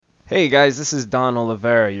Hey guys, this is Don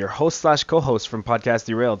Oliveira, your host slash co-host from Podcast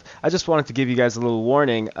Derailed. I just wanted to give you guys a little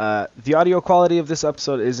warning. The audio quality of this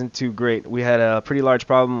episode isn't too great. We had a pretty large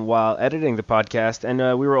problem while editing the podcast, and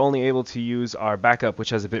we were only able to use our backup,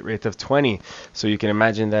 which has a bitrate of 20. So you can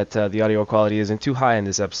imagine that the audio quality isn't too high in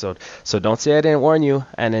this episode. So don't say I didn't warn you,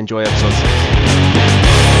 and enjoy episode 6.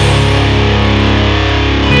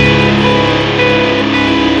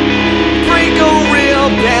 Break a real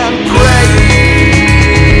band, pray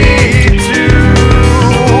to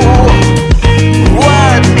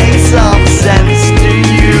what makes some sense to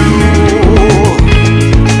you.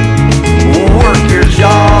 Work your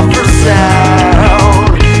jaw for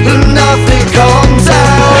sound, nothing comes out.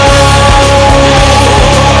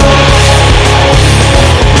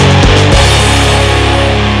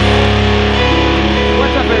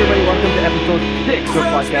 What's up, everybody? Welcome to episode 6 of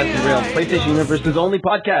Podcast Derailed, PlayStation Universe's only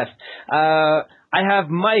podcast. I have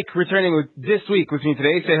Mike returning this week with me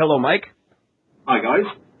today. Say hello, Mike. Hi guys.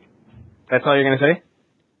 That's all you're going to say?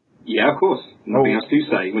 Yeah, of course. Nothing else to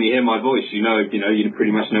say. When you hear my voice, you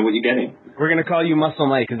pretty much know what you're getting. We're going to call you Muscle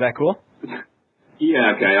Mike. Is that cool?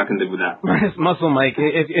 Yeah, okay, I can live with that. Muscle Mike.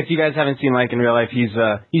 If you guys haven't seen Mike in real life, he's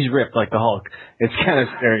ripped like the Hulk. It's kind of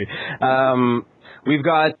scary. We've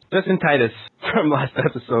got Justin Titus from last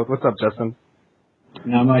episode. What's up, Justin?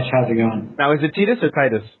 Not much. How's it going? Now, is it Titus or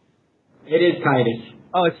Titus? It is Titus.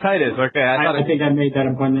 Oh, it's Titus. Okay, I think I made that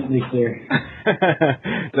abundantly clear.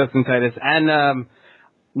 Justin Titus. And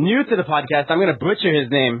new to the podcast, I'm going to butcher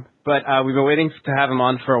his name, but we've been waiting to have him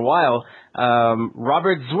on for a while.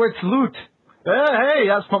 Robert Zwartzloot. Hey,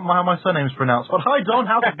 that's not how my surname's pronounced. But hi, Don,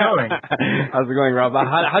 how's it going? How's it going, Rob?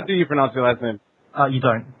 How do you pronounce your last name? You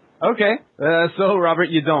don't. Okay, so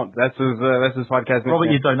Robert, you don't. That's his podcast name.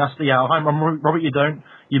 Robert, you don't. I'm Robert, you don't.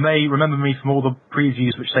 You may remember me from all the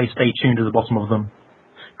previews which say stay tuned at the bottom of them.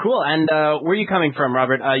 Cool. And where are you coming from,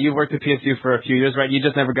 Robert? You've worked at PSU for a few years, right? You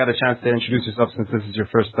just never got a chance to introduce yourself since this is your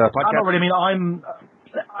first podcast. Not really. I mean,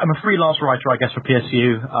 I'm a freelance writer, I guess, for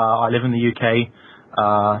PSU. I live in the UK.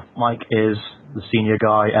 Mike is the senior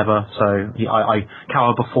guy ever, so I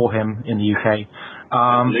cower before him in the UK.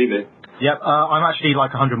 I believe it. Yep, I'm actually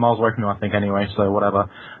like 100 miles away from him, I think, anyway, so whatever.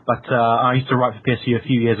 But I used to write for PSU a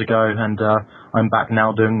few years ago, and I'm back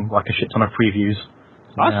now doing like a shit ton of previews.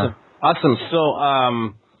 Awesome. Yeah. Awesome. So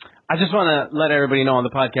I just want to let everybody know on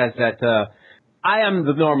the podcast that I am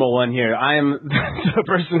the normal one here. I am the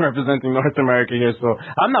person representing North America here, so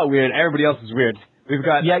I'm not weird. Everybody else is weird. We've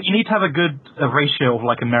got you need to have a good ratio of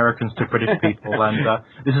like Americans to British people, and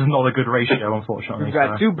this is not a good ratio, unfortunately. We've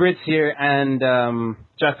got two Brits here, and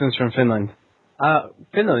Justin's from Finland.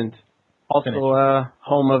 Finland, also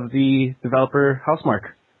home of the developer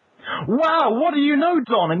Housemarque. Wow, what do you know,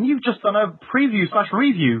 Don? And you've just done a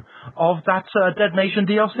preview/review of that Dead Nation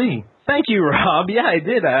DLC. Thank you, Rob. Yeah, I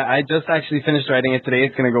did. I just actually finished writing it today.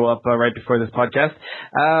 It's going to go up right before this podcast.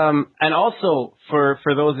 And also, for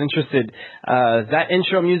those interested, that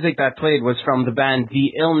intro music that played was from the band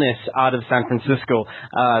The Illness out of San Francisco.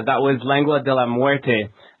 That was Lengua de la Muerte,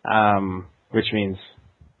 which means,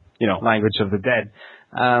 language of the dead.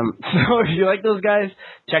 So if you like those guys,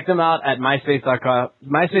 check them out at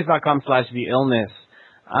myspace.com/The Illness.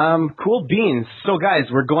 Cool beans. So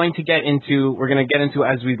guys, we're going to get into,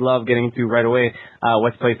 as we love getting into right away,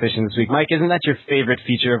 what's PlayStation this week. Mike, isn't that your favorite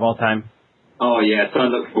feature of all time? Oh yes, I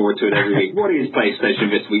look forward to it every week. What is PlayStation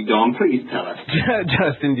this week, Don? Please tell us.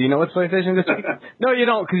 Justin, do you know what's PlayStation this week? No, you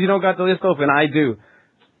don't, because you don't got the list open. I do.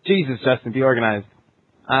 Jesus, Justin, be organized.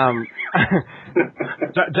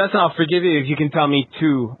 Justin, I'll forgive you if you can tell me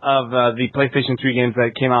two of the PlayStation 3 games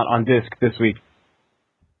that came out on disc this week.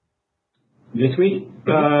 This week?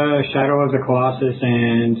 Shadow of the Colossus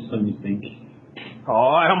and let me think.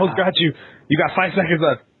 Oh, I almost got you. You got 5 seconds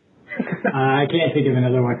left. I can't think of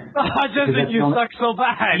another one. Justin, you suck so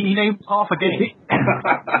bad. He named half a game.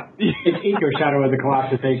 It's Eco Shadow of the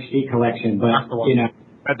Colossus HD collection, but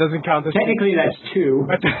that doesn't count. Technically, that's 2.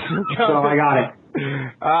 That doesn't count. So I got it.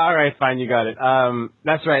 All right, fine, you got it.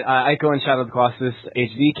 That's right. Ico and Shadow of the Colossus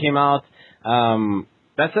HD came out.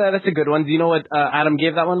 That's a good one. Do you know what Adam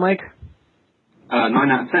gave that one, Mike?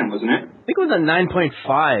 9 out of 10, wasn't it? I think it was a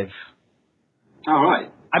 9.5. All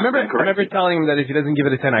right. I remember telling him that if he doesn't give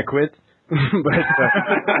it a 10, I quit. But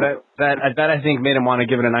that I think made him want to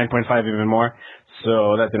give it a 9.5 even more.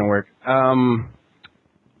 So that didn't work.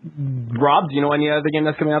 Rob, do you know any other game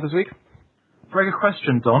that's coming out this week? Very good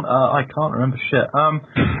question, Don. I can't remember shit.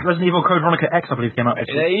 Resident Evil Code Veronica X, I believe, came out.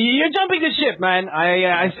 You're jumping the ship, man.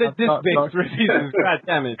 I said this big 3 seasons. God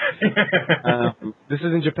damn it. This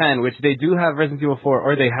is in Japan, which they do have Resident Evil 4,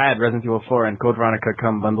 or they had Resident Evil 4 and Code Veronica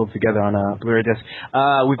come bundled together on a Blu-ray disc.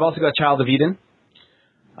 We've also got Child of Eden.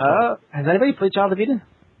 Has anybody played Child of Eden?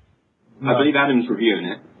 I believe Adam's reviewing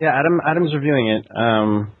it. Yeah, Adam's reviewing it.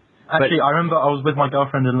 Actually, I remember I was with my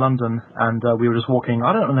girlfriend in London, and we were just walking.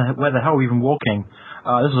 I don't know where the hell we were even walking.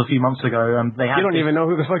 This was a few months ago. They had you don't even know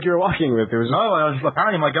who the fuck you were walking with. It was no, I was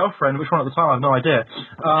apparently my girlfriend. Which one at the time? I have no idea.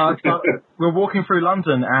 So we were walking through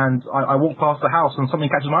London, and I walked past the house, and something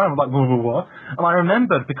catches my eye. I'm like, what? And I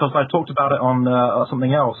remembered because I talked about it on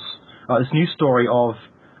something else. This news story of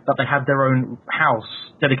that they had their own house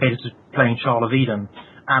dedicated to playing Child of Eden,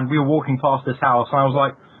 and we were walking past this house, and I was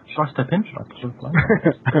like, should I step in? Should I play?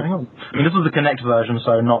 Hang on. I mean, this was the Kinect version,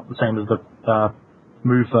 so not the same as the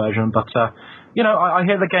Move version. But I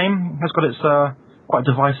hear the game has got its quite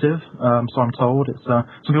divisive. So I'm told it's some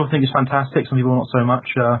people think it's fantastic, some people not so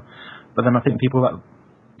much. But then I think people that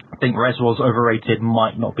think Res was overrated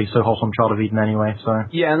might not be so hot on Child of Eden anyway. So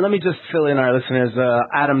yeah, and let me just fill in our listeners.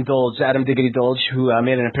 Adam Diggity Dolge, who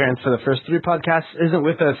made an appearance for the first 3 podcasts, isn't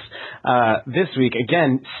with us this week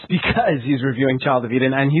again because he's reviewing Child of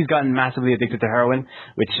Eden, and he's gotten massively addicted to heroin,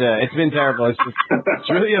 which it's been terrible. It's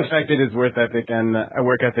really affected his work ethic and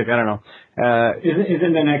work ethic. I don't know.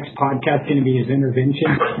 Isn't the next podcast going to be his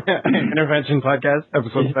intervention? Intervention podcast,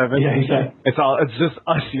 episode 7. Yeah, exactly. It's just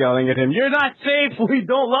us yelling at him. You're not safe. We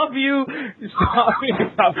don't love you.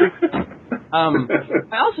 Stop.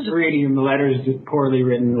 I also just reading him letters, poorly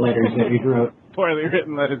written letters that he wrote. Poorly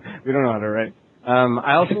written letters. We don't know how to write.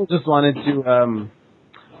 I also just wanted to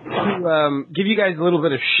give you guys a little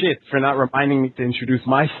bit of shit for not reminding me to introduce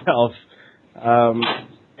myself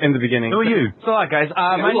in the beginning. Who are you? Thanks a lot, guys.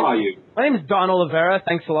 Who are you? My name is Don Oliveira.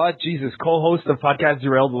 Thanks a lot. Jesus, co-host of Podcast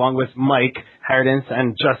Derailed along with Mike Hardens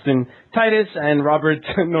and Justin Titus and Robert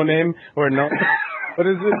No Name or No. What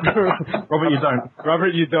is it? Robert, you don't.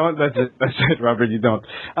 Robert, you don't. That's it. Robert, you don't.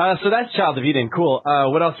 So that's Child of Eden. Cool.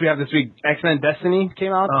 What else do we have this week? X-Men Destiny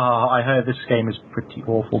came out. I heard this game is pretty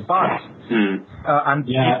awful, but and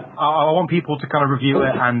yeah, I want people to kind of review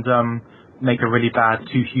it and make a really bad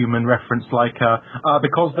Too Human reference, like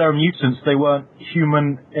because they're mutants, they weren't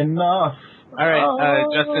human enough. All right,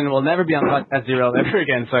 Justin will never be on Podcast Zero ever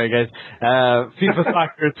again. Sorry, guys. FIFA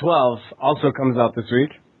Soccer 12 also comes out this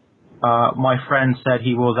week. My friend said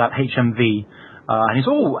he was at HMV, and he's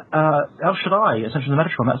El Shaddai, Essential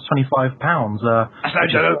Megatron. That's £25.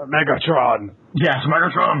 Essential Megatron. Yes,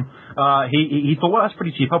 Megatron. He thought, well, that's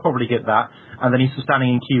pretty cheap. I'll probably get that. And then he's standing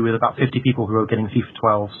in queue with about 50 people who are getting FIFA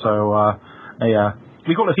 12. So yeah,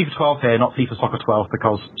 we call it FIFA 12 here, not FIFA Soccer 12,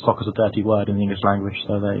 because soccer's a dirty word in the English language.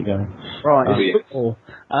 So there you go. Right, it's football.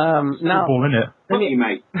 Now, football, isn't it?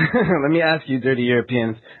 Let me ask you, dirty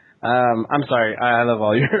Europeans. I'm sorry, I love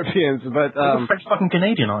all Europeans, but you're French fucking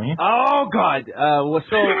Canadian, aren't you? Oh God!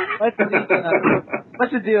 So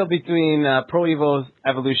what's the deal between Pro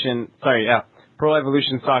Evolution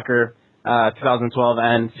Soccer 2012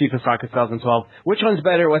 and FIFA Soccer 2012? Which one's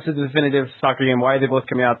better? What's the definitive soccer game? Why are they both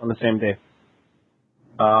coming out on the same day?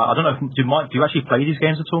 I don't know. Do you actually play these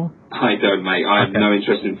games at all? I don't, mate. I have no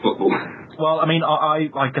interest in football. Well, I mean,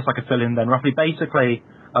 I guess I could fill in then. Roughly, basically.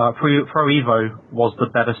 Pro Evo was the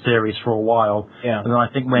better series for a while. Yeah. And then I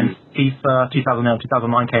think when FIFA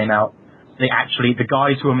 2009 came out, the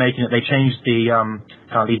guys who were making it, they changed the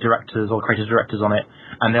lead directors or creative directors on it,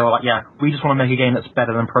 and they were like, yeah, we just want to make a game that's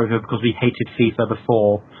better than Pro Evo because we hated FIFA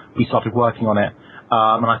before we started working on it.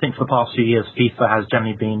 And I think for the past few years, FIFA has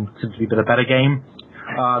generally been considered to be a better game.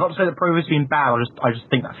 Not to say that Pro Evo's been bad, I just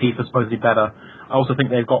think that FIFA's supposed to be better. I also think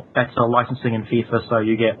they've got better licensing in FIFA, so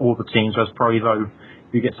you get all the teams, whereas Pro Evo,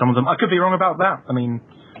 you get some of them. I could be wrong about that. I mean,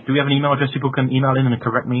 do we have an email address people can email in and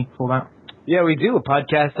correct me for that? Yeah, we do.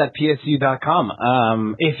 podcast@psu.com.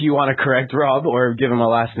 If you want to correct Rob or give him a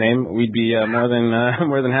last name, we'd be more than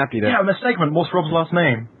happy to. Yeah, in the segment, what's Rob's last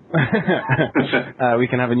name? We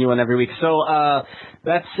can have a new one every week. So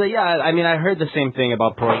that's I mean, I heard the same thing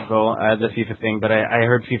about Pro Evo, the FIFA thing, but I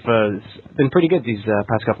heard FIFA's been pretty good these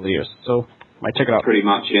past couple of years. So might check it out. Pretty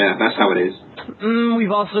much, yeah. That's how it is.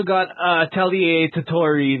 We've also got Atelier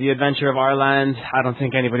Totori, The Adventure of Our Land. I don't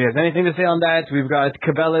think anybody has anything to say on that. We've got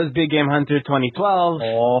Cabela's Big Game Hunter 2012.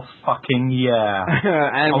 Oh, fucking yeah.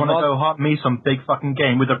 And I want to go hunt me some big fucking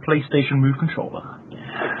game with a PlayStation Move controller.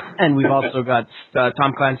 And we've also got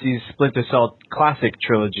Tom Clancy's Splinter Cell Classic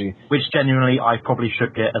Trilogy. Which genuinely I probably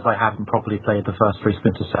should get, as I haven't properly played the first 3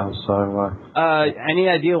 Splinter Cells. So, any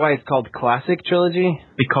idea why it's called Classic Trilogy?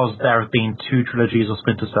 Because there have been 2 trilogies of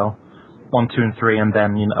Splinter Cell. 1, 2, and 3, and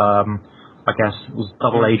then, I guess it was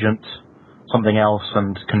Double Agent, something else,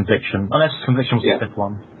 and Conviction. Unless Conviction was the 5th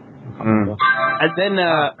one. And then,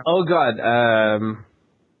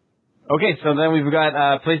 okay, so then we've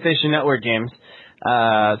got PlayStation Network games.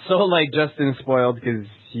 So like Justin spoiled because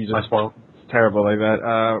he just terrible like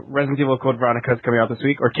that. Resident Evil Code Veronica is coming out this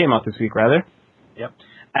week, or came out this week, rather. Yep.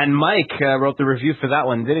 And Mike wrote the review for that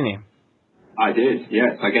one, didn't he? I did,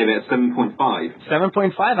 yes. I gave it a 7.5.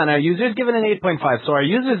 7.5, and our users give it an 8.5. So our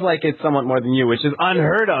users like it somewhat more than you, which is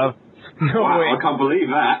unheard of. No Wow, way. I can't believe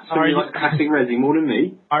that. So you like classic Resi more than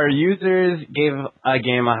me? Our users gave a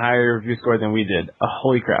game a higher review score than we did.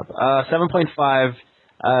 Holy crap. 7.5,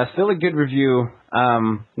 still a good review.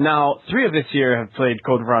 Now, 3 of this year have played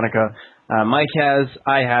Code Veronica. Mike has,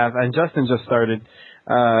 I have, and Justin just started.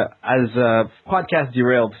 As Podcast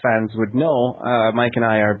Derailed fans would know, Mike and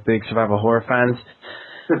I are big survival horror fans.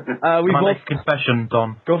 We Can I both make a confession,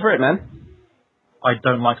 Don? Go for it, man. I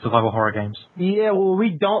don't like survival horror games. Yeah, well,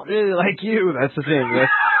 we don't really like you. That's the thing.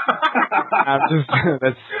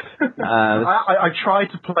 I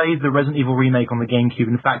tried to play the Resident Evil remake on the GameCube.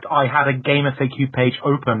 In fact, I had a Game FAQ page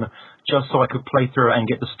open just so I could play through it and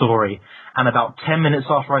get the story. And about 10 minutes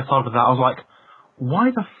after I started that, I was like,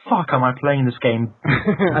 why the fuck am I playing this game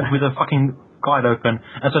with a fucking guide open?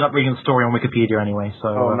 And so I ended up reading the story on Wikipedia anyway.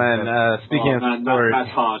 So, speaking of stories.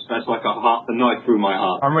 That's harsh. That's like a knife through my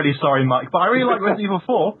heart. I'm really sorry, Mike, but I really like Resident Evil 4.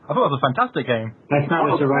 I thought it was a fantastic game. That's not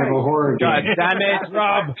a survival horror game. God damn it,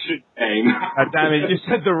 Rob! God damn it, you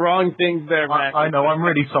said the wrong things there, man. I know, I'm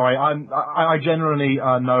really sorry. I genuinely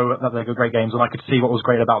know that they're great games, and I could see what was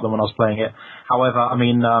great about them when I was playing it. However, I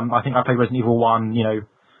mean, I think I played Resident Evil 1,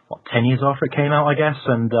 10 years after it came out, I guess,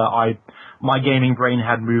 and my gaming brain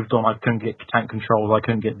had moved on. I couldn't get tank controls. I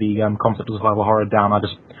couldn't get the concept of survival horror down. I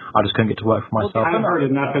just couldn't get to work for myself. I've heard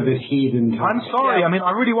enough of this heathen talk. I'm sorry. Yeah. I mean,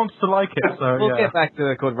 I really wanted to like it. So we'll get back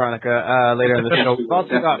to Code Veronica later in the show. We've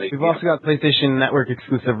also got PlayStation Network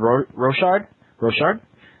exclusive Roshard.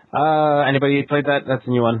 Anybody played that? That's a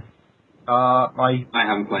new one. I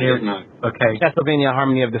haven't played it, no. Okay. Castlevania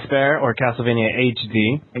Harmony of Despair or Castlevania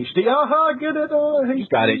HD. HD, get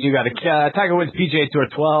it. You got it. Tiger Woods PGA Tour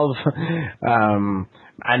 12.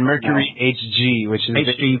 And Mercury HG, which is...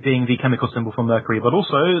 HG being the chemical symbol for Mercury, but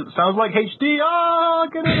also sounds like HD.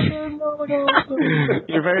 Get it again. Oh my God.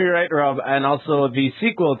 You're very right, Rob. And also the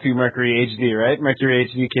sequel to Mercury HD, right? Mercury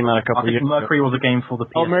HD came out a couple years ago. Mercury was a game for the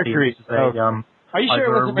PSP. Oh, Mercury. Are you sure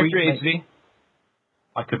it wasn't Mercury HD?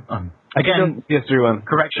 I could... Again, PS3 one.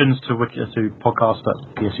 Corrections to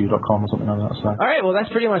podcast@psu.com or something like that. So. All right, well, that's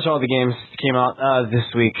pretty much all the games that came out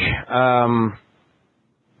this week. Some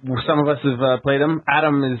of us have played them.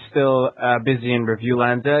 Adam is still busy in review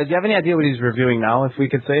land. Do you have any idea what he's reviewing now, if we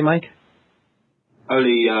could say, Mike?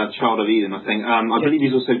 Only Child of Eden, I think. I believe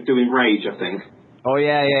he's also doing Rage, I think. Oh,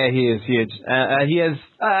 yeah, he is. He has,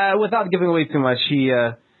 without giving away too much,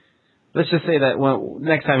 let's just say that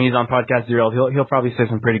next time he's on Podcast Derailed, he'll probably say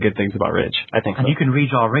some pretty good things about Rage. I think and so. You can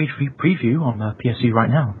read our Rage preview on PSU right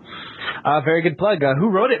now. Very good plug. Who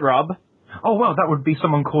wrote it, Rob? Oh, well, that would be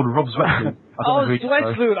someone called Rob Sweatsuit.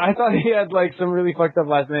 Sweatsuit. I thought he had, some really fucked up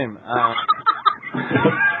last name.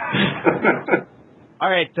 All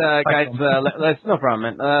right, guys, let's no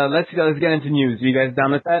problem, man. Let's get into news. Are you guys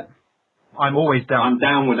down with that? I'm always down. I'm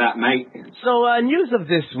down with that, mate. So, news of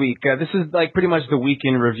this week. This is pretty much the week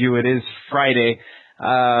in review. It is Friday.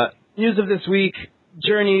 News of this week.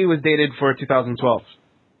 Journey was dated for 2012.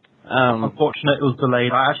 Unfortunate it was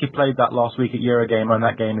delayed. I actually played that last week at Eurogamer, and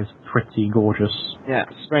that game is pretty gorgeous. Yeah,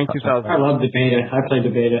 spring 2000. I love the beta. I played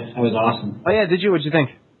the beta. That was awesome. Oh, yeah, did you? What'd you think?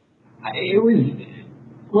 It was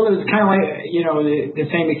kind of like, the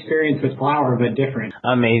same experience with Flower, but different.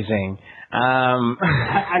 Amazing.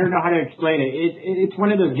 I don't know how to explain it. It's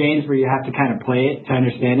one of those games where you have to kind of play it to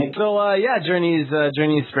understand it. So, Journey is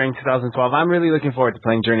spring 2012. I'm really looking forward to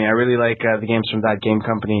playing Journey. I really like the games from That Game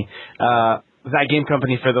Company. That Game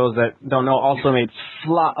Company, for those that don't know, also made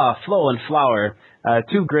Flow and Flower.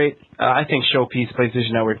 Two great, I think, showpiece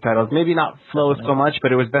PlayStation Network titles. Maybe not Flow so much,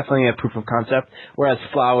 but it was definitely a proof of concept. Whereas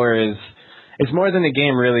Flower it's more than a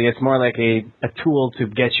game, really. It's more like a tool to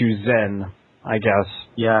get you zen, I guess.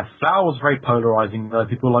 Yeah, Flower was very polarizing.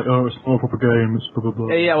 People were like, oh, it's not a proper game, it's blah, blah,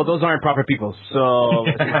 blah. Yeah, well, those aren't proper people, so...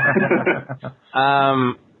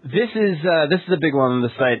 This is a big one on the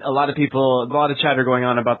site. A lot of chatter going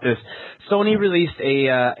on about this. Sony released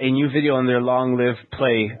a new video on their Long Live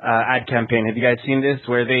Play ad campaign. Have you guys seen this?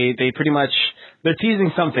 Where they pretty much, they're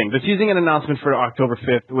teasing something. They're teasing an announcement for October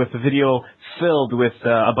 5th with a video filled with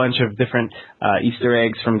a bunch of different Easter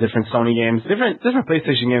eggs from different Sony games, different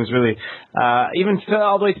PlayStation games, really. Even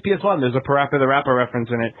all the way to PS1, there's a Parappa the Rapper reference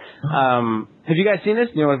in it. Have you guys seen this?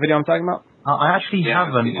 You know what video I'm talking about? I actually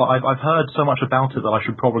haven't, but I've heard so much about it that I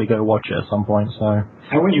should probably go watch it at some point. So I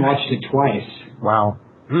went and watched it twice. Wow.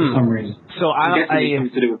 for some reason. So I'm guessing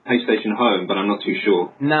it's to do with PlayStation Home, but I'm not too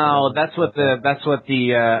sure. No, that's what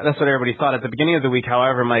everybody thought at the beginning of the week.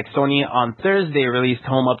 However, Mike, Sony on Thursday released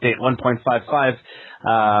Home Update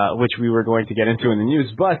 1.55, which we were going to get into in the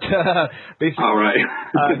news. But basically, all right.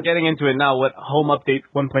 getting into it now, what Home Update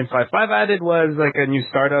 1.55 added was like a new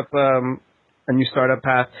startup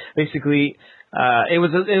path. Basically, it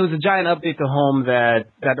was a giant update to Home that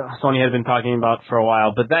Sony had been talking about for a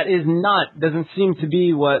while, but that doesn't seem to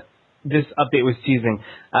be what this update was teasing.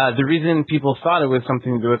 The reason people thought it was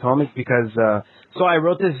something to do with Home is because so I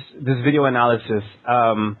wrote this video analysis.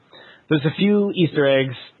 There's a few Easter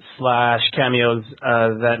eggs / cameos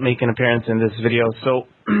that make an appearance in this video. So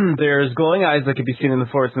there's glowing eyes that could be seen in the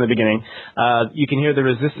forest in the beginning. You can hear the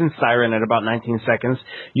Resistance siren at about 19 seconds.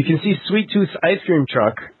 You can see Sweet Tooth's ice cream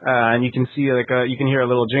truck, and you can see you can hear a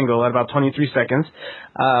little jingle at about 23 seconds.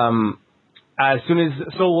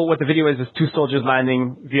 What the video is two soldiers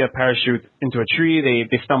landing via parachute into a tree.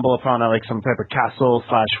 They stumble upon some type of castle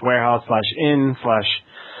 / warehouse / inn /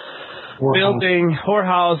 building,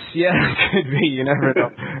 whorehouse. Yeah, it could be. You never know.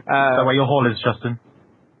 Is that where your hall is, Justin?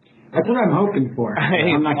 That's what I'm hoping for.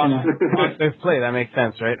 I'm not gonna. Let's play. That makes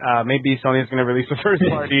sense, right? Maybe Sony's going to release a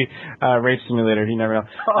first-party rape simulator. You never know.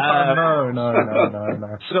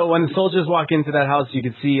 No. So when the soldiers walk into that house, you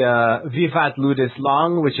can see Vivat Ludus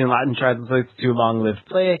Long, which in Latin translates to Long Live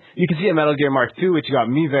Play. You can see a Metal Gear Mark II, which got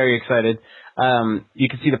me very excited. You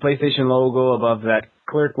can see the PlayStation logo above that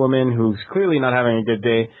clerk woman who's clearly not having a good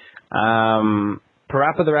day.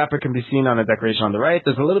 Parappa the Rapper can be seen on a decoration on the right.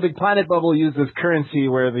 There's a little big planet bubble used as currency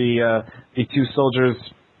where the two soldiers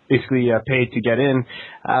basically paid to get in.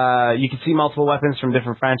 You can see multiple weapons from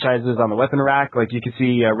different franchises on the weapon rack. Like you can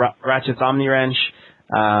see Ratchet's Omni Wrench,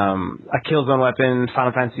 a Killzone weapon,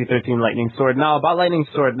 Final Fantasy 13 Lightning Sword. Now, about Lightning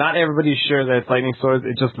Sword, not everybody's sure that it's Lightning Sword.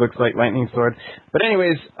 It just looks like Lightning Sword. But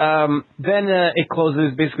anyways, then it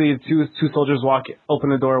closes. Basically, two soldiers open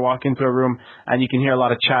the door, walk into a room, and you can hear a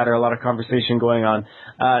lot of chatter, a lot of conversation going on.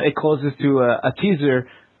 It closes to a teaser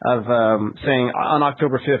of saying on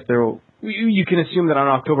October 5th, you can assume that on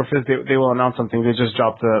October 5th they will announce something. They just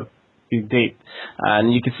dropped the date,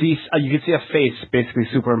 and you can see a face basically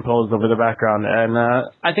superimposed over the background, and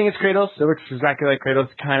I think it's Kratos. It looks exactly like Kratos,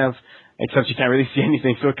 kind of, except you can't really see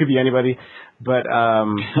anything, so it could be anybody. But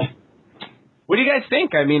what do you guys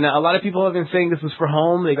think? I mean, a lot of people have been saying this was for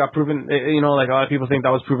Home. They got proven, a lot of people think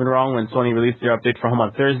that was proven wrong when Sony released their update for Home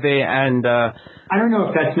on Thursday, and I don't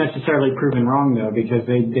know if that's necessarily proven wrong though, because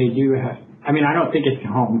they do have. I mean, I don't think it's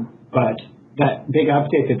Home, but that big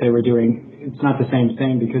update that they were doing, it's not the same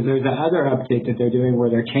thing, because there's that other update that they're doing where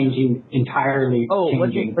they're changing entirely. Oh,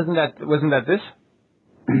 wasn't that this?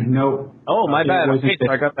 No. Oh, my bad. Okay,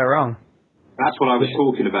 I got that wrong. That's what I was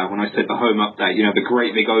talking about when I said the Home Update. The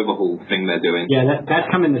great big overhaul thing they're doing. Yeah,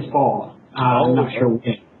 that's coming this fall. I'm not sure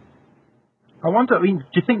when. I wonder. I mean,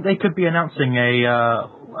 do you think they could be announcing a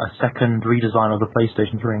second redesign of the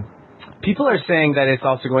PlayStation 3? People are saying that it's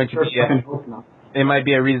also going to be. It might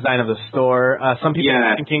be a redesign of the store. Some people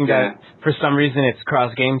are thinking that for some reason it's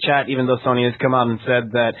cross game chat, even though Sony has come out and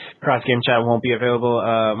said that cross game chat won't be available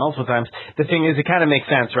multiple times. The thing is, it kind of makes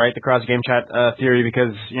sense, right? The cross game chat theory,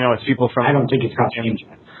 because it's people from. I don't think it's cross game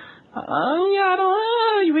chat.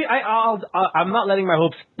 I'm not letting my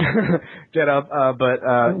hopes get up. But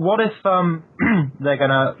what if they're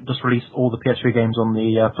gonna just release all the PS3 games on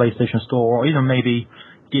the PlayStation Store, or even maybe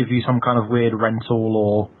give you some kind of weird rental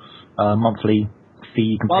or monthly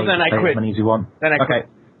fee you can pay as many as you want? Then I quit.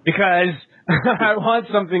 Because I want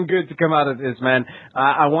something good to come out of this, man.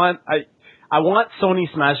 I want Sony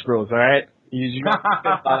Smash Bros. All right. That's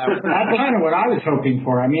kind of what I was hoping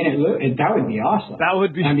for. I mean, that would be awesome. That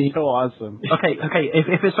would be so awesome. Okay.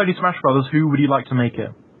 If it's Sony Smash Brothers, who would you like to make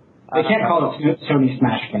it? They can't call it Sony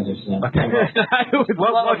Smash Brothers then. Okay.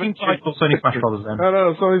 Working title Sony Smash Brothers then.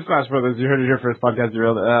 No, Sony Smash Brothers. You heard it here first, podcast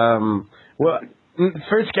derailed.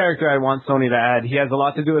 First character I want Sony to add. He has a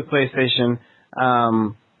lot to do with PlayStation.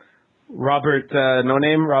 Robert, no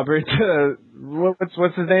name. Robert.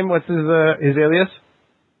 What's his name? What's his alias?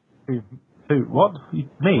 Who? What?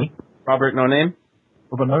 Me? Robert, no name.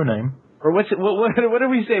 Robert, no name. Or what did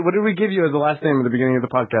we say? What did we give you as the last name at the beginning of the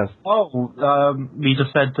podcast? You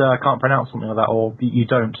just said can't pronounce something like that, or you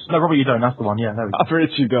don't. No, Robert, you don't. That's the one. Yeah, there we go.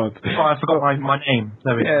 Robert, you don't. Oh, I forgot my name.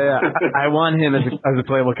 There we go. Yeah. I want him as a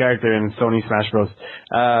playable character in Sony Smash Bros.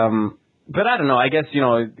 But I don't know. I guess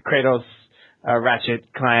Kratos,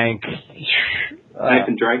 Ratchet, Clank,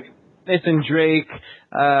 Nathan Drake.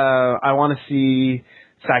 I want to see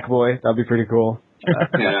Sackboy. That'd be pretty cool.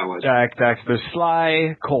 That was. Jack, Daxter,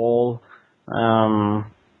 Sly, Cole. And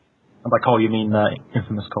by Cole, you mean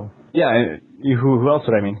Infamous Cole? Yeah, Who else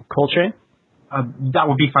would I mean? Coltrane? That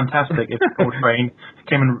would be fantastic if Coltrane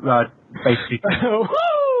came and basically. Woo!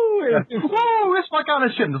 It's my kind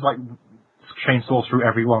of shit. And just like chainsaw through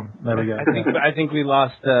everyone. There we go. I think we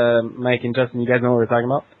lost Mike and Justin. You guys know what we're talking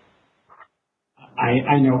about?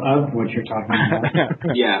 I know of what you're talking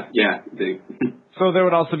about. Yeah, do. So there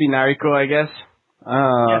would also be Nariko, I guess.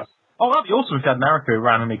 Yes. Oh, that'd be awesome if you had Nariko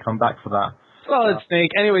randomly come back for that. Solid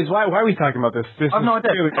Snake. Anyways, why are we talking about this? I have no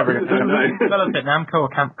idea. Really never gonna Develop it, Namco or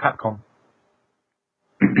Capcom?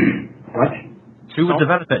 What? Who would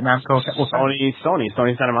develop it, Namco or Sony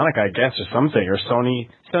Santa Monica, I guess, or something, or Sony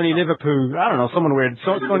Liverpool. I don't know, someone weird.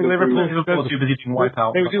 Sony Liverpool. Liverpool too busy doing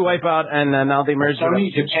Wipeout. They would do Wipeout, and now they merged.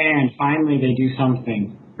 Sony Japan. Finally, they do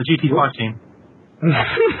something. The GT5 team.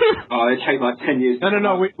 It take like 10 years.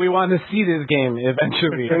 No. We want to see this game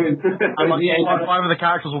eventually. And like, 5 of the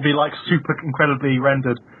characters will be like super incredibly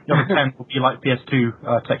rendered. The other 10 will be like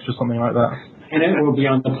PS2 texture, something like that. And it will be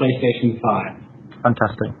on the PlayStation 5.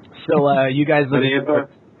 Fantastic. So, you guys looking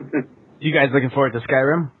forward to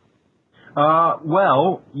Skyrim?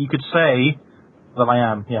 Well, you could say that I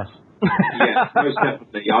am, yes. Yeah, most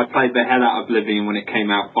definitely. I played the hell out of Oblivion when it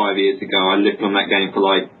came out 5 years ago. I lived on that game for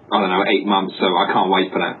like, 8 months, so I can't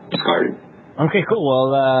wait for that, Skyrim. Okay, cool.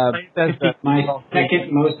 Well, that's my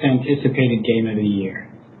second most anticipated game of the year.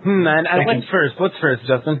 And what's first,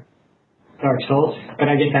 Justin? Dark Souls, but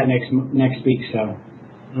I get that next week, so.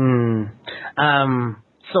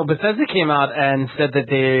 So Bethesda came out and said that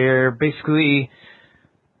they're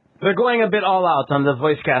going a bit all out on the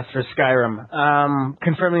voice cast for Skyrim,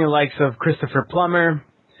 confirming the likes of Christopher Plummer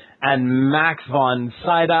and Max von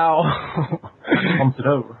Sydow. Von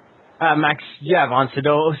Sydow. Von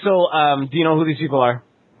Sydow. So, do you know who these people are?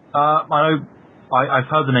 I know. I've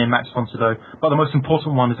heard the name Max von Sydow, but the most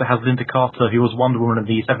important one is it has Linda Carter, who was Wonder Woman of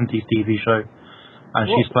the 70s TV show, and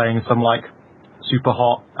she's playing some like super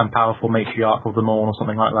hot and powerful matriarch of them all or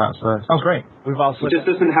something like that. So sounds great. It just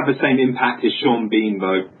doesn't have the same impact as Sean Bean,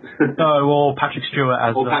 though. No, or Patrick Stewart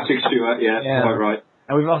as. Or Patrick Stewart, yeah, quite right.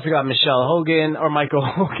 And we've also got Michael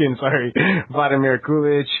Hogan, Vladimir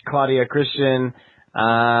Kulich, Claudia Christian,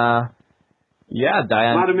 Diane.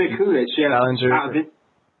 Vladimir Kulich, yeah. Ballinger.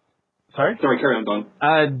 Sorry, carry on, Don.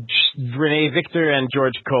 Renee Victor and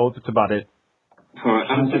George Cole. That's about it. Alright,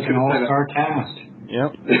 I'm Sounds like an all-star cast.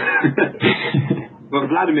 Yep. Well,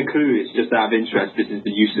 Vladimir Kulich, just out of interest, this is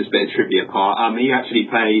the useless bit of trivia part. He actually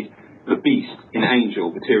played the Beast in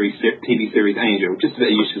Angel, the TV series Angel. Just a bit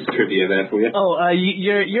of useless trivia there for you. Oh,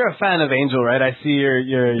 you're a fan of Angel, right? I see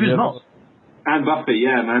you're not? And Buffy,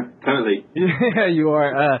 yeah, man, totally. Yeah, you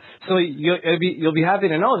are. So you'll be happy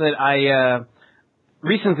to know that I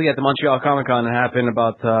recently at the Montreal Comic Con, it happened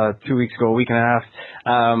about 2 weeks ago, a week and a half.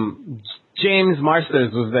 James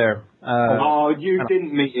Marsters was there. You didn't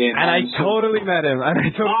meet him. And I totally met him. I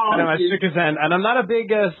shook his hand. And I'm not a big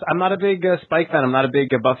Spike fan. I'm not a big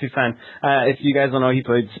Buffy fan. If you guys don't know, he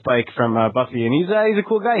played Spike from Buffy, and he's a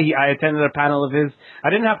cool guy. I attended a panel of his. I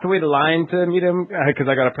didn't have to wait a line to meet him because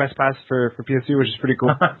I got a press pass for PSU, which is pretty cool.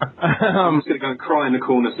 I'm just gonna go and cry in the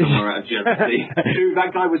corner somewhere out of jealousy. Dude, that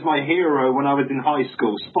guy was my hero when I was in high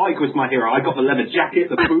school. Spike was my hero. I got the leather jacket,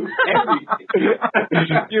 the boots, everything.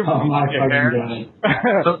 Oh my fucking god.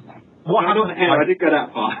 So, I did go that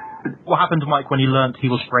far. What happened to Mike when he learnt he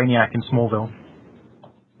was Brainiac in Smallville?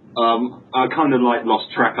 I kind of lost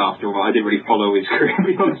track after a while. I didn't really follow his career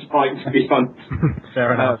beyond Spike, to be honest.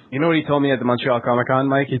 Fair enough. You know what he told me at the Montreal Comic Con,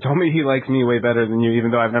 Mike? He told me he likes me way better than you, even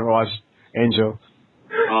though I've never watched Angel.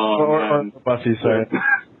 Or Buffy, sorry.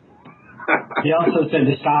 He also said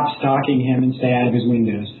to stop stalking him and stay out of his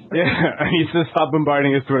windows. Yeah, he said stop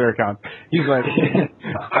bombarding his Twitter account. He's like,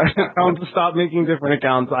 tell him to stop making different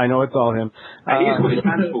accounts. I know it's all him. He's got his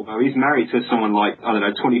hands full, though. He's married to someone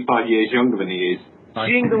 25 years younger than he is.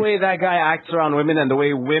 Seeing the way that guy acts around women and the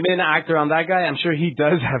way women act around that guy, I'm sure he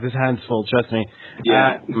does have his hands full, trust me.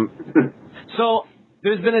 Yeah. So,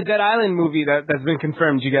 there's been a Dead Island movie that's been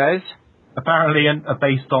confirmed, you guys. Apparently,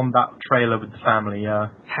 based on that trailer with the family,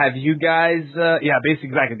 yeah. Have you guys?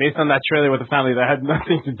 Based on that trailer with the family that had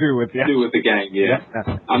nothing to do with the game. Yeah.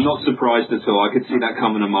 I'm not surprised at all. I could see that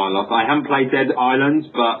coming a mile off. I haven't played Dead Island,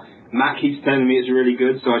 but Matt keeps telling me it's really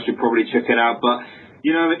good, so I should probably check it out. But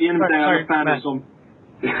at the end of the day, I'm a fan of some.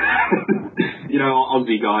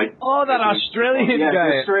 Aussie guy. Oh, that Australian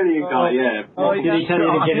guy. Australian guy. Yeah. Oh, did he tell you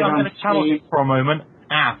to get it on channel for a moment?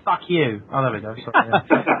 Fuck you. Oh, there we go. Sorry, yeah.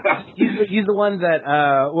 he's the one that,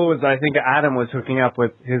 I think Adam was hooking up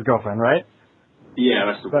with his girlfriend, right?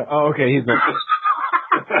 Yeah, that's the one. Oh, okay, he's the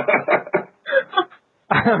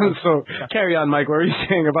So carry on, Mike. What were you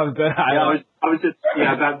saying about Dead Island? I was just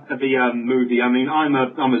about the movie. I mean, I'm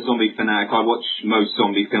a zombie fanatic. I watch most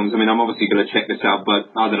zombie films. I mean, I'm obviously going to check this out,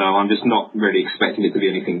 but I don't know. I'm just not really expecting it to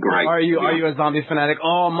be anything great. Are you a zombie fanatic?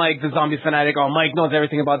 Oh, Mike, the zombie fanatic. Oh, Mike knows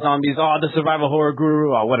everything about zombies. Oh, the survival horror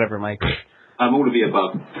guru. Oh, whatever, Mike. All of the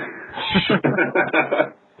above.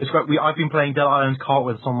 It's great. I've been playing Dead Island Cart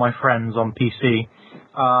with some of my friends on PC,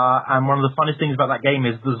 and one of the funniest things about that game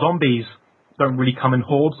is the zombies don't really come in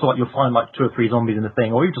hordes, so like you'll find like 2 or 3 zombies in the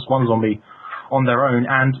thing, or even just one zombie on their own,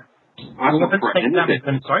 and that's not threatening, is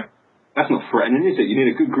it? Sorry? That's not threatening, is it? You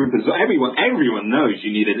need a good group of everyone knows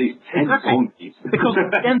you need at least 10 zombies. Because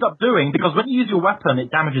what you end up doing, because when you use your weapon,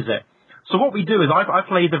 it damages it. So what we do is I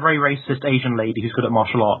play the very racist Asian lady who's good at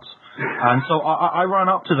martial arts, and so I run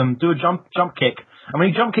up to them, do a jump kick, and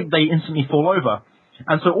when you jump kick, they instantly fall over.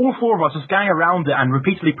 And so all 4 of us just gang around it and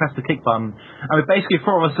repeatedly press the kick button. And we're basically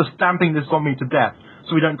 4 of us just stamping this zombie to death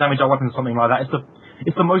so we don't damage our weapons or something like that.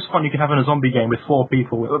 It's the most fun you can have in a zombie game with 4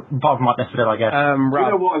 people, apart from like Left 4 Dead, I guess.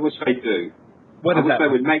 You know what I wish they'd do? What is that?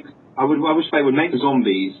 I wish they would make the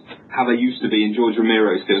zombies how they used to be in George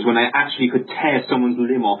Romero's films, when they actually could tear someone's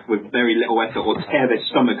limb off with very little effort, or tear their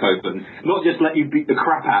stomach open, not just let you beat the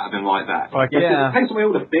crap out of them like that. Yeah. It takes away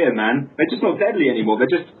all the fear, man. They're just not deadly anymore.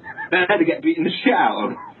 They're there to get beaten the shit out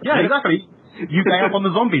of. Yeah, exactly. You gang up on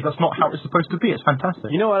the zombies. That's not how it's supposed to be. It's fantastic.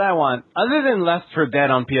 You know what I want? Other than Left 4 Dead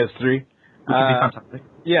on PS3. Which would be fantastic.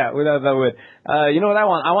 Yeah, that would. You know what I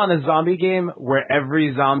want? I want a zombie game where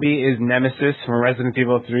every zombie is Nemesis from Resident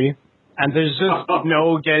Evil 3. And there's just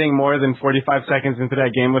no getting more than 45 seconds into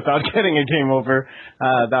that game without getting a game over.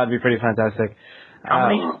 That would be pretty fantastic. How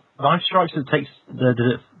many knife strikes did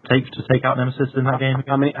it take to take out Nemesis in that game?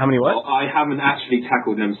 How many what? Well, I haven't actually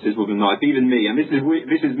tackled Nemesis with a knife, even me. And this is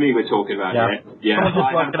me we're talking about here. Yeah. Someone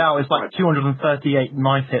just worked it out. It's like 238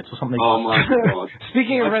 knife hits or something. Oh my god.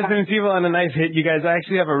 Speaking of Resident Evil and a knife hit, you guys, I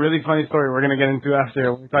actually have a really funny story we're going to get into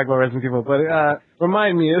after when we talk about Resident Evil. But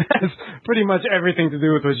remind me, it has pretty much everything to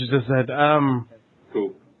do with what you just said.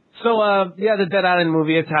 Cool. So, the Dead Island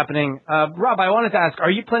movie, it's happening. Rob, I wanted to ask,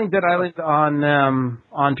 are you playing Dead Island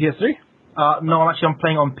on PS3? No, I'm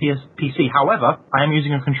playing on PC. However, I am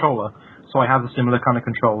using a controller, so I have the similar kind of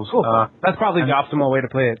controls. Cool. That's probably the optimal way to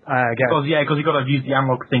play it, I guess. Because you've got to use the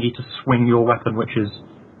analog thingy to swing your weapon, which is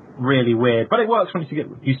really weird. But it works when you get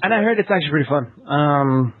used to it. And I heard it's actually pretty fun.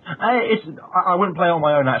 I wouldn't play it on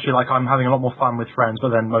my own, actually. Like, I'm having a lot more fun with friends, but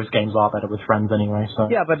then most games are better with friends anyway, so...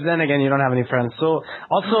 Yeah, but then again, you don't have any friends. So,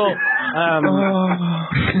 also...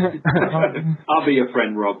 I'll be your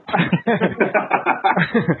friend, Rob.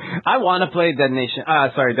 I want to play Dead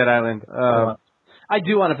Island. I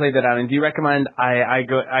do want to play Dead Island. Do you recommend I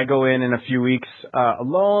go in a few weeks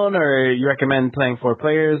alone, or you recommend playing 4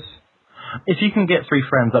 players? If you can get 3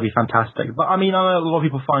 friends, that'd be fantastic. But I mean, I know a lot of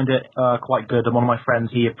people find it quite good. And one of my friends,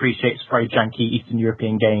 he appreciates very janky Eastern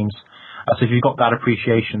European games. So if you've got that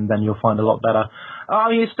appreciation, then you'll find it a lot better. I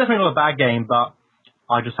mean, it's definitely not a bad game, but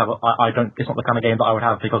I just have it's not the kind of game that I would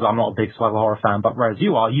have because I'm not a big survival horror fan. But whereas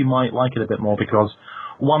you are, you might like it a bit more because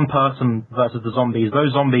one person versus the zombies.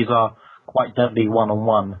 Those zombies are quite deadly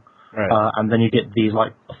one-on-one. Right. And then you get these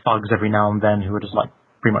like thugs every now and then who are just like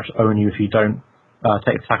pretty much own you if you don't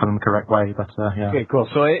tackle them the correct way, but yeah. Okay, cool.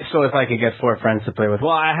 So if I could get 4 friends to play with,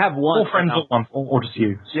 well, I have one. 4 friends or just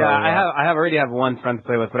you. So, yeah, I already have 1 friend to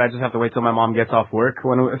play with, but I just have to wait till my mom gets off work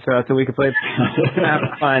till we can play.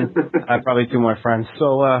 Fine. I have probably 2 more friends.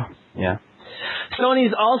 So yeah.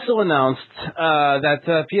 Sony's also announced that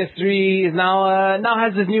PS3 is now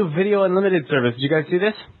has this new Video Unlimited service. Did you guys see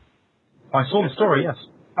this? I saw the story. Yes.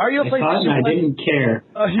 Are you a PlayStation Plus? I didn't care.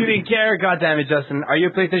 Oh, you didn't care? God damn it, Justin. Are you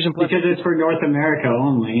a PlayStation Plus? Because it's for North America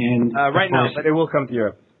only, and right now, but it will come to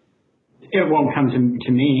Europe. It won't come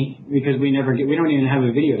to me because we don't even have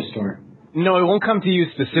a video store. No, it won't come to you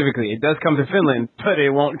specifically. It does come to Finland, but it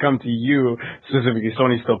won't come to you specifically.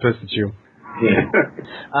 Sony's still pissed at you.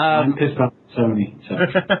 Yeah. I'm pissed off at Sony.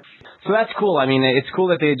 So that's cool. I mean, it's cool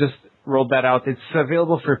that they just rolled that out. It's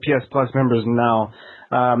available for PS Plus members now.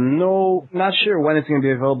 No, not sure when it's going to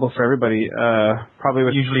be available for everybody. Probably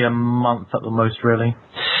usually a month at the most, really.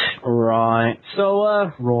 Right.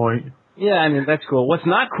 So, right. Yeah, I mean, that's cool. What's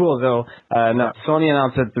not cool, though, Sony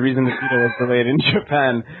announced that the reason the Vita was delayed in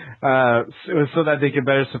Japan was so that they could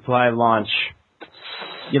better supply launch.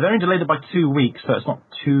 Yeah, they only delayed it by 2 weeks, so it's not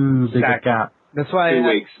too big a gap. That's why... 2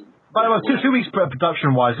 weeks. By the way, 2 weeks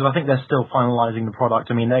production-wise, because I think they're still finalising the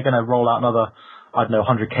product. I mean, they're going to roll out another...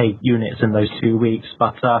 100k units in those 2 weeks,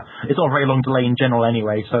 but it's not a very long delay in general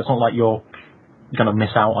anyway, so it's not like you're going to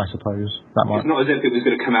miss out, I suppose, that much. It's not as if it was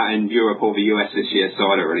going to come out in Europe or the US this year, so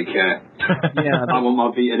I don't really care. Yeah, I want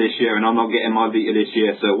my Vita this year, and I'm not getting my Vita this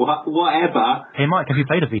year, so whatever. Hey, Mike, have you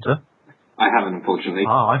played a Vita? I haven't, unfortunately.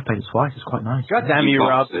 I've played it twice. It's quite nice. God damn you,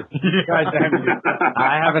 Rob. bastard. God damn you.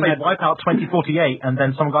 I haven't played had. Wipeout 2048, and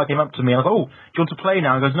then some guy came up to me and I was like, "Oh, do you want to play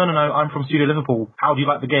now?" He goes, "No, I'm from Studio Liverpool. How do you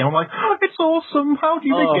like the game?" I'm like, "It's awesome. How do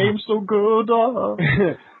you make games so good?"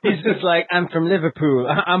 He's just like, I'm from Liverpool.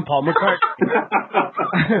 I'm Paul McCartney.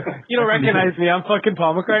 You don't recognize me. I'm fucking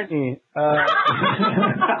Paul McCartney.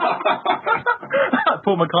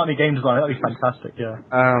 Paul McCartney game design. That'd be fantastic. Yeah.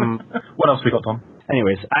 What else we got, Tom?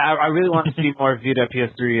 Anyways, I really want to see more Vita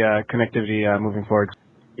PS3 connectivity moving forward.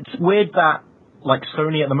 It's weird that, like,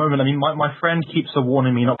 Sony at the moment, I mean, my friend keeps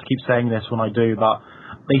warning me not to keep saying this when I do, but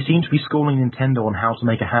they seem to be schooling Nintendo on how to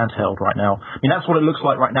make a handheld right now. I mean, that's what it looks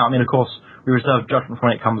like right now. I mean, of course, we reserve judgment for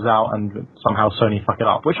when it comes out and somehow Sony fuck it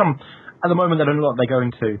up, which at the moment, they don't know what they're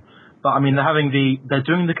going to. But, I mean, they're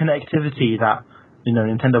doing the connectivity that, you know,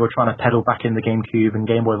 Nintendo were trying to peddle back in the GameCube and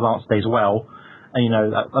Game Boy Advance days well. And, you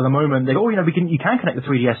know, at the moment, you can connect the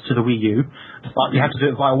 3DS to the Wii U, but you have to do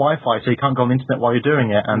it via Wi-Fi, so you can't go on the internet while you're doing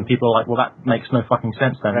it. And people are like, well, that makes no fucking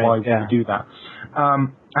sense then. Right, Why would you do that?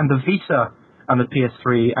 And the Vita and the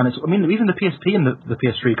PS3, and even the PSP and the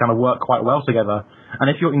PS3 kind of work quite well together. And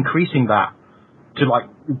if you're increasing that to, like,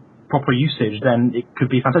 proper usage, then it could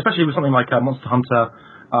be fantastic, especially with something like Monster Hunter.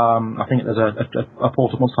 I think there's a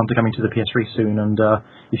port of Monster Hunter coming to the PS3 soon, and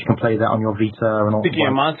if you can play that on your Vita and all. Speaking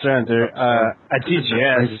of Monster Hunter, at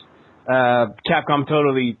TGS, Capcom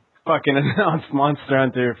totally fucking announced Monster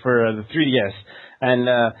Hunter for the 3DS, and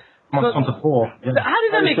Monster Hunter 4. Yeah. How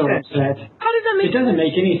does that make sense? How does that make It doesn't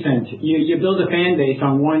make any sense. You build a fan base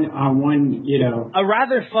on one, you know. A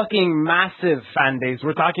rather fucking massive fan base.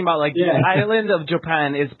 We're talking about like the island of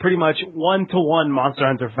Japan is pretty much 1-to-1 Monster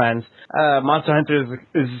Hunter fans. Monster Hunter is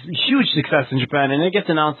a huge success in Japan, and it gets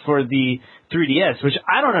announced for the 3DS, which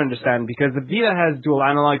I don't understand because the Vita has dual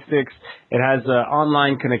analog sticks. It has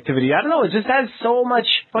online connectivity. I don't know. It just has so much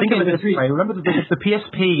fucking. Think of it this way. Remember the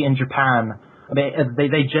PSP in Japan.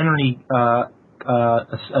 They generally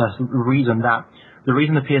the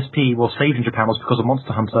reason the PSP was saved in Japan was because of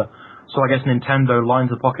Monster Hunter. So I guess Nintendo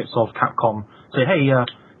lines the pockets of Capcom, say, hey,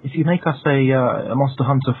 if you make us a Monster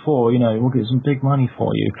Hunter 4, you know, we'll get some big money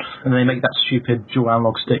for you. And they make that stupid dual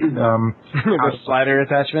analog stick with slider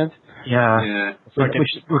attachment. Yeah.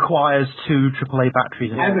 Which requires 2 AAA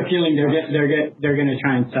batteries. I have a feeling they're going to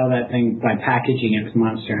try and sell that thing by packaging it with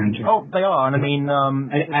Monster Hunter. Oh, they are, and I mean,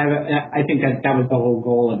 I think that was the whole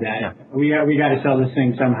goal of that. Yeah. We got to sell this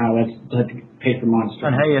thing somehow. Let's pay for Monster.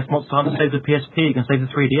 And hey, if Monster Hunter saves the PSP, you can save the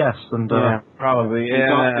 3DS. And probably.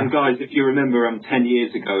 And guys, if you remember, 10 years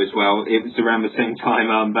ago as well, it was around the same time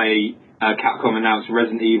Capcom announced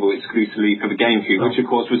Resident Evil exclusively for the GameCube, which of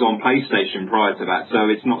course was on PlayStation prior to that,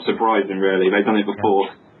 so it's not surprising really. They've done it before.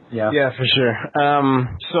 Yeah, for sure.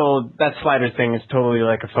 So that slider thing is totally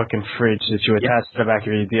like a fucking fridge that you attach to the back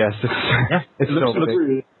of your DS. It's so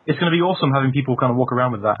big. It's going to be awesome having people kind of walk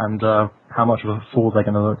around with that, and how much of a fool they're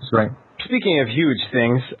going to look. It's great. Speaking of huge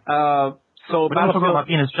things, so we're not talking about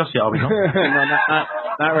penis just yet, are we not? No,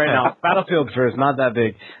 not right now. Battlefield first, not that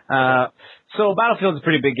big. So Battlefield's a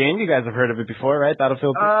pretty big game. You guys have heard of it before, right?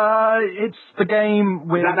 Battlefield. It's the game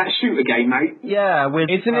with that shooter game, mate. Yeah, with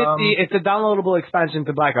it's a downloadable expansion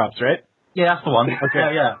to Black Ops, right? Yeah, that's the one.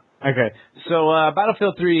 Okay, yeah. Okay, so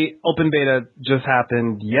Battlefield 3 open beta just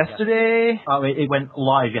happened yesterday. It went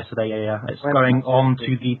live yesterday. Yeah. It's going on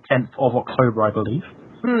to the 10th of October, I believe.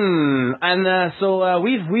 And so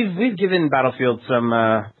we've given Battlefield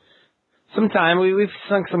some time. We've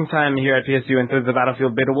sunk some time here at PSU into the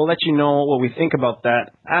Battlefield beta. We'll let you know what we think about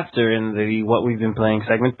that after in the what we've been playing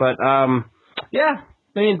segment. But yeah,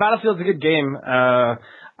 I mean Battlefield's a good game.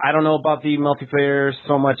 I don't know about the multiplayer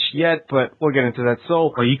so much yet, but we'll get into that.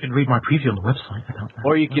 So, well, you can read my preview on the website about that.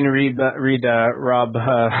 Or you can read Rob.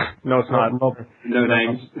 No, it's not. No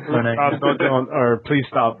names. Rob, don't. Or please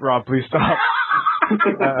stop, Rob. Please stop.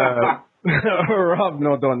 Rob,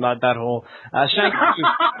 no, don't, not that whole.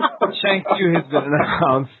 Shank 2 has been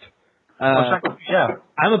announced. Yeah.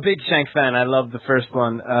 I'm a big Shank fan. I love the first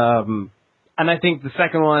one. And I think the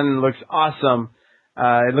second one looks awesome.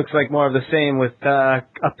 It looks like more of the same with a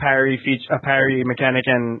parry mechanic,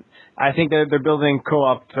 and I think they're building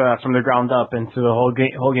co-op from the ground up into the whole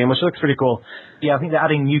game, which looks pretty cool. Yeah, I think they're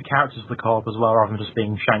adding new characters to the co-op as well, rather than just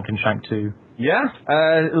being Shank and Shank 2. Yeah,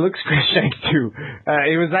 it looks great, Shank 2.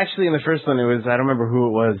 It was actually in the first one. I don't remember who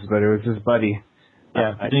it was, but it was his buddy.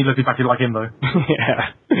 Yeah, didn't he look exactly like him though?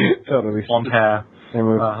 Yeah, totally. Blonde hair,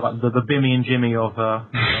 like the Bimmy and Jimmy of.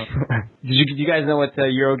 Did you guys know what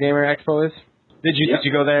Eurogamer Expo is? Did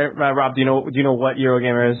you go there, Rob? Do you know what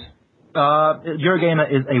Eurogamer is? Eurogamer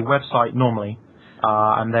is a website normally,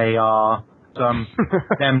 and they are them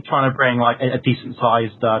trying to bring like a decent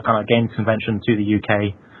sized kind of games convention to the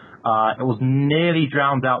UK. It was nearly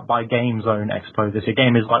drowned out by Game Zone Expo this year.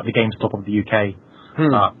 Game is like the GameStop of the UK,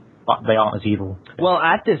 but they aren't as evil. Well,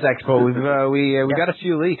 at this expo, we got a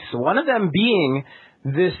few leaks. One of them being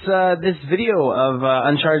this video of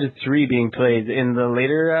Uncharted 3 being played in the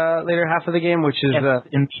later half of the game, which is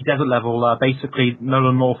in the desert level. Basically,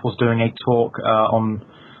 Nolan North was doing a talk on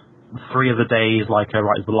 3 of the days, like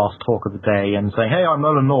right as the last talk of the day, and saying, "Hey, I'm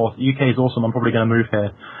Nolan North. UK is awesome. I'm probably going to move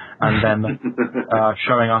here." And then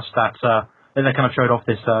showing us that then they kind of showed off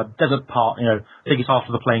this desert part. I think it's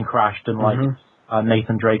after the plane crashed and like.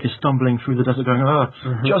 Nathan Drake is stumbling through the desert going,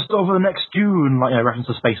 just over the next dune, like, reference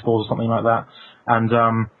to Spaceballs or something like that. And,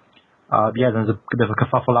 there's a bit of a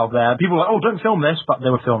kerfuffle out there. People were like, oh, don't film this, but they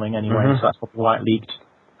were filming anyway, so that's why it leaked.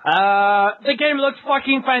 The game looks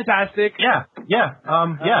fucking fantastic. I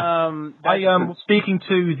was speaking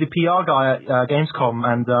to the PR guy at Gamescom,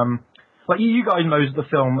 and, you guys know the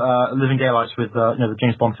film, Living Daylights with, the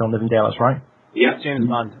James Bond film Living Daylights, right? Yeah. James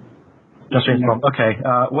Bond. Just James Bond. Okay,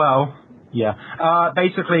 yeah.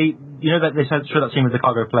 Basically, that they showed that scene with the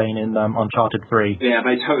cargo plane in Uncharted 3. Yeah,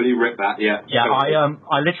 they totally ripped that. Yeah. Yeah, totally.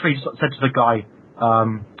 I literally said to the guy,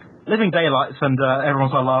 Living Daylights, and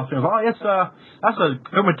everyone started laughing. I was like, oh, yes, that's a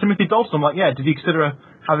film with Timothy Dalton. I'm like, yeah. Did you consider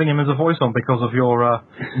having him as a voice on because of your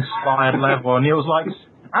inspired level? And he was like,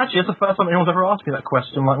 actually, it's the first time anyone's ever asked me that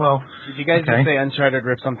question. I'm like, well, did you guys just say Uncharted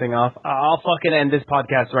ripped something off? I'll fucking end this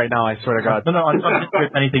podcast right now. I swear to God. No, Uncharted didn't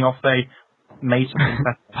rip anything off. They made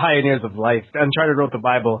pioneers of life. Uncharted wrote the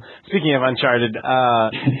Bible. Speaking of Uncharted,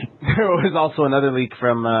 there was also another leak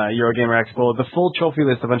from Eurogamer Expo. The full trophy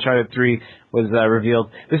list of Uncharted 3 was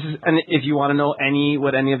revealed. And if you want to know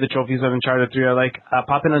what any of the trophies of Uncharted 3 are like,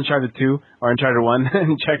 pop in Uncharted 2 or Uncharted 1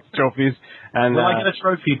 and check the trophies. And will I get a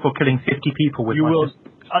trophy for killing 50 people with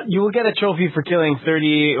you will get a trophy for killing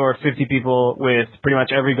 30 or 50 people with pretty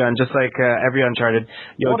much every gun, just like every Uncharted.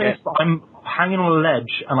 What if I'm hanging on a ledge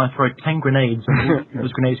and I throw 10 grenades and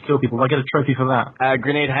those grenades kill people? Will I get a trophy for that?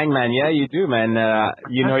 Grenade hangman, yeah, you do, man.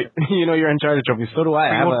 You know your Uncharted trophy. So do I.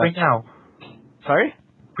 Pre-ordering now. Sorry?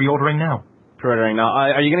 Pre-ordering now. Pre-ordering now.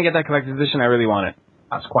 Are you going to get that collector's edition? I really want it.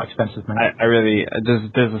 That's quite expensive, man. I really...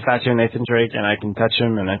 There's a statue of Nathan Drake, and I can touch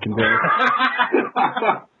him, and I can do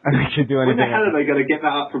I can do anything. When the hell are they going to get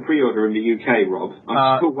that up for pre-order in the UK, Rob?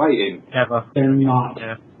 I'm still waiting. Never. They're not.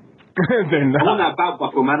 Yeah. They're not. I want that belt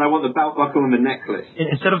buckle, man. I want the belt buckle and the necklace.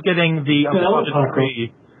 Instead of getting the Uncharted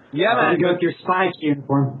 3... Yeah, man. You go with your spy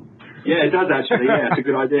uniform. Yeah, it does actually. Yeah, it's a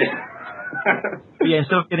good idea.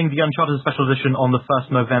 Instead of getting the Uncharted Special Edition on the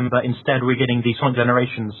 1st November, instead we're getting the Sonic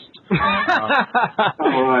Generations.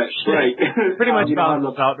 Alright, great. Pretty much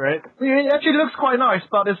balanced out, right? It actually looks quite nice,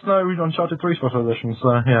 but there's no Uncharted 3 Special Edition, so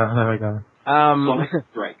yeah, there we go.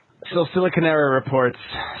 Great. So Siliconera reports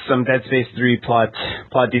some Dead Space 3 plot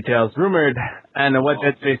details, rumored, and what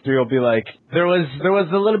Dead Space 3 will be like. There was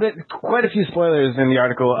quite a few spoilers in the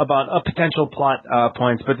article about a potential plot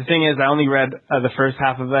points, but the thing is, I only read the first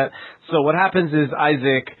half of that. So what happens is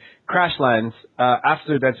Isaac crash lands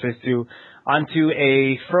after Dead Space 2 onto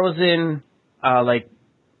a frozen, a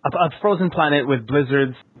frozen planet with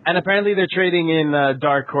blizzards, and apparently they're trading in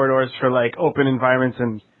dark corridors for like open environments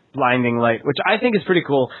and blinding light, which I think is pretty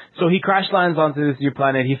cool. So he crash lands onto this new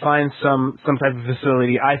planet. He finds some type of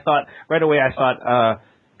facility. I thought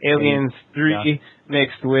Aliens 3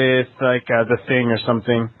 mixed with like The Thing or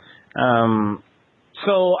something.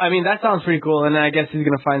 So I mean that sounds pretty cool. And I guess he's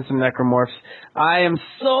gonna find some necromorphs. I am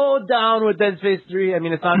so down with Dead Space 3. I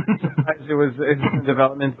mean it's not it's in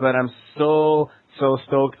development, but I'm so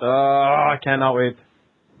stoked. Oh, I cannot wait.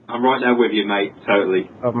 I'm right there with you, mate. Totally.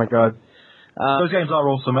 Oh my god. Those games are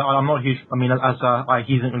awesome. I'm not a huge... I mean, as I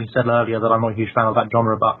heathily said earlier, that I'm not a huge fan of that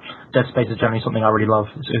genre, but Dead Space is generally something I really love.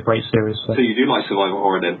 It's a great series. So you do like survival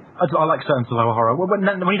horror, then? I like certain survival horror. Well, when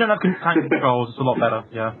you don't have tank controls, it's a lot better,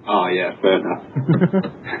 yeah. Oh, yeah, fair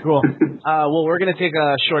enough. Cool. Well, we're going to take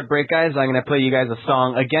a short break, guys. I'm going to play you guys a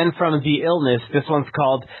song, again from The Illness. This one's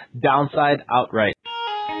called Downside Outright.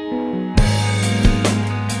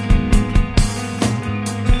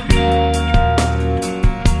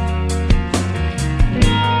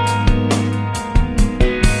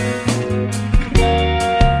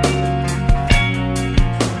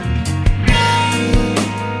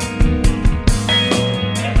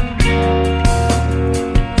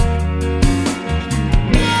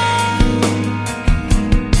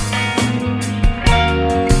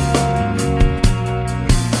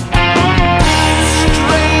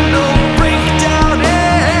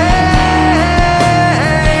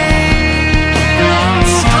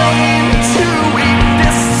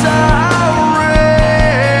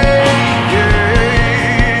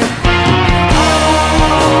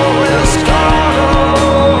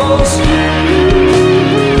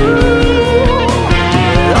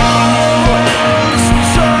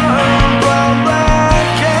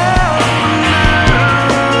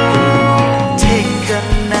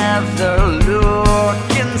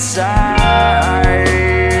 inside.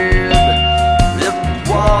 The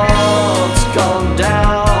walls come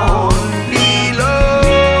down below.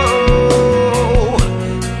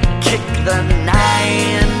 Kick the 9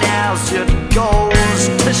 as it goes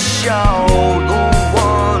to show the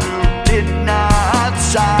one who did not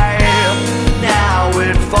sigh. Now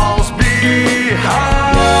it falls behind.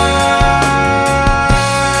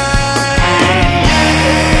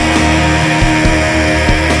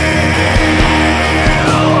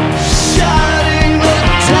 Shutting the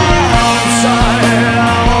downside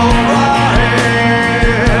of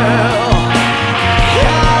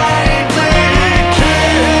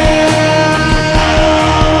kindly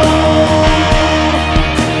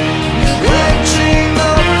quenching the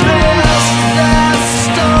fist that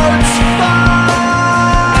starts fights.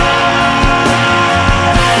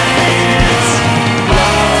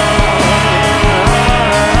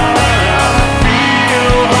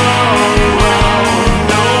 Feel around,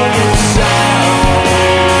 no sound.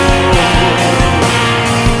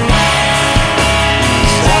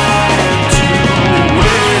 Time to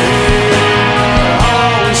win.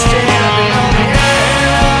 Always standing on the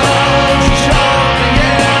edge, jumping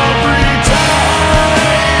every time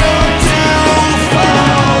to fall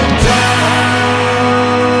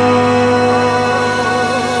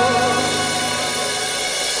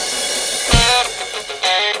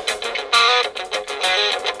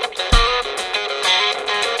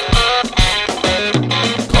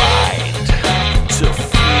blind to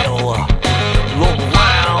feel the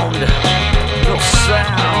round, no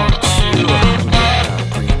sound to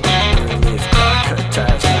relief,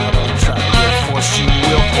 narcotize. Now don't try to force you,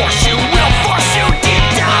 will force you, will force you deep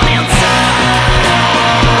down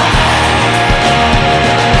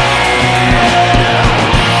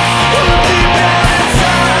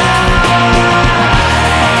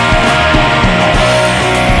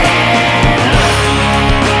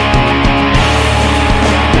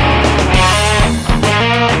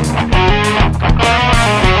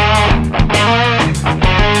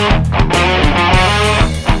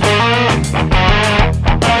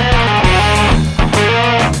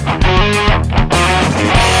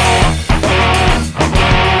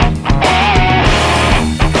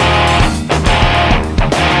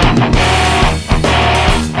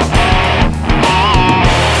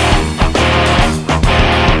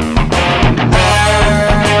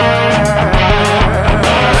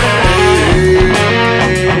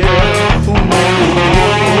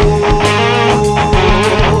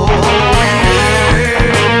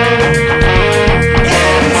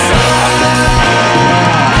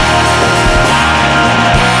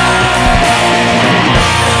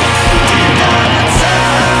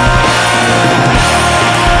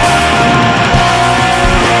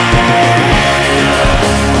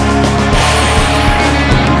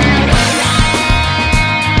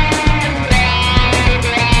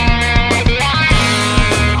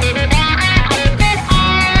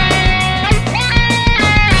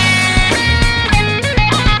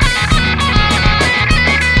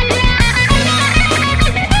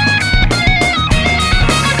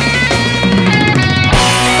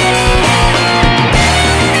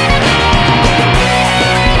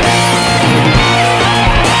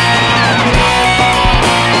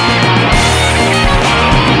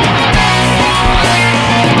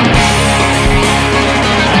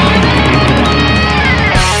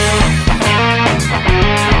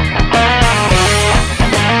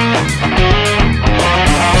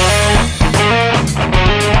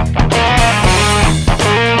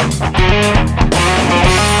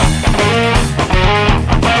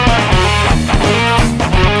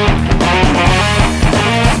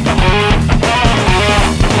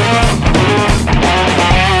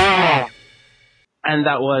And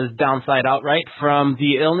that was Downside Outright from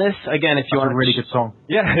The Illness. Again, if you want a really good song.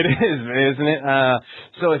 Yeah, it is, isn't it?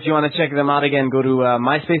 So if you want to check them out again, go to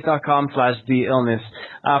myspace.com/The Illness.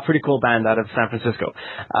 Pretty cool band out of San Francisco.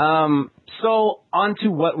 So on to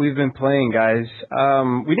what we've been playing, guys.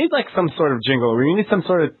 We need like some sort of jingle. We need some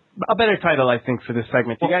sort of a better title, I think, for this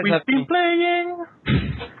segment. You guys have been playing.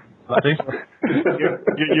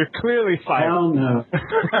 you're clearly fired. Hell no.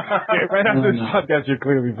 Right after this podcast, you're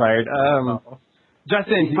clearly fired.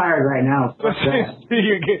 Justin, He's fired right now. Fuck that.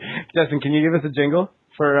 Justin, can you give us a jingle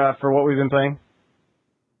for what we've been playing?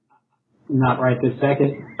 Not right this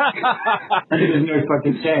second. There's no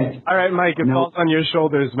fucking chance. All right, Mike, it falls on your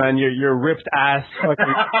shoulders, man. Your ripped ass,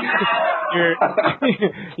 fucking,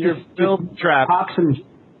 your filled trap. Pop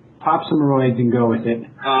some roids and go with it.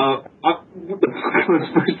 What the fuck am I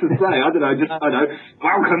supposed to say? I don't know.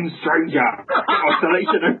 Welcome, stranger. Our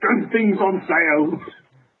selection of good things on sale.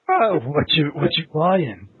 Oh, what you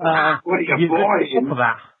buying? What are you buying? For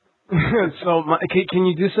that. So, can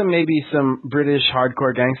you do some British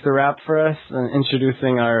hardcore gangster rap for us,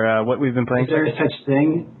 introducing our what we've been playing? Is there such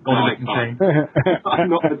thing? No, I can't. I'm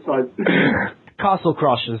not the type. Castle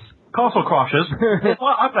Crushes. Castle Crashers.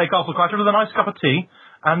 Well, I play Castle Crashers with a nice cup of tea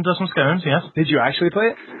and some scones, yes. Did you actually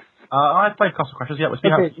play it? I played Castle Crashers, yeah.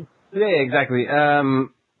 Okay. Yeah, exactly.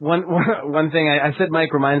 One thing I said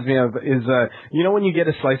Mike reminds me of is, you know when you get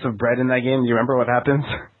a slice of bread in that game, do you remember what happens?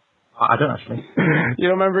 I don't actually. You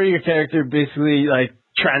don't remember your character basically, like,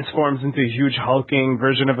 transforms into a huge hulking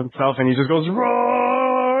version of himself and he just goes,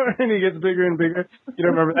 roar! And he gets bigger and bigger. You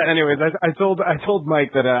don't remember that? Anyways, I told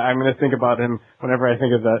Mike that I'm going to think about him whenever I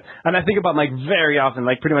think of that. And I think about Mike very often,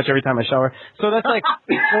 like pretty much every time I shower. So that's like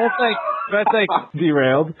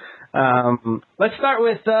derailed. Let's start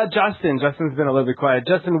with Justin. Justin's been a little bit quiet.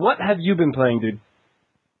 Justin, what have you been playing, dude?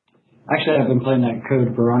 Actually, I've been playing that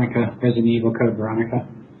Code Veronica, Resident Evil Code Veronica.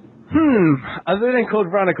 Other than Code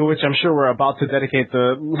Veronica, which I'm sure we're about to dedicate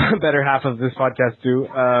the better half of this podcast to,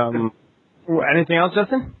 anything else,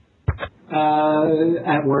 Justin?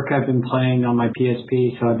 At work, I've been playing on my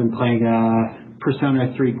PSP, so I've been playing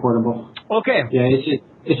Persona 3 Portable. Okay. Yeah, it's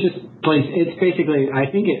basically, I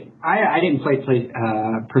didn't play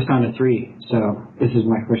Persona 3, so this is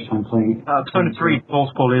my first time playing. Persona 3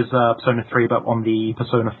 Portable is Persona 3, but on the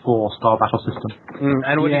Persona 4 Star Battle system.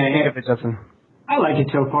 And what do you think of it, Justin? I like it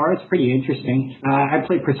so far. It's pretty interesting. I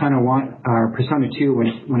played Persona 2 when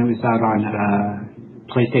it was out on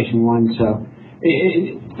PlayStation 1, so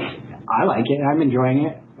I like it. I'm enjoying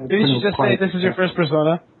it. Did you just say this is your first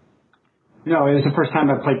Persona? No, it was the first time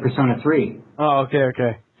I played Persona 3. Oh,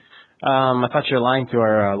 okay. I thought you were lying to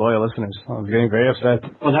our loyal listeners. I was getting very upset.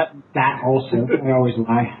 Well, that also. I always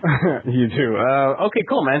lie. You do. Okay,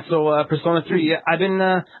 cool, man. So Persona 3. Yeah,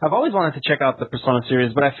 I've always wanted to check out the Persona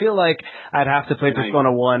series, but I feel like I'd have to play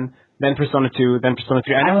Persona 1, then Persona 2, then Persona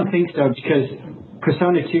 3. I don't think so, because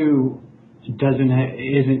Persona 2 isn't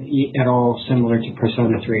at all similar to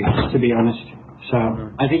Persona 3, to be honest. So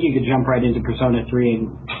I think you could jump right into Persona 3 and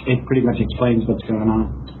it pretty much explains what's going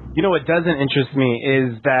on. You know what doesn't interest me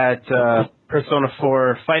is that Persona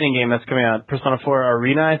 4 fighting game that's coming out. Persona 4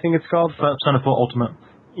 Arena, I think it's called. Persona 4 Ultimate.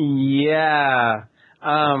 Yeah.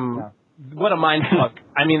 What a mindfuck.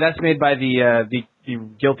 I mean, that's made by the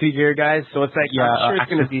Guilty Gear guys, so it's like, I'm sure it's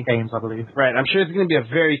going to be games, I believe. Right, I'm sure it's going to be a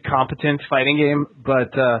very competent fighting game,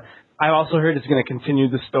 but I also heard it's going to continue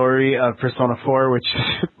the story of Persona 4, which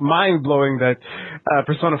is mind-blowing that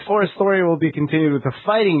Persona 4's story will be continued with a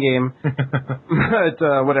fighting game.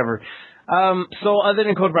 But whatever. So other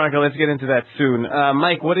than Code Veronica, let's get into that soon.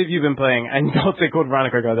 Mike, what have you been playing? And don't say Code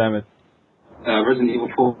Veronica, goddammit. Resident Evil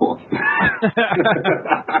 4.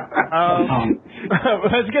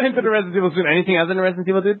 Let's get into the Resident Evil soon. Anything other than Resident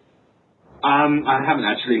Evil, dude? I haven't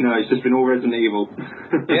actually, no. It's just been all Resident Evil.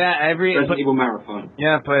 Yeah, Resident Evil Marathon.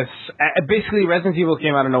 Yeah, plus basically Resident Evil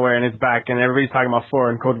came out of nowhere and it's back, and everybody's talking about 4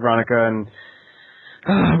 and Code Veronica, and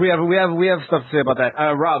we have stuff to say about that.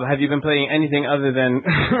 Rob, have you been playing anything other than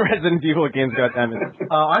Resident Evil games? Goddammit.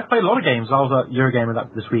 I've played a lot of games. I was at Eurogamer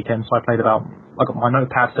this weekend, so I got my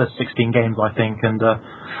notepad says 16 games, I think, and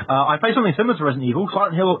I played something similar to Resident Evil,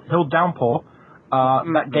 Silent Hill Downpour.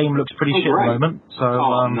 That game looks pretty shit at the moment. So,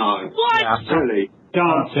 no. What? Yeah, really?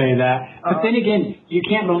 Don't say that. But then again, you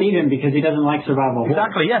can't believe him because he doesn't like survival horror.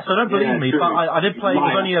 Exactly, yes, so don't believe me. True. But I did play, it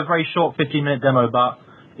was only a very short 15-minute demo, but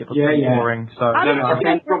it was pretty boring. So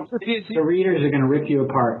The readers are going to rip you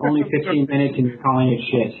apart. Only 15 minutes and you're calling it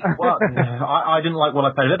shit. Well, I didn't like what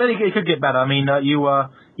I played. But it could get better. I mean, you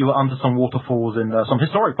were under some waterfalls in some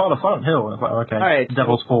historic part of Silent Hill. It's like, okay, all right,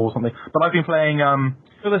 Devil's Fall or something. But I've been playing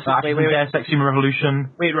Sex Human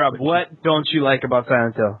Revolution. Wait, Rob, what don't you like about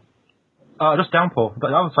Silent Hill? Just Downpour. But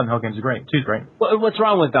the other Silent Hill games are great. 2's great. What's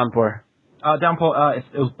wrong with Downpour? Downpour,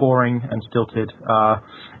 it was boring and stilted.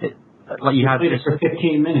 Like you had played it for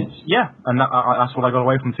 15 minutes. Yeah, and that's what I got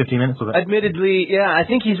away from 15 minutes of it. Admittedly, yeah, I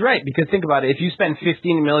think he's right, because think about it. If you spend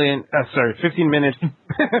 15 million hours,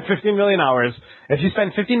 if you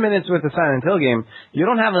spend 15 minutes with a Silent Hill game, you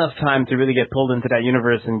don't have enough time to really get pulled into that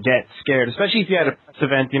universe and get scared, especially if you had a press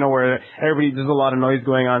event, where there's a lot of noise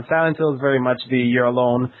going on. Silent Hill is very much you're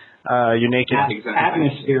alone, you're naked. Exactly.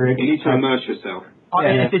 Atmospheric. You need to immerse yourself.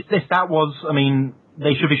 If that was, I mean,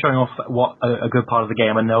 they should be showing off what a good part of the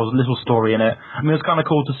game, and there was a little story in it. I mean, it was kind of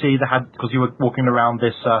cool to see because you were walking around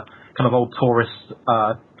this kind of old tourist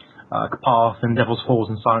path in Devil's Falls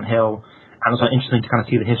and Silent Hill, and it was interesting to kind of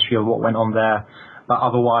see the history of what went on there. But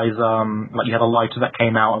otherwise, like you had a lighter that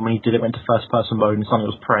came out, and when you did it, went to first-person mode, and suddenly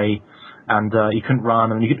it was Prey, and you couldn't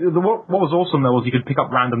run. And what was awesome though was you could pick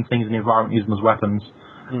up random things in the environment, use them as weapons,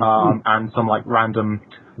 and some like random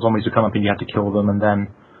zombies would come up and you had to kill them, and then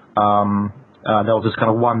there was this kind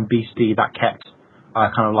of one beastie that kept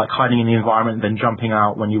kind of like hiding in the environment and then jumping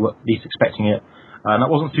out when you were least expecting it. And that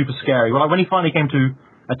wasn't super scary. Well, when he finally came to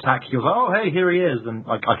attack, he was like, oh, hey, here he is. And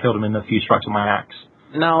I killed him in a few strikes with my axe.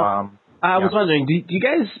 Now, I was wondering, do you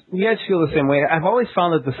guys feel the same way? I've always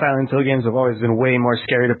found that the Silent Hill games have always been way more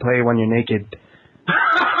scary to play when you're naked.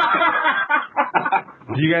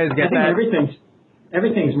 Do you guys get that?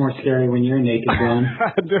 Everything's more scary when you're naked, Dan.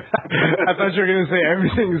 I thought you were going to say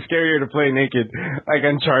everything's scarier to play naked. Like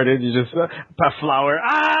Uncharted, you just, a flower.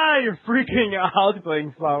 You're freaking out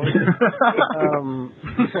playing flowers.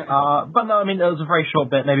 But no, I mean, it was a very short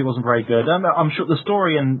bit. Maybe it wasn't very good. I'm sure the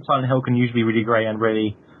story in Silent Hill can usually be really great and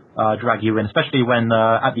really drag you in, especially when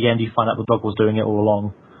at the end you find out the dog was doing it all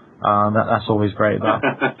along. That's always great. But,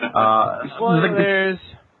 spoilers.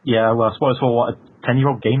 Yeah, well, spoilers for what, a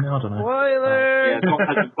 10-year-old game now? I don't know. Spoilers! Tom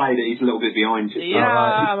hasn't played it, he's a little bit behind you. Yeah,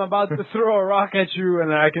 I'm about to throw a rock at you,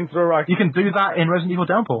 and I can throw rocks. You can do that in Resident Evil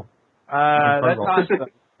Downpour. That's awesome.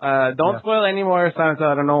 Don't spoil any more Silent Hill.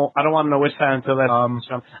 I don't want to know which Silent Hill that's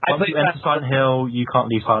from. I played Silent Hill, you can't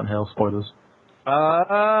leave Silent Hill, spoilers.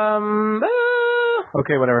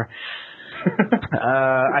 Okay, whatever.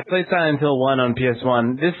 I played Silent Hill 1 on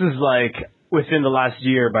PS1. This is like within the last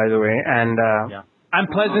year, by the way, and I'm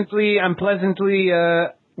pleasantly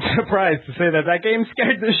surprised to say that game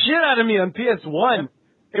scared the shit out of me on PS1.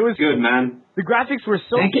 It was good, man. The graphics were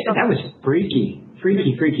so... That was freaky game.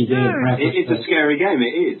 It's a scary game,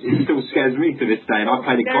 it is. It still scares me to this day, and I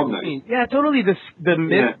played it God knows. Yeah, totally. The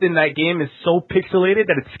mist in that game is so pixelated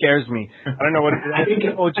that it scares me. I don't know what it is.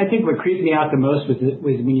 I think what creeped me out the most was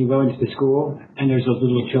when you go into the school and there's those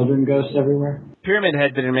little children ghosts everywhere. Pyramid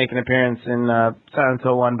Head didn't make an appearance in Silent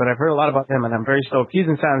Hill 1, but I've heard a lot about him, and I'm very stoked. He's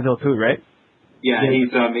in Silent Hill 2, right? Yeah, he's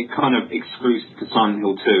kind of exclusive to Silent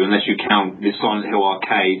Hill 2, unless you count the Silent Hill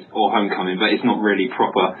Arcade or Homecoming, but it's not really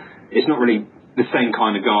proper. It's not really the same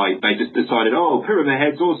kind of guy. They just decided, Pyramid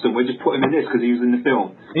Head's awesome, we'll just put him in this because he was in the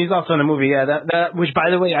film. He's also in the movie, yeah. That which, by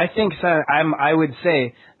the way, I think I would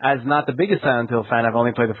say, as not the biggest Silent Hill fan, I've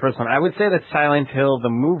only played the first one, I would say that Silent Hill, the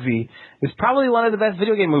movie, is probably one of the best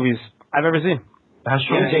video game movies I've ever seen.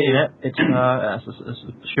 It's a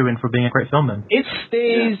shoe-in for being a great film then. It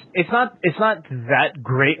stays, it's not that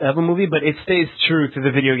great of a movie, but it stays true to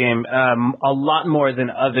the video game a lot more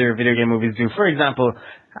than other video game movies do. For example,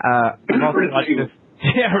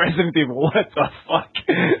 Resident Evil. What the fuck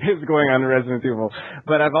is going on in Resident Evil?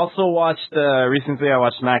 But I've also watched, recently I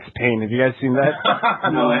watched Max Payne. Have you guys seen that?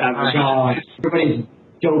 No, I haven't. Everybody's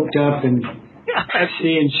doped up and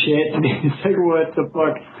seeing shit. It's like, what the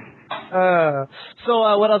fuck? So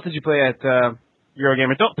what else did you play at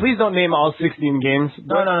Eurogamer? Please don't name all 16 games.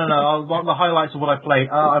 No. The highlights of what I played.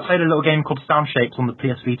 I played a little game called Sound Shapes on the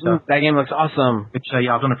PS Vita. That game looks awesome. Which,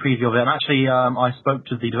 I've done a preview of it. And actually, I spoke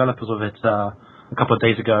to the developers of it a couple of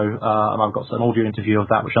days ago, and I've got an audio interview of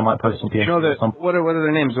that, which I might post on PS. What are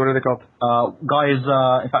their names? What are they called? Guys,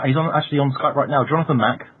 in fact, he's actually on Skype right now. Jonathan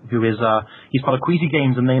Mack, who is he's part of Queasy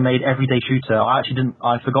Games, and they made Everyday Shooter.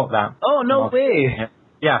 I forgot that. Oh, no way.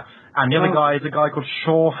 Yeah. And the other guy is a guy called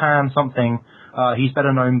Shawhan something. He's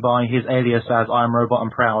better known by his alias as I Am Robot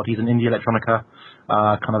and Proud. He's an indie electronica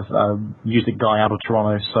music guy out of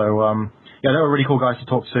Toronto. So, they were really cool guys to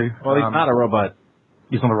talk to. Well, he's not a robot.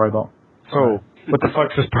 He's not a robot. So, what the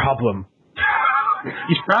fuck's his problem?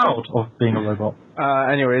 He's proud of being a robot.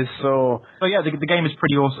 Anyways, so yeah, the game is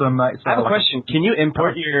pretty awesome. I have a question. Can you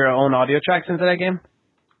import your own audio tracks into that game?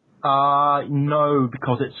 No,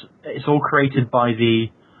 because it's all created by the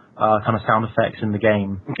kind of sound effects in the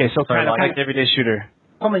game. Okay, so kind of like Everyday Shooter.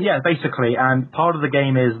 Yeah, basically. And part of the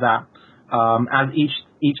game is that as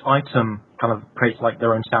each item kind of creates like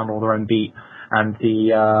their own sound or their own beat, and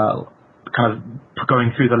the kind of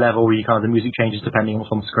going through the level, the music changes depending on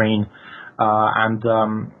what's on the screen. And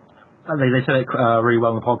they said it really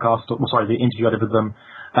well in the podcast, the interview I did with them,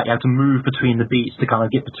 that you have to move between the beats to kind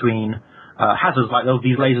of get between hazards, like there were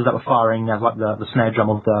these lasers that were firing as like the snare drum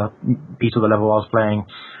of the beat of the level I was playing,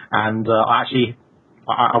 and I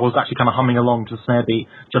was actually kind of humming along to the snare beat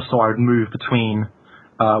just so I would move between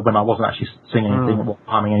when I wasn't actually singing anything or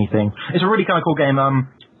humming anything. It's a really kind of cool game.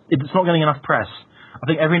 It's not getting enough press. I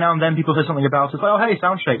think every now and then people say something about it, it's like, oh hey,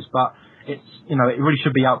 Sound Shapes, but it's it really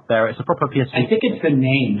should be out there. It's a proper PS. I think it's the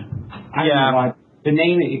name. I don't know why. The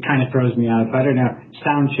name, it kind of throws me out. I don't know.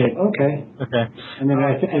 Sound shape. Okay. And then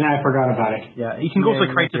I forgot about it. Yeah, you can also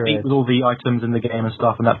create a beat with all the items in the game and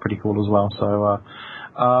stuff, and that's pretty cool as well. So,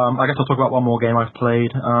 I guess I'll talk about one more game I've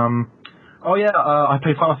played. I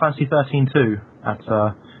played Final Fantasy 13 too.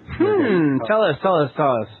 Tell us.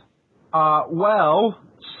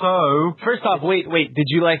 So... First off, wait. Did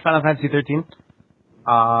you like Final Fantasy 13?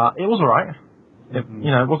 It was alright. It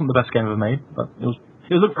wasn't the best game ever made, but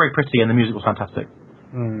it looked very pretty and the music was fantastic.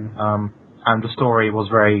 And the story was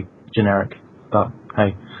very generic. But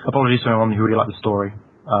hey, apologies to anyone who really liked the story.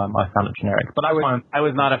 I found it generic. But I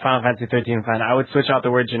was not a Final Fantasy 13 fan. I would switch out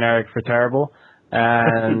the word generic for terrible.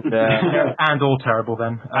 And and all terrible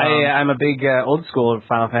then. I'm a big old school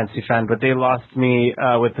Final Fantasy fan, but they lost me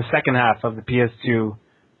with the second half of the PS2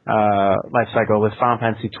 life cycle with Final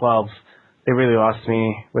Fantasy 12. They really lost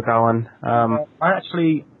me with that one. I'm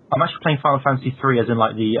actually playing Final Fantasy 3 as in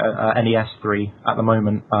like the NES 3 at the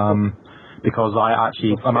moment because I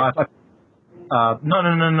actually no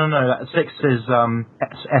 6 is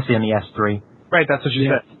SNES 3. Right, that's what you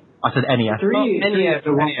said. I said NES. 3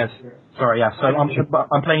 NES. Sorry, yeah. So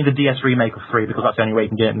I'm playing the DS remake of 3 because that's the only way you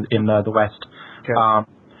can get it in the West. Okay.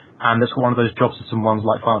 And it's one of those job system ones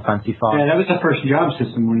like Final Fantasy 5. Yeah, that was the first job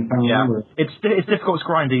system one, if I remember. It's difficult, it's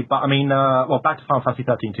grindy, but I mean, back to Final Fantasy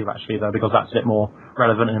 13 too, actually, though, because that's a bit more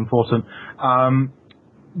relevant and important.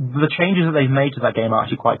 The changes that they've made to that game are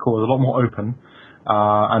actually quite cool. It's a lot more open,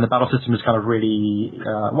 and the battle system is kind of really,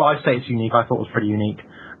 I'd say it's unique. I thought it was pretty unique.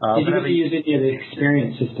 Did you get to use any of the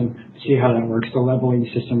experience system? See how that works, the leveling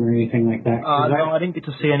system or anything like that? No, I didn't get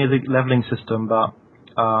to see any of the leveling system, but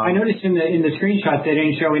I noticed in the screenshot they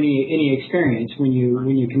didn't show any experience when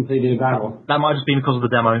you completed a battle. That might just be because of the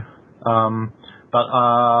demo. But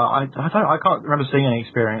I can't remember seeing any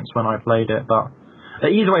experience when I played it. But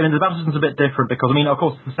either way, the battle system's a bit different because I mean, of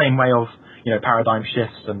course, it's the same way of paradigm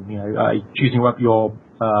shifts and choosing your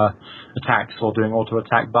attacks or doing auto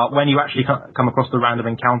attack. But when you actually come across the random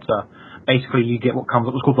encounter, basically you get what's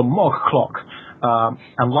called the Mog Clock.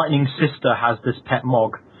 And Lightning's sister has this pet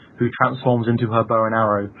Mog who transforms into her bow and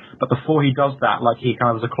arrow. But before he does that, like he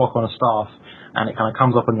kind of has a clock on a staff, and it kind of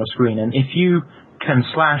comes up on your screen. And if you can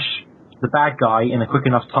slash the bad guy in a quick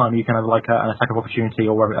enough time, you can have like an attack of opportunity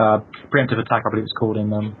or preemptive attack, I believe it's called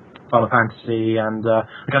in Final Fantasy, and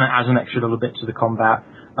it kind of adds an extra little bit to the combat.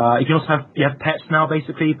 You can also have pets now,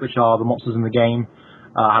 basically, which are the monsters in the game.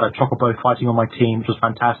 I had a Chocobo fighting on my team, which was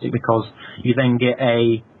fantastic because you then get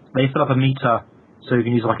they fill up a meter, so you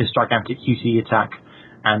can use like this gigantic QTE attack.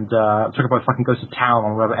 And Chocobo fucking goes to town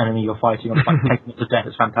on whatever enemy you're fighting, or like taking it to death.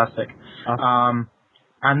 It's fantastic. I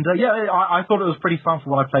thought it was pretty fun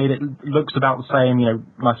for when I played it. It looks about the same,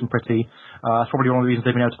 nice and pretty. It's probably one of the reasons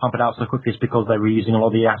they've been able to pump it out so quickly is because they're reusing a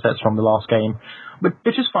lot of the assets from the last game. But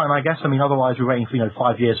which is fine, I guess. I mean, otherwise we're waiting for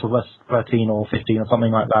 5 years for 13 or 15 or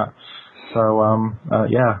something like that. So,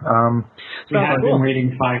 we have been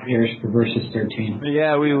waiting 5 years for Versus 13.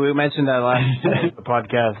 Yeah, we mentioned that last the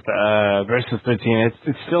podcast, Versus 13.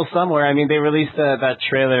 It's still somewhere. I mean, they released that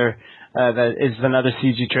trailer that is another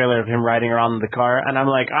CG trailer of him riding around in the car, and I'm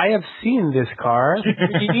like, I have seen this car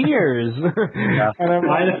for years. Yeah. And I'm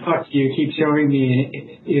why the fuck do you keep showing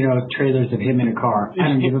me, trailers of him in a car? I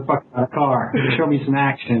don't give a fuck about a car. Show me some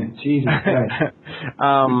action. Jesus Christ.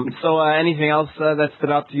 So anything else that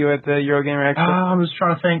stood out to you at the Eurogamer Expo? I was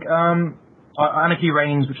trying to think. Anarchy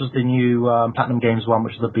Reigns, which was the new Platinum Games one,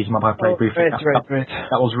 which is the beat 'em up I played briefly. Right.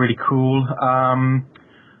 That was really cool.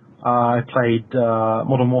 I played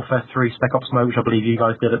Modern Warfare 3 Spec Ops Mode, which I believe you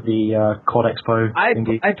guys did at the COD Expo. I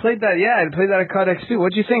played that, I played that at COD X2.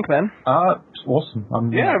 What'd you think, man? It's awesome.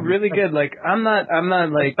 Really good. Like, I'm not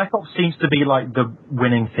like... Spec Ops seems to be like the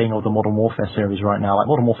winning thing of the Modern Warfare series right now. Like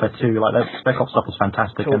Modern Warfare 2, like that Spec Ops stuff was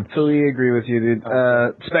fantastic. Totally agree with you, dude.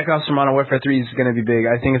 Spec Ops for Modern Warfare 3 is going to be big.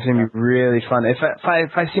 I think it's going to be really fun. If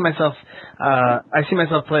I see myself,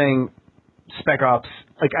 playing Spec Ops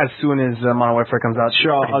like as soon as Modern Warfare comes out.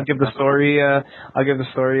 Sure, I'll give the story a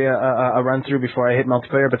run through before I hit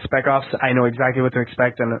multiplayer. But Spec Ops, I know exactly what to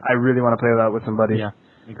expect, and I really want to play that with somebody. Yeah,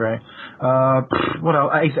 great. What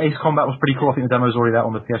else? Ace Combat was pretty cool. I think the demo's already out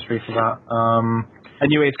on the PS3 for that. A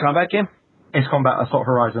new Ace Combat game? Ace Combat Assault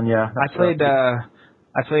Horizon, yeah. I played.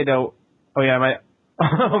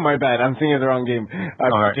 Oh, my bad. I'm thinking of the wrong game.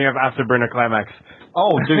 I'm thinking of Afterburner Climax.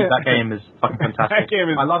 Oh, dude, that game is fucking fantastic. That game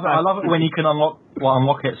is I love it when you can unlock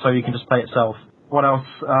it so you can just play itself. What else?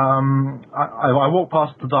 I walked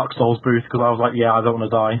past the Dark Souls booth because I was like, I don't want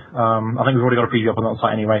to die. I think we've already got a preview up on that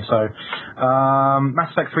site anyway. So,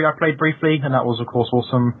 Mass Effect 3 I played briefly, and that was, of course,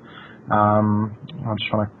 awesome. I'm just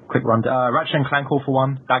trying to quick run. Ratchet and Clank All for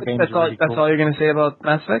One. That game is really cool. That's all you're going to say about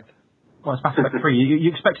Mass Effect? Well, it's Mass Effect 3. You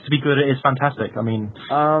expect it to be good. It is fantastic. I mean,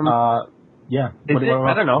 yeah.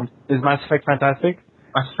 I don't know. Is Mass Effect fantastic?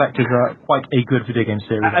 Mass Effect is quite a good video game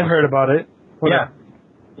series. I've heard about it. Yeah.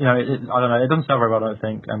 I don't know. It doesn't sell very well, I don't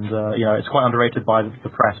think. And, it's quite underrated by the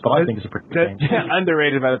press, but I think it's a pretty good game.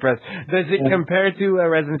 Underrated by the press. Does it compare to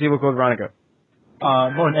Resident Evil Code Veronica?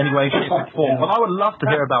 Not in any way, shape, or form. But I would love to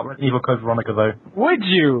hear about Resident Evil Code Veronica, though. Would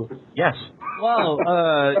you? Yes. Well,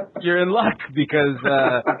 you're in luck because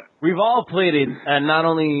we've all played it, and not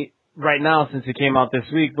only right now since it came out this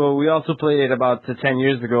week, but we also played it about 10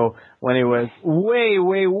 years ago when it was way,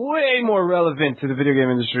 way, way more relevant to the video game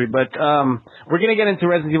industry. But we're going to get into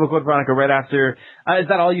Resident Evil Code Veronica right after. Is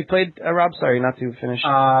that all you played, Rob? Sorry, not to finish.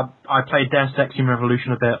 I played Deus Ex Human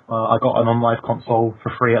Revolution a bit. I got an on-live console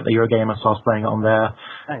for free at the Eurogamer, so I was playing it on there.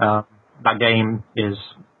 Nice. That game is...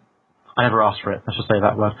 I never asked for it. Let's just say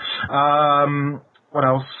that word. What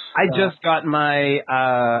else? I just got my,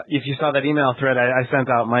 if you saw that email thread I sent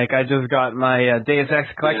out, Mike, I just got my Deus Ex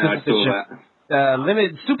Collector's I saw Edition.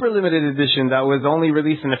 that. Super limited edition that was only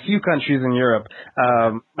released in a few countries in Europe.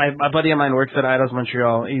 My buddy of mine works at Eidos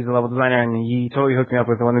Montreal. He's a level designer, and he totally hooked me up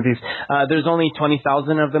with one of these. There's only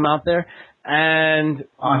 20,000 of them out there. And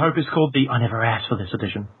I hope it's called the I Never Asked for This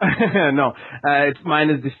edition. no, mine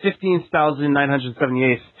is the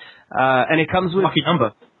 15,978th. And it comes with lucky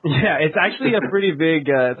number. Yeah, it's actually a pretty big.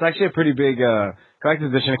 Collector's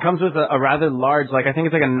edition. It comes with a rather large, I think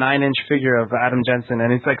it's like a 9-inch figure of Adam Jensen,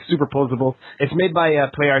 and it's like super posable. It's made by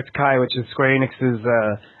PlayArts Kai, which is Square Enix's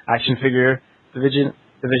action figure division.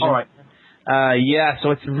 All right. Yeah, so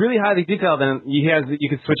it's really highly detailed, and you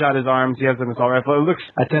can switch out his arms. He has an assault rifle. It looks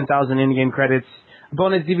at 10,000 in-game credits.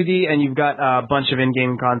 Bonus DVD, and you've got a bunch of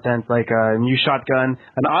in-game content like a new shotgun,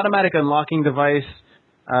 an automatic unlocking device.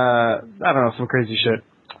 I don't know, some crazy shit.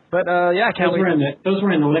 But yeah, I can't wait. Those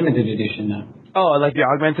were in the limited edition, though. Oh, like the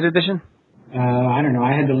augmented edition? I don't know.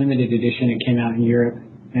 I had the limited edition. It came out in Europe,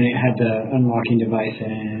 and it had the unlocking device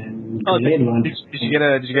and grenade launcher. Did you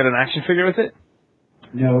get an action figure with it?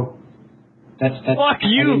 No. That's fuck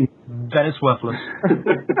you. Then it's worthless.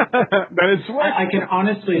 Then it's worthless. I can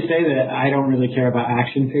honestly say that I don't really care about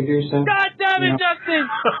action figures. So, God damn it, Justin!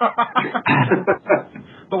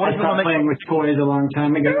 But what I stopped playing with toys a long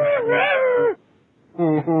time ago.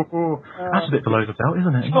 That's a bit below the belt,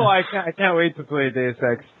 isn't it? Oh, I can't wait to play Deus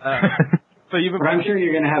Ex. So you've been. But I'm sure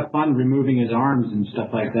you're going to have fun removing his arms and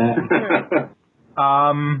stuff like that.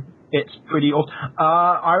 It's pretty old.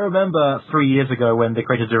 I remember 3 years ago when the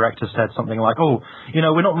creative director said something like,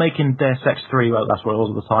 we're not making Deus Ex 3, well, that's what it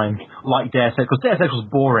was at the time, like Deus Ex, because Deus Ex was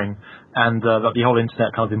boring, and the whole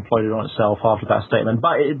internet kind of imploded on itself after that statement.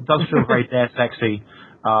 But it does feel very Deus Ex-y.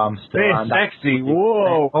 Deus Ex-y,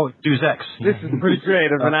 whoa! Oh, Deus Ex. This is pretty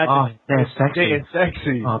great of an actor. Deus Ex-y. Deus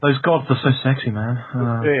Ex-y. Oh, those gods are so sexy, man.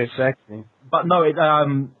 Deus Ex-y. But no, it's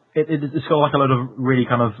got like a lot of really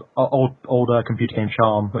kind of older computer game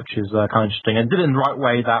charm, which is kind of interesting. And did it in the right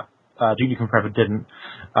way that Duke Nukem Forever didn't.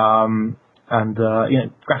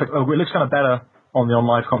 Graphic, it looks kind of better on the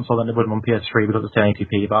on-live console than it would on PS3 because it's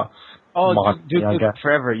 1080p. But Duke Nukem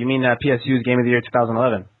Forever. You mean PSU's Game of the Year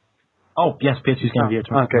 2011? Oh yes, PSU's Game of the Year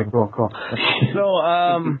 2011. Okay, cool. So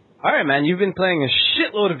all right, man. You've been playing a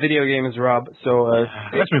shitload of video games, Rob. So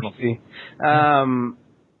let's move on.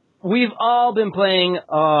 We've all been playing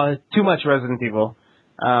too much Resident Evil.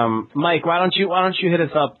 Mike, why don't you hit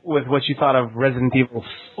us up with what you thought of Resident Evil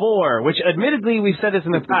 4, which admittedly we've said this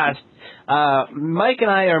in the past. Mike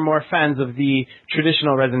and I are more fans of the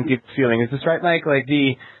traditional Resident Evil feeling. Is this right, Mike? Like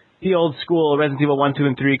the old school Resident Evil 1, 2,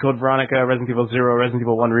 and 3, Code Veronica, Resident Evil 0, Resident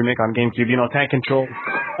Evil 1 remake on GameCube, tank controls.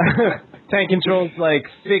 Tank controls like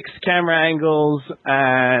fixed camera angles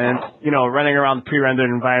and, running around pre-rendered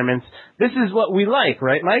environments. This is what we like,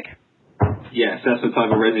 right, Mike? Yes, that's the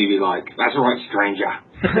type of Resident we like. That's right, stranger.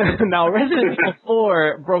 Now, Resident Evil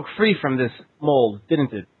 4 broke free from this mold,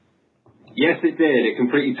 didn't it? Yes, it did. It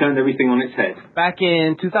completely turned everything on its head. Back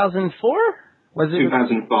in 2004? Was it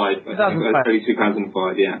 2005? 2005.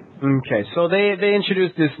 2005, yeah. Okay, so they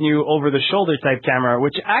introduced this new over-the-shoulder type camera,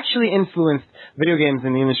 which actually influenced video games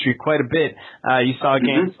in the industry quite a bit. You saw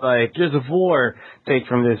games like Gears of War take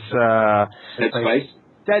from this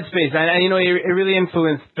Dead Space, and it really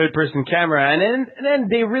influenced third-person camera, and then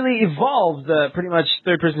they really evolved pretty much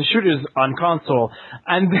third-person shooters on console,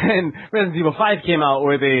 and then Resident Evil 5 came out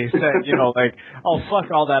where they said,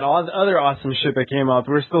 fuck all that other awesome shit that came out.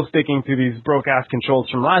 We're still sticking to these broke-ass controls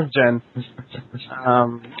from last gen.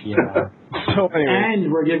 Yeah. So anyway.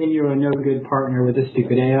 And we're giving you a no-good partner with a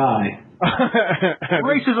stupid AI.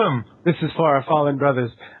 Racism! This is for our fallen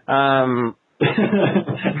brothers.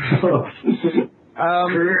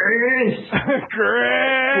 Chris!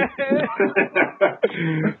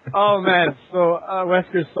 Oh man, so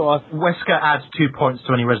Wesker's so awesome. Wesker adds 2 points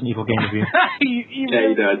to any Resident Evil game review. He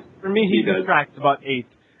does. For me, he subtracts about 8.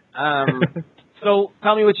 So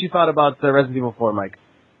tell me what you thought about Resident Evil 4, Mike.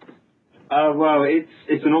 Well,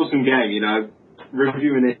 it's an awesome game,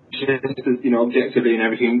 reviewing it just as, objectively and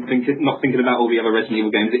everything, not thinking about all the other Resident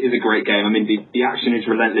Evil games, it is a great game. I mean, the action is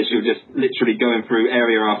relentless. You're just literally going through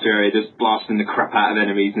area after area, just blasting the crap out of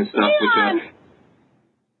enemies and stuff, which are...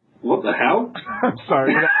 What the hell? I'm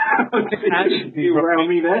sorry. You around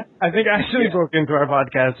me there? I think I actually broke into our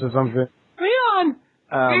podcast or something. Leon!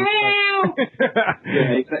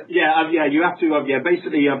 You have to,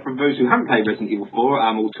 basically, for those who haven't played Resident Evil 4,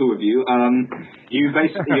 all two of you,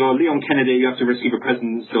 you're Leon Kennedy, you have to rescue the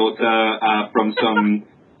president's daughter from some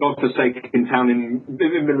godforsaken town in the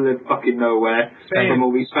middle of fucking nowhere from all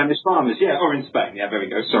these Spanish farmers. Yeah, or in Spain. Yeah, there we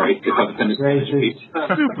go. Sorry.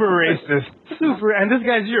 Super racist. And this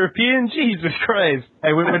guy's European? Jesus Christ.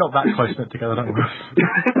 Hey, we're not that close knit together, don't we?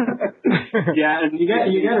 Yeah, and you got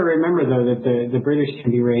to remember though that the British can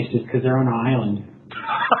be racist because they're on an island.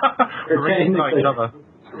 We're racist like each other.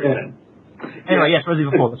 Yeah. Anyway, yes,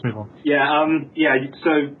 Resident Evil 4, let's move on.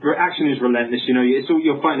 So the action is relentless,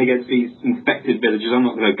 you're fighting against these infected villagers. I'm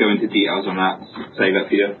not going to go into details on that, save that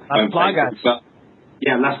for your own Plagas. But,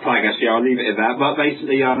 Las Plagas, I'll leave it at that. But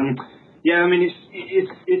basically,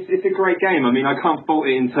 it's a great game. I mean, I can't fault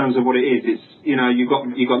it in terms of what it is. It's, you've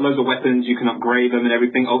got loads of weapons, you can upgrade them and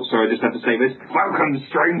everything. Oh, sorry, I just have to say this. Welcome,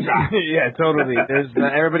 stranger! Yeah, totally. There's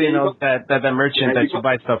everybody knows that merchant that you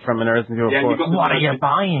buy stuff from in Resident Evil 4. What are you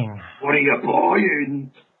buying? What are you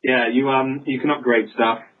buying? Yeah, you can upgrade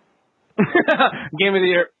stuff. Game of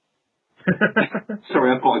the year.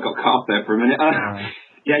 Sorry, I thought I got cut off there for a minute.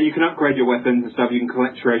 Yeah, you can upgrade your weapons and stuff. You can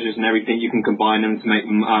collect treasures and everything. You can combine them to make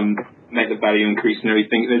them make the value increase and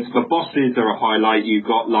everything. The bosses are a highlight. You've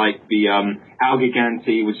got like the El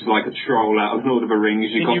Gigante, which is like a troll out of Lord of the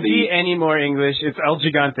Rings. Can you be any more English? It's El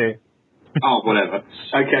Gigante. Oh, whatever.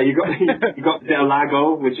 Okay, you got the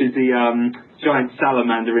Alago, which is the giant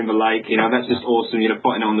salamander in the lake. That's just awesome.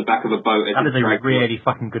 Fighting on the back of a boat. That is a really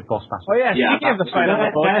fucking good boss battle. Oh yeah, speaking of the fight on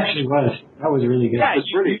the boat, that actually was. That was really good. Yeah,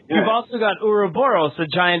 you've also got Ouroboros, a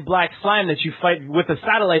giant black slime that you fight with a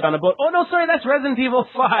satellite on a boat. Oh no, sorry, that's Resident Evil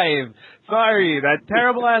 5. Sorry, that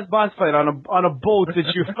terrible ass boss fight on a boat that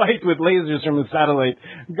you fight with lasers from the satellite.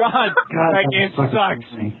 God that game sucks.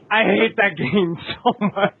 I hate that game so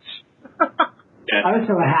much. I was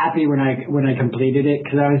so happy when I completed it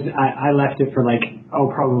because I left it for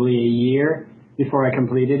probably a year before I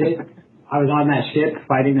completed it. I was on that ship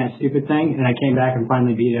fighting that stupid thing, and I came back and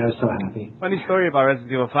finally beat it. I was so happy. Funny story about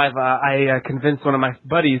Resident Evil 5. I convinced one of my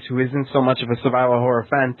buddies who isn't so much of a survival horror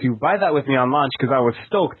fan to buy that with me on launch because I was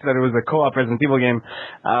stoked that it was a co-op Resident Evil game.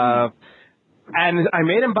 And I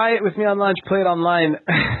made him buy it with me on launch, play it online.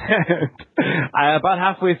 About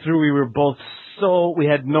halfway through, we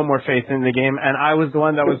had no more faith in the game, and I was the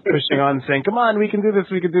one that was pushing on, saying, come on, we can do this.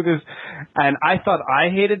 And I thought I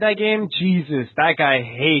hated that game. Jesus, that guy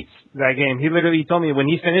hates that game. He literally told me when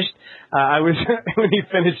he finished, when we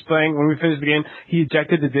finished the game, he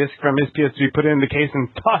ejected the disc from his PS3, put it in the case, and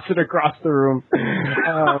tossed it across the room.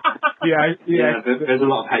 There's a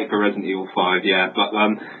lot of hate for Resident Evil 5, but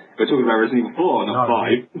we're talking about Resident Evil 4, not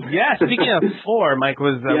 5. Yeah, speaking of 4, Mike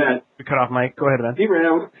was cut off. Mike, go ahead, man.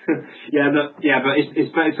 Derailed. But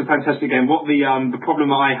it's a fantastic game. What the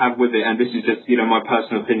problem I have with it, and this is just my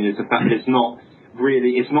personal opinion, is the fact that it's not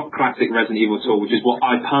classic Resident Evil at all, which is what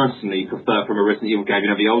I personally prefer from a Resident Evil game.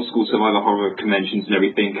 The old school survival horror conventions and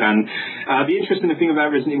everything. And the interesting thing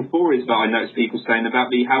about Resident Evil 4 is that I noticed people saying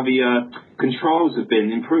about how the controls have been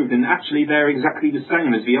improved, and actually they're exactly the same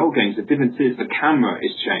as the old games. The difference is the camera is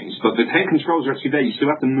changed, but the controls are actually there. You still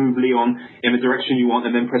have to move Leon in the direction you want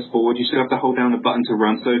and then press forward. You still have to hold down the button to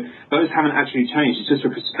run. So those haven't actually changed. It's just a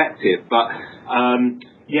perspective. But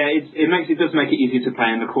it does make it easier to play,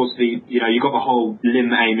 and of course you've got the whole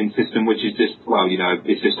limb aiming system, which is just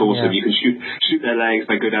it's just awesome. You can shoot their legs,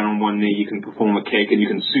 they go down on one knee, you can perform a kick, and you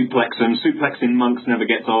can suplex them. Suplexing monks never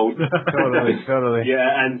gets old. Totally.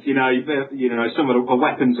 Yeah, and some of the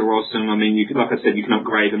weapons are awesome. I mean, like I said, you can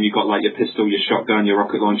upgrade them. You've got your pistol, your shotgun, your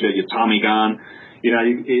rocket launcher, your Tommy gun.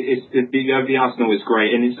 The arsenal is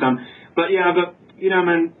great, and it's man.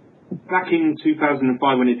 Back in 2005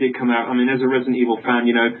 when it did come out, I mean, as a Resident Evil fan,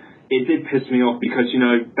 it did piss me off because,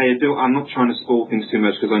 they had built, I'm not trying to spoil things too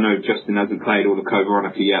much because I know Justin hasn't played all the Code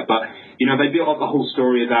Veronica yet, but, they built up the whole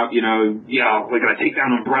story about, we're going to take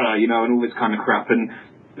down Umbrella, and all this kind of crap, and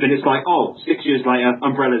then it's like, 6 years later,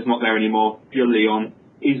 Umbrella's not there anymore, you're Leon.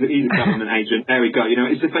 He's a government agent. There we go.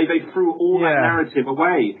 It's just they threw all that narrative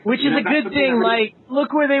away. Which is a good thing.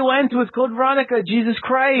 Look where they went with Code Veronica. Jesus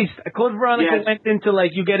Christ. Code Veronica went into,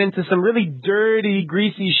 you get into some really dirty,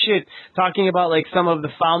 greasy shit, talking about, some of the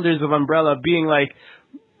founders of Umbrella being,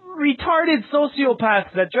 retarded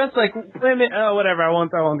sociopaths that dress like women. Oh, whatever. I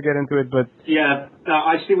won't get into it, but... Yeah.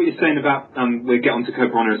 I see what you're saying about. We'll get on to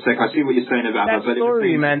Code Veronica in a sec. I see what you're saying about that but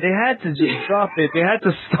story, man. They had to just stop it. They had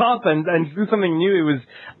to stop and do something new. It was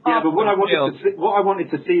but what I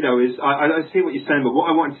wanted to see though is I see what you're saying, but what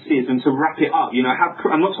I wanted to see is them to wrap it up. You know,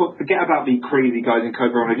 forget about the crazy guys in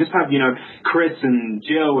Code Veronica. Just have Chris and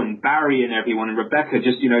Jill and Barry and everyone and Rebecca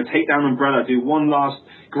just take down Umbrella, do one last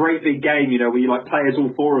great big game. Where you play as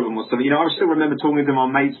all four of them or something. I still remember talking to my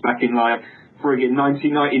mates back in friggin'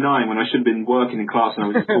 1999 when I should have been working in class and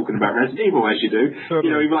I was just talking about Resident Evil as you do.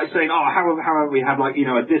 You're saying, how have we had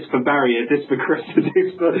a disc for Barry, a disc for Chris, a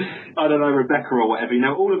disc for I don't know Rebecca or whatever.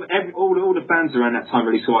 All the fans around that time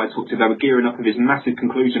really saw what I talked to. They were gearing up for this massive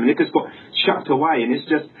conclusion and it just got chucked away and it's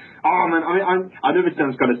just man, I know this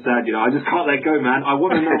sounds kind of sad, I just can't let go, man. I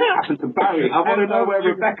want to know what happened to Barry. I want to know where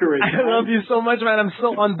Rebecca is. I love you so much, man. I'm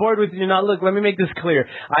so on board with you. Now, look, let me make this clear.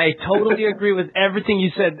 I totally agree with everything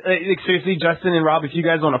you said. Seriously, Justin and Rob, if you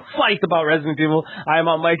guys want to fight about Resident Evil, I am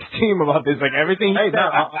on Mike's team about this. Everything he said.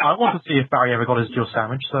 I want to see if Barry ever got his Jill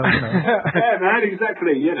sandwich, so, Yeah, man,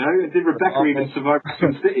 exactly. Did Rebecca even survive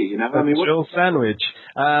Sin City, Jill sandwich.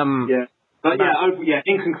 Yeah. But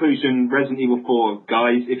in conclusion, Resident Evil 4,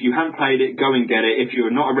 guys, if you haven't played it, go and get it. If you're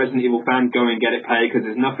not a Resident Evil fan, go and get it, play it, because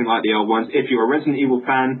there's nothing like the old ones. If you're a Resident Evil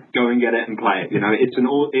fan, go and get it and play it. It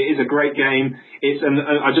is a great game.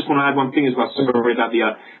 I just want to add one thing as well. Sorry about the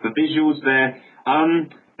visuals there.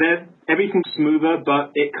 Everything's smoother,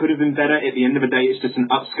 but it could have been better. At the end of the day, it's just an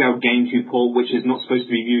upscale GameCube port, which is not supposed to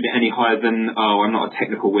be viewed any higher than, I'm not a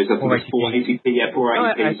technical whiz, I think it's 480p. Yeah,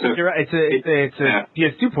 480p. You're right. It's a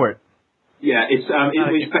PS2 port. Yeah, it's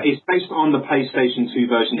based on the PlayStation 2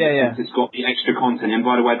 version. It's got the extra content, and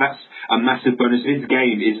by the way, that's a massive bonus. This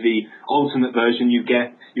game is the ultimate version. You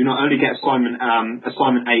not only get assignment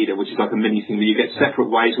Ada, which is like a mini thing, but you get separate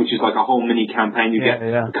ways, which is like a whole mini campaign. You get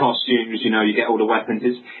costumes, you get all the weapons.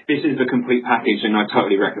 This is the complete package, and I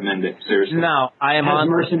totally recommend it. Seriously. Now I am on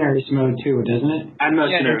Mercenaries mode too, doesn't it? And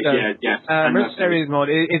Mercenaries, Mercenaries mode.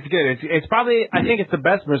 It's good. It's probably, I think it's the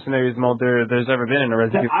best Mercenaries mode there's ever been in a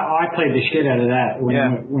Resident Evil. I played the shit out of that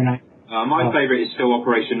when I. My favourite is still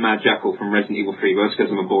Operation Mad Jackal from Resident Evil 3, but it's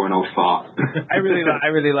because I'm a boring old fart. I really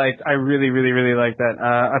liked that.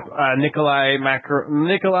 Nikolai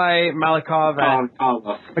Malikov and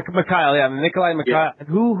Mikhail, Nikolai Mikhail. Yeah.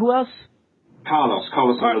 Who else? Carlos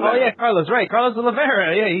Oliveira. Oh yeah, Carlos, right? Carlos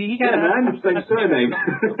Oliveira. Yeah, he kind of man, same surname.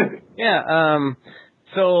 Yeah.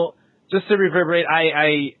 So just to reverberate,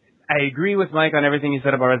 I agree with Mike on everything he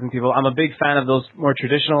said about Resident Evil. I'm a big fan of those more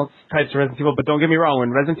traditional types of Resident Evil, but don't get me wrong,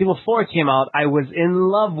 when Resident Evil 4 came out, I was in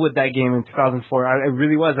love with that game in 2004. I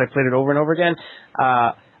really was. I played it over and over again.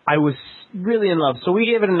 I was really in love. So we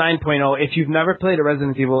gave it a 9.0. If you've never played a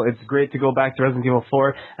Resident Evil, it's great to go back to Resident Evil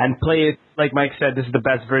 4 and play it. Like Mike said, this is the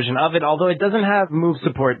best version of it, although it doesn't have move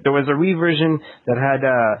support. There was a Wii version that had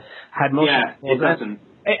motion. Yeah, it doesn't.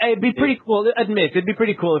 It'd be pretty cool. Admit, it'd be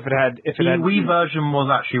pretty cool if it had. The Wii version was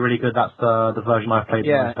actually really good. That's the version I played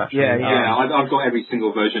the most. Actually, I've got every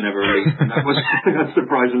single version ever released. And that was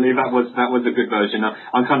surprisingly that was a good version.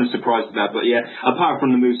 I'm kind of surprised at that, but yeah, apart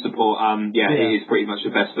from the move support, it is pretty much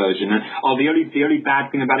the best version. And the only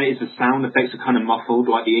bad thing about it is the sound effects are kind of muffled.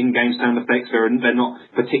 Like the in-game sound effects, they're not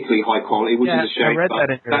particularly high quality, which is a shame. I read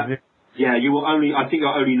that in your review. Yeah, I think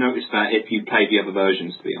you'll only notice that if you play the other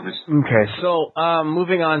versions, to be honest. Okay, so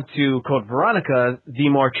moving on to Code Veronica, the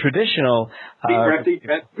more traditional. Deep breath.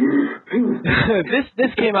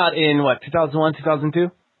 This came out in what, 2001,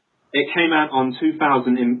 2002? It came out on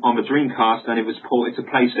 2000 on the Dreamcast, and it was ported to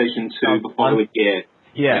PlayStation 2 the following year.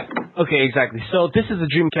 Yeah. Okay, exactly. So this is a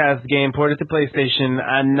Dreamcast game ported to PlayStation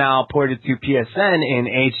and now ported to PSN in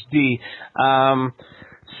HD.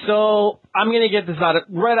 So I'm gonna get this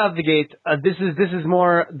right out of the gate. This is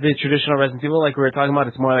more the traditional Resident Evil, like we were talking about.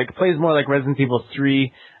 It plays more like Resident Evil 3.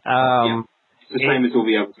 It's the same as all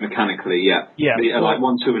the others mechanically. Yeah. Like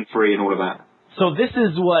 1, 2, and 3, and all of that. So this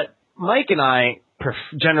is what Mike and I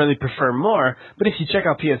generally prefer more. But if you check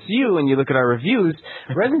out PSU and you look at our reviews,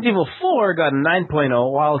 Resident Evil 4 got a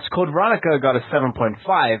 9.0, while Code Veronica got a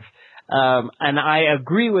 7.5. And I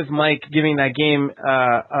agree with Mike giving that game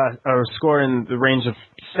a score in the range of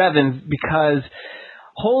 7 because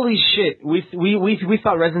holy shit, we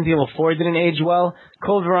thought Resident Evil 4 didn't age well.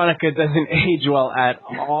 Code Veronica doesn't age well at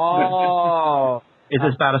all. It's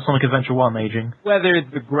as bad as Sonic Adventure 1 aging. Whether it's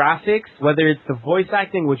the graphics, whether it's the voice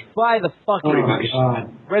acting, which by the fucking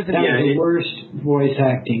Resident Evil, the worst voice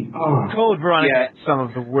acting. Code Veronica, some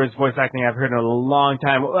of the worst voice acting I've heard in a long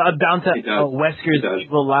time. Down to Wesker's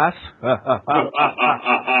evil laugh.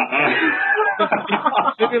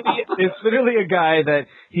 it's literally a guy that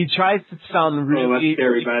he tries to sound really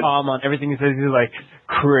calm on everything he says. He's like,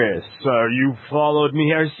 Chris, you followed me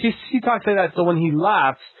here. He talks like that. So when he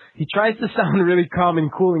laughs, he tries to sound really calm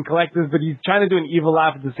and cool and collected, but he's trying to do an evil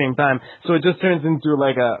laugh at the same time. So it just turns into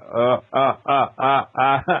like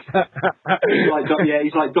he's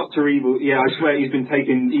like Dr. Evil. Yeah, I swear he's been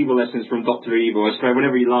taking evil lessons from Dr. Evil. I swear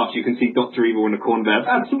whenever he laughs, you can see Dr. Evil in the corner there.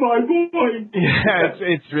 That's my boy!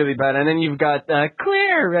 Yeah, it's really bad. And then you've got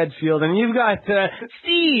Claire Redfield, and you've got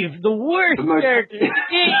Steve, the worst character in the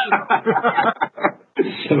game.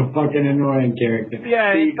 So fucking annoying character.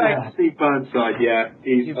 Yeah, Steve Burnside, yeah.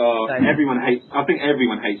 Everyone hates. I think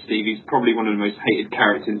everyone hates Steve. He's probably one of the most hated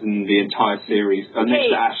characters in the entire series. Next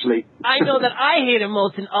to Ashley. I know that I hate him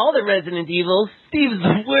most in all the Resident Evils. Steve's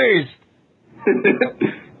the worst.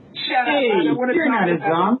 Shut up! You're not a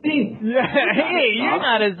zombie. Yeah, hey, you're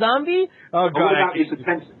not a zombie. Oh God!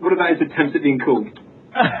 What about his attempts at being cool?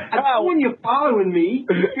 When you're following me,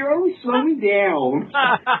 you're always slowing me down.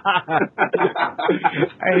 I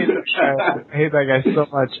hate that guy so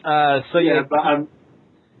much.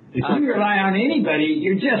 If you rely on anybody,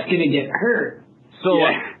 you're just gonna get hurt. So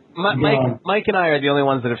Mike and I are the only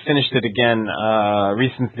ones that have finished it again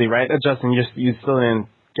recently, right? Justin, you still didn't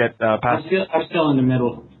get past. I'm still in the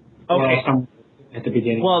middle. Okay. Well, at the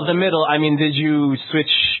beginning. Well, the middle. I mean, did you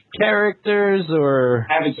switch characters or?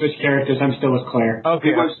 I haven't switched characters. I'm still with Claire.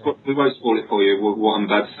 Okay. We won't spoil it for you. What I'm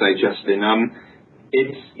about to say, Justin.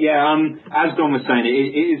 As Don was saying,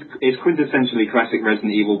 it's quintessentially classic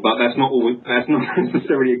Resident Evil, but that's not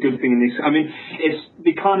necessarily a good thing in this. I mean, it's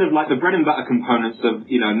the kind of like the bread and butter components of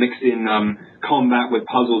mixing combat with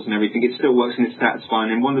puzzles and everything. It still works and it's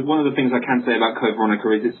satisfying. And one of the things I can say about Code Veronica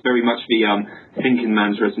is it's very much the thinking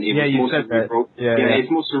man's Resident Evil. Yeah, you said that. Yeah, it's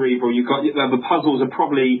more cerebral. You've got the puzzles are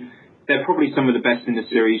probably some of the best in the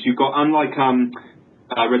series. You've got unlike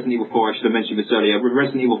Resident Evil 4, I should have mentioned this earlier. With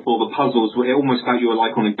Resident Evil 4, the puzzles were almost like you were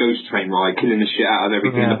like on a ghost train ride, killing the shit out of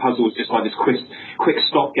everything. Yeah. The puzzle was just like this quick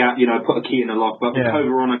stopgap, put a key in a lock. But with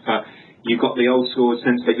Code Veronica, you've got the old school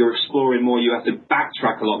sense that you're exploring more. You have to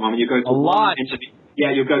backtrack a lot, man. You go to a lot.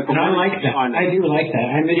 You go from. I like that. I do like that.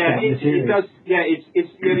 I miss that. It does. Yeah,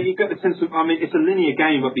 you get the sense of. I mean, it's a linear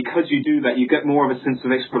game, but because you do that, you get more of a sense of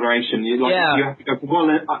exploration. You have to go from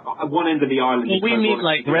one end of the island. Well, we mean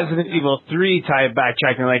like Resident Evil 3 type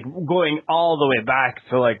backtracking, like going all the way back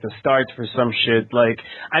to like the start for some shit. Like,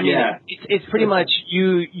 I mean, it's pretty much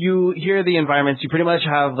you hear the environments. You pretty much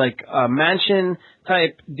have like a mansion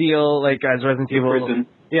type deal, like as Resident Evil. Prison.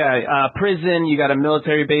 Yeah, prison, you got a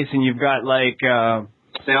military base, and you've got like... I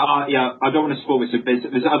don't want to spoil this.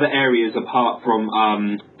 There's other areas apart from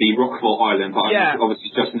the Rockfort Island, but obviously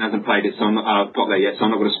Justin hasn't played it, so I'm not got there yet, so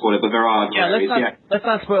I'm not going to spoil it, but there are other areas. Let's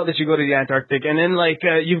not spoil that you go to the Antarctic, and then like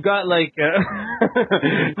you've got like...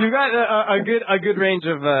 you've got a good range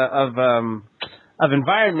of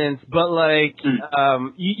environments, but like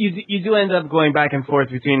you do end up going back and forth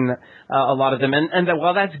between a lot of them, and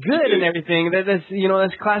while that's good and everything,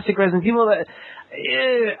 that's classic Resident Evil.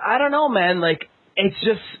 I don't know, man. Like, it's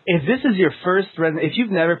just, if this is your first if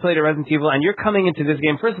you've never played a Resident Evil and you're coming into this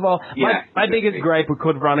game, first of all, my biggest gripe with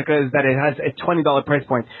Code Veronica is that it has a $20 price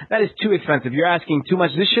point. That is too expensive. You're asking too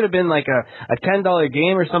much. This should have been like a $10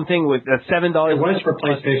 game or something with a $7. It was for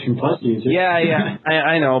PlayStation Plus users. Yeah,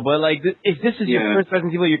 I know, but like if this is your first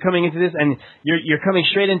Resident Evil, you're coming into this and you're coming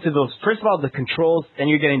straight into those. First of all, the controls, then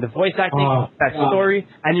you're getting the voice acting, story,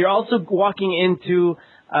 and you're also walking into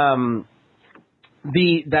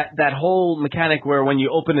that whole mechanic where when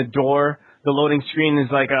you open a door, the loading screen is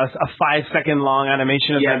like a 5-second long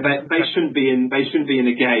animation. But they shouldn't be in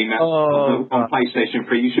a game on PlayStation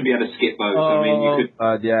 3. You should be able to skip those. I mean, you could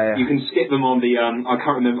you can skip them on the I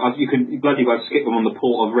can't remember. You can bloody well skip them on the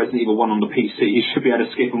port of Resident Evil 1 on the PC. You should be able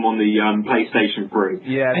to skip them on the PlayStation 3.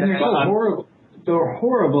 Yeah, and they're so horrible. They're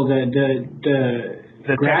horrible.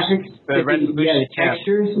 The graphics, the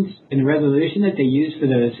textures and the resolution that they use for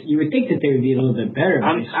those, you would think that they would be a little bit better.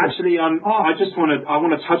 I want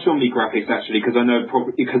to touch on the graphics actually, because I know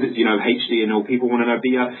because it's HD and all, people want to know.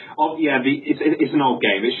 It's an old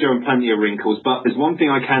game. It's showing plenty of wrinkles, but there's one thing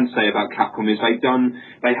I can say about Capcom is they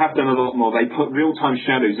have done a lot more. They put real time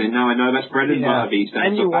shadows in. Now I know that's bread and butter these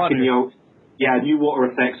days. And back in the old. Yeah, new water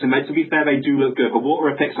effects, and to be fair, they do look good. But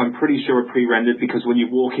water effects, I'm pretty sure are pre-rendered because when you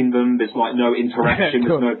walk in them, there's like no interaction.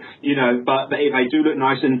 Cool. There's no, but they do look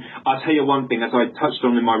nice. And I'll tell you one thing, as I touched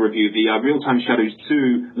on in my review, the real-time shadows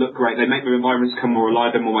do look great. They make the environments come more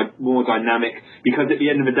alive and more dynamic. Because at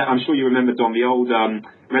the end of the day, I'm sure you remember, Don, the old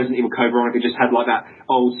Resident Evil Code Veronica just had like that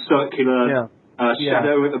old circular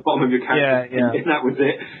shadow at the bottom of your character, and that was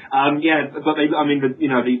it. But they, I mean,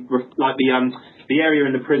 the area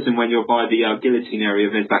in the prison when you're by the guillotine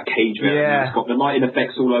area, there's that cage area. Yeah. It's got the lighting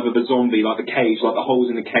effects all over the zombie, like the cage, like the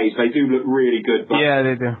holes in the cage. They do look really good. But, yeah,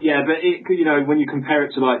 they do. Yeah, but it, you know, when you compare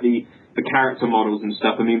it to like the character models and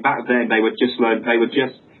stuff, I mean, back then they were just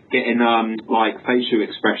getting like facial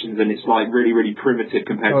expressions, and it's like really, really primitive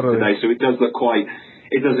compared to today. So it does look quite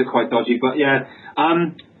dodgy. But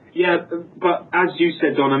but as you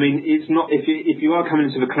said, Don, I mean, it's not, if you are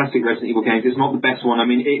coming into the classic Resident Evil games, it's not the best one. I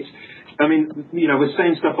mean, you know, we're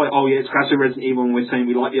saying stuff like, oh yeah, it's classic Resident Evil, and we're saying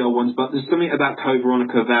we like the old ones, but there's something about Code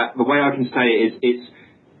Veronica that, the way I can say it is,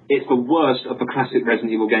 it's the worst of the classic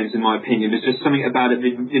Resident Evil games, in my opinion. There's just something about it,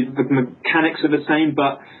 the mechanics are the same,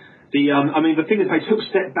 but I mean, the thing is, they took a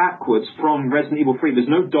step backwards from Resident Evil 3.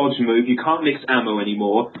 There's no dodge move, you can't mix ammo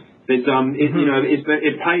anymore. There's, you know, it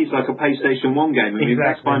plays like a PlayStation 1 game. I mean,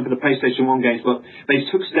 that's fine for the PlayStation 1 games, but they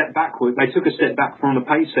took a step backward. They took a step back from the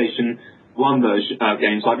PlayStation 1 version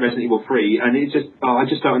games like Resident Evil 3, and it's just, I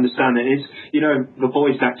just don't understand it. It's, you know, the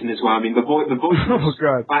voice acting as well. I mean, the voice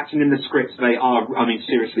acting in the scripts, they are, I mean,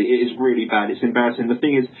 seriously, it is really bad. It's embarrassing. The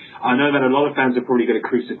thing is, I know that a lot of fans are probably going to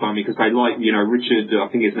crucify me because they like, you know, Richard, I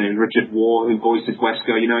think his name is Richard Waugh, who voices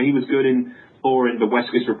Wesker. You know, he was good in the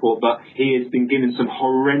Wesker's Report, but he has been given some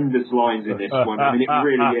horrendous lines in this one. I mean, it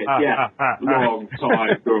really is. Yeah, long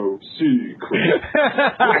time ago, secret.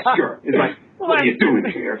 Wesker is like, what are you doing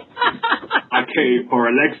here? I came for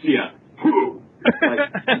Alexia. Who?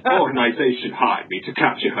 Like, organization hired me to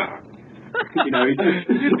capture her. You know, you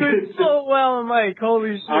did so well, Mike.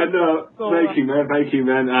 Holy shit! I know. Thank you,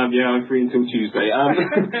 man. Yeah, I'm free until Tuesday. I mean,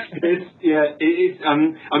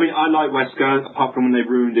 I like Wesker, apart from when they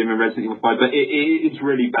ruined him in Resident Evil 5, but it's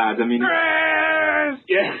really bad. I mean, Chris!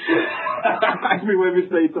 Yeah.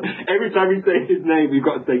 Every time we say his name, we've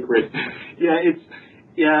got to say Chris.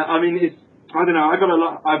 I don't know,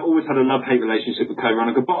 I've always had a love-hate relationship with Code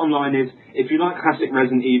Veronica. Bottom line is, if you like classic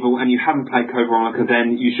Resident Evil and you haven't played Code Veronica,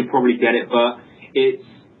 then you should probably get it, but it's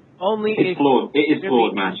flawed. It is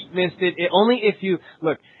flawed, man. Missed it. Only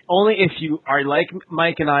if you are like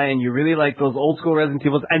Mike and I and you really like those old school Resident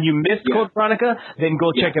Evils and you missed Code Veronica, then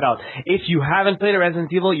go check it out. If you haven't played a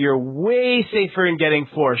Resident Evil, you're way safer in getting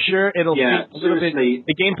 4. Sure, it'll seem a little bit,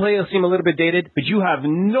 the gameplay will seem a little bit dated, but you have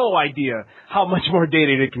no idea how much more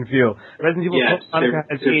dated it can feel. Resident Evil Code Veronica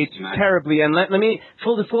has aged terribly, and let me,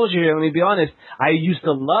 full disclosure here, let me be honest, I used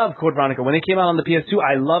to love Code Veronica. When it came out on the PS2,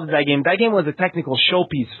 I loved that game. That game was a technical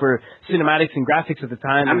showpiece for cinematics and graphics at the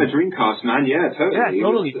time. And the Dreamcast, man, totally. Yeah,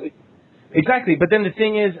 totally. Exactly, but then the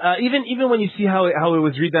thing is, even when you see how it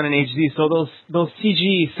was redone in HD, so those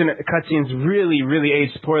CG cutscenes really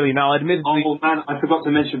aged poorly. Now, admittedly, oh man, I forgot to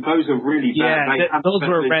mention those are really bad. Yeah, those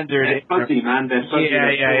were rendered. They're fuzzy, man. They're fuzzy.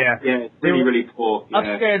 Yeah, really poor.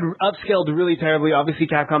 Yeah. Upscaled really terribly. Obviously,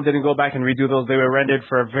 Capcom didn't go back and redo those. They were rendered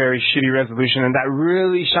for a very shitty resolution, and that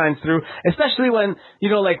really shines through, especially when, you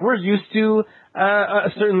know, like, we're used to a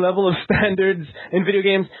certain level of standards in video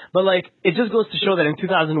games, but like, it just goes to show that in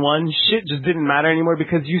 2001 shit just didn't matter anymore,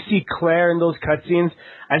 because you see Claire in those cutscenes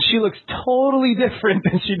and she looks totally different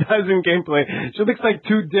than she does in gameplay. She looks like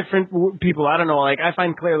two different people. I don't know, like, I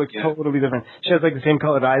find Claire looks totally different. She has like the same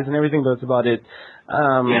colored eyes and everything, but that's about it.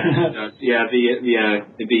 The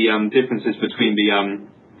differences between the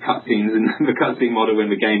cutscenes and the cutscene model and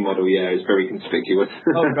the game model, is very conspicuous.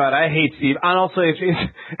 Oh god, I hate Steve. And also, if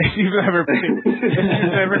you've ever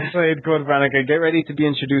played Code Veronica, get ready to be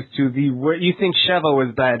introduced to you think Sheva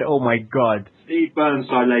was bad. Oh my god. Steve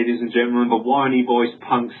Burnside, ladies and gentlemen, the whiny voiced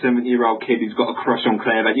punk 70-year-old kid who's got a crush on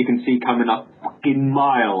Claire that you can see coming up fucking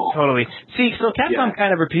miles. Totally. See, so Capcom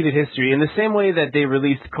kind of repeated history in the same way that they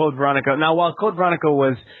released Code Veronica. Now, while Code Veronica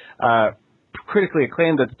was critically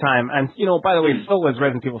acclaimed at the time, and, you know, by the way, so was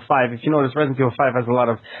Resident Evil 5. If you notice, Resident Evil 5 has a lot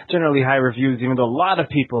of generally high reviews, even though a lot of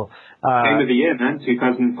people Game of the year, man,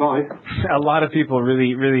 2005. A lot of people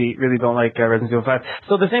really don't like Resident Evil 5.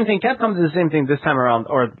 So the same thing, Capcom did the same thing this time around,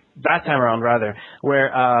 or that time around rather,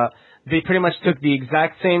 where they pretty much took the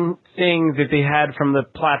exact same thing that they had from the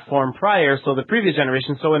platform prior, so the previous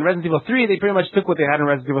generation. So in Resident Evil 3, they pretty much took what they had in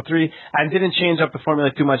Resident Evil 3 and didn't change up the formula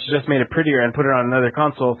too much, just made it prettier and put it on another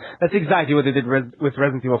console. That's exactly what they did with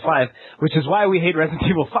Resident Evil 5, which is why we hate Resident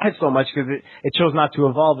Evil 5 so much, because it chose not to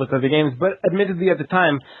evolve with other games. But admittedly, at the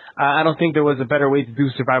time, I don't think there was a better way to do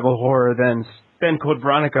survival horror than Code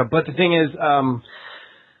Veronica. But the thing is,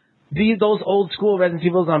 those old school Resident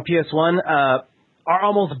Evils on PS1, are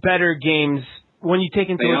almost better games when you take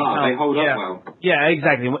into account. They hold up well. Yeah,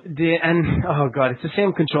 exactly. And oh god, it's the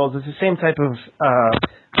same controls. It's the same type of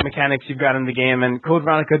mechanics you've got in the game, and Code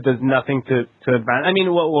Veronica does nothing to advance. I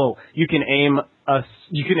mean, well, you can aim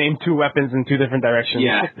two weapons in two different directions.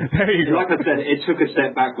 Yeah. There you go. Like I said, it took a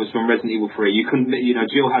step backwards from Resident Evil 3. You couldn't,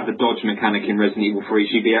 Jill had the dodge mechanic in Resident Evil 3.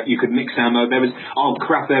 You could mix ammo. There was,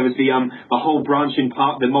 there was the whole branching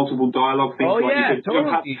part, the multiple dialogue things. Oh, like yeah, you could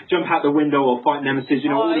totally. jump out the window or fight Nemesis.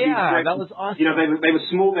 All of these threats. That was awesome. They were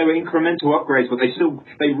small, they were incremental upgrades, but they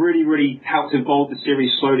really, really helped evolve the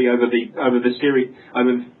series slowly over the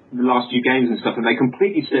last few games and stuff, and they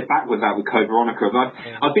completely slipped back with that with Code Veronica. But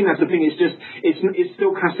I think that's the thing. It's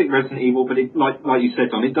still classic Resident Evil, but like you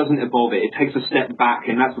said, Don, it doesn't evolve it. It takes a step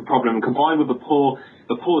back, and that's the problem. Combined with the poor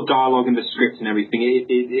dialogue and the script and everything,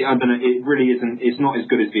 I don't know. It really isn't. It's not as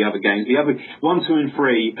good as the other games. The other 1, 2, and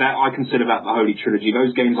 3, that I consider that the Holy Trilogy.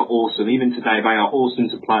 Those games are awesome. Even today, they are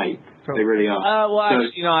awesome to play. They really are.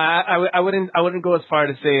 Actually, I wouldn't go as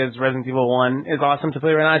far to say as Resident Evil 1 is awesome to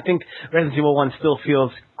play right now. I think Resident Evil 1 still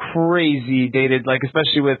feels crazy dated, like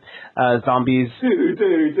especially with zombies.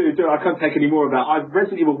 Dude, I can't take any more of that.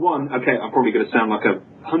 Resident Evil 1, okay, I'm probably going to sound like a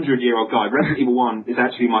 100-year-old guy. Resident Evil 1 is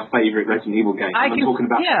actually my favourite Resident Evil game. I'm talking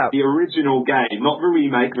about the original game, not the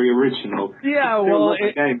remake, the original. Yeah, well,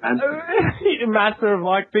 game, man. Master of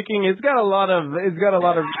Lockpicking, it's got a lot of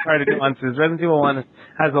retarded nuances. Resident Evil 1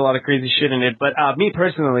 has a lot of crazy shit in it, but me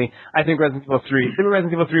personally, I think Resident Evil 3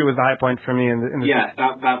 was the high point for me in the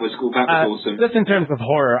that was cool. That was awesome. Just in terms of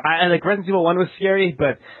horror, I like Resident Evil 1 was scary,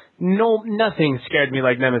 but nothing scared me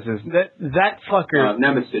like Nemesis. That fucker.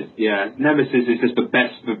 Nemesis, yeah. Nemesis is just the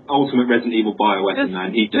ultimate Resident Evil bioweapon,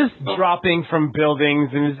 man. He just dropping from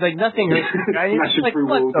buildings, and it's like nothing hurts this guy. Smashing like, through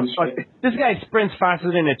what walls the and fuck? shit. This guy sprints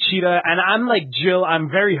faster than a cheetah, and I'm like Jill.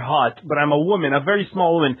 I'm very hot, but I'm a woman, a very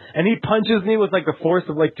small woman, and he punches me with like the force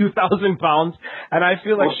of like 2,000 pounds, and I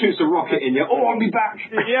feel like shoots a rocket in you. Oh, I'll be back.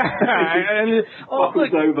 Yeah. And look,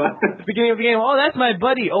 over. At the beginning of the game, that's my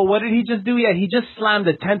buddy. Oh, what did he just do? Yeah, he just slammed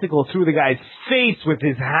a tentacle through the guy's face with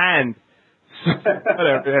his hand.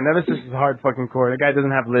 Whatever. And Nemesis is hard fucking core. The guy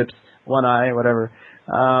doesn't have lips, one eye, whatever.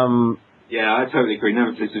 Yeah, I totally agree.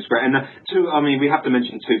 Nemesis is great. And 2, I mean, we have to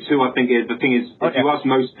mention 2. 2, I think, if you ask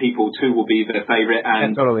most people, 2 will be their favourite.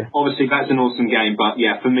 And totally. Obviously, that's an awesome game. But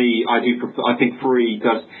yeah, for me, I think 3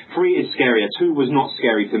 is scarier. 2 was not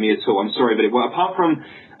scary for me at all. I'm sorry, but apart from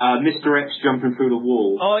Mr. X jumping through the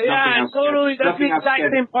wall. Oh, yeah, totally. That's the exact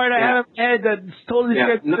same part I have in my head that's totally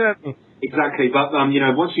scared me. Exactly, but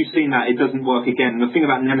once you've seen that, it doesn't work again. And the thing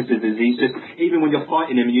about Nemesis is he's just, even when you're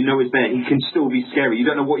fighting him and you know he's there, he can still be scary. You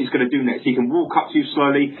don't know what he's going to do next. He can walk up to you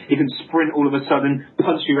slowly, he can sprint all of a sudden,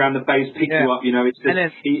 punch you around the face, pick you up, it's just,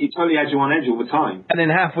 he totally has you on edge all the time. And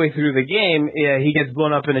then halfway through the game, he gets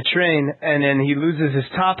blown up in a train, and then he loses his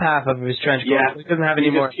top half of his trench coat. Yeah. He doesn't have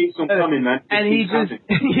any more. He just keeps on coming, man. He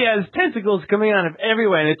has tentacles coming out of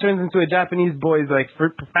everywhere, and it turns into a Japanese boy's like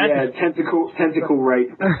fantasy. Yeah, tentacle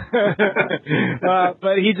rape.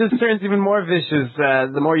 But he just turns even more vicious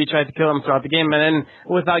the more you try to kill him throughout the game. And then,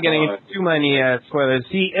 without getting into too many spoilers,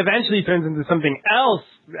 he eventually turns into something else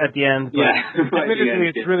at the end. But admittedly,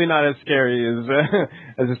 it's really not as scary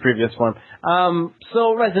as his previous one.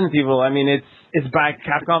 So Resident Evil, I mean, it's back.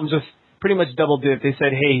 Capcom just pretty much double dipped. They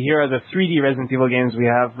said, hey, here are the 3D Resident Evil games we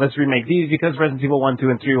have. Let's remake these because Resident Evil 1, 2,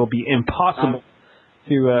 and 3 will be impossible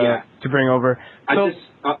to bring over.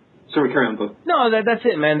 Sorry, carry on, bud. No, that's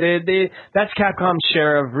it, man. That's Capcom's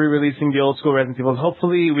share of re-releasing the old school Resident Evils.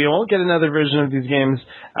 Hopefully, we won't get another version of these games,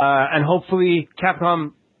 and hopefully,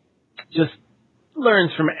 Capcom just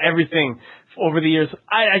learns from everything over the years.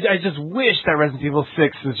 I just wish that Resident Evil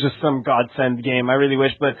 6 is just some godsend game. I really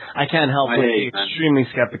wish, but I can't help but be extremely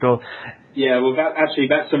skeptical. Yeah, well,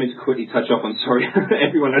 that's something to quickly touch up on. Sorry,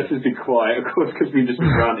 everyone else has been quiet, of course, because we've just been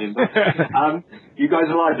running. You guys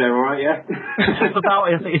alive there, all right? Yeah.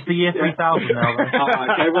 It's the year 3000 now.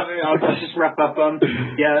 Okay, well, I'll just wrap up.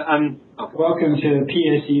 Welcome to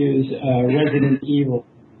PSU's Resident Evil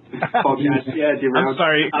podcast. Yeah, I'm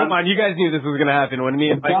sorry. Come on, you guys knew this was going to happen when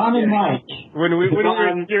me and Don and Mike. When we were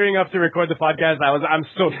gearing up to record the podcast, I'm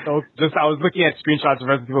so stoked. I was looking at screenshots of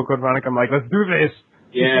Resident Evil Code Veronica. I'm like, let's do this.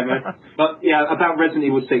 Yeah, man. But yeah, about Resident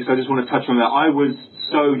Evil 6, I just want to touch on that. I was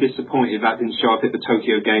so disappointed that didn't show up at the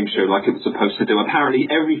Tokyo Game Show like it was supposed to do.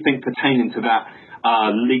 Apparently, everything pertaining to that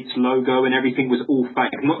leaked logo and everything was all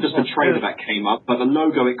fake. Not just the trailer that came up, but the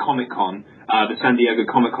logo at Comic-Con, the San Diego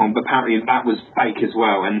Comic-Con, but apparently that was fake as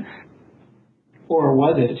well. Or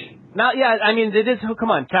was it? Now, yeah, I mean,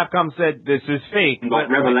 come on, Capcom said this is fake.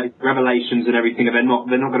 Like revelations and everything, and they're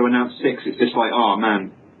not going to announce 6. It's just like, oh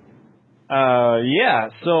man. Yeah.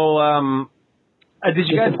 So, did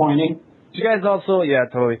you guys? Disappointing. Did you guys also? Yeah,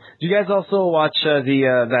 totally. Did you guys also watch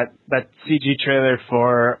that CG trailer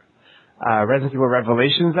for Resident Evil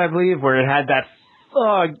Revelations, I believe, where it had that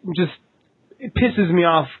it pisses me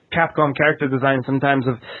off Capcom character design sometimes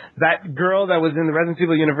of that girl that was in the Resident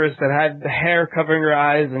Evil universe that had the hair covering her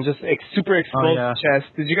eyes and just super exposed chest.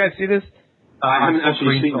 Did you guys see this? I haven't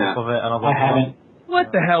actually seen that. Of it, and I haven't.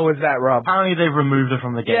 What the hell was that, Rob? Apparently they've removed her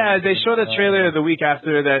from the game. Yeah, they showed a trailer the week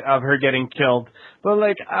after that of her getting killed. But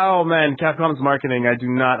oh man, Capcom's marketing, I do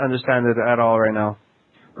not understand it at all right now.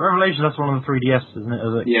 Revelations, that's one of the 3DS, isn't it?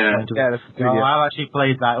 Yeah, that's the 3DS. I've actually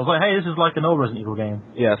played that. I was like, hey, this is like an old Resident Evil game.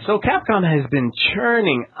 Yeah, so Capcom has been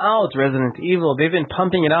churning out Resident Evil. They've been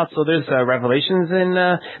pumping it out. So there's Revelations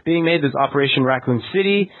being made. There's Operation Raccoon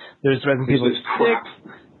City. There's Resident Evil 6. Crap.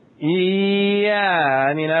 Yeah,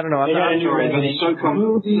 I mean, I don't know. I'm not sure.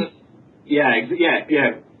 Yeah,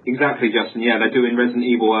 exactly, Justin. Yeah, they're doing Resident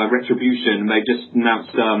Evil Retribution. They just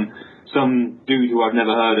announced some dude who I've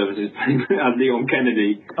never heard of is playing Leon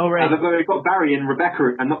Kennedy. Oh, right. They've got Barry and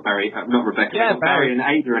Rebecca, not Rebecca. Yeah, Barry and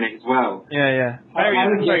Ada in it as well. Yeah.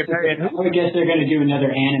 I would guess they're going to do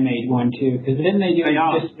another animated one too, because didn't they do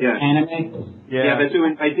anime? Yeah, they did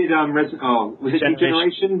was it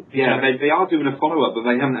Degeneration? Yeah, they are doing a follow-up, but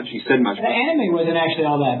they haven't actually said much. The anime wasn't actually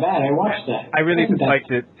all that bad. I watched that. I really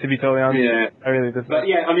disliked it, to be totally honest. Yeah. I really disliked it. But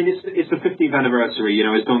yeah, I mean, it's the 50th anniversary,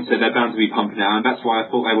 as Don said, they're bound to be pumping it out, and that's why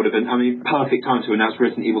I thought they would have been, perfect time to announce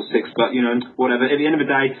Resident Evil 6, but, whatever. At the end of the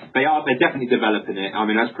day, they're definitely developing it. I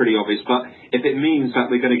mean, that's pretty obvious, but if it means that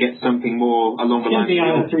we're going to get something more along the lines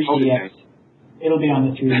of... It'll be on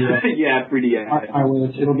the 3DS. Yeah,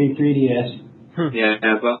 3DS. It'll be 3DS.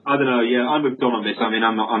 Yeah, but I don't know. Yeah, I'm with Don on this. I mean,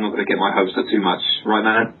 I'm not going to get my hopes up too much, right,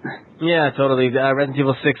 man? Yeah, totally. Resident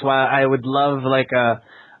Evil 6. While I would love a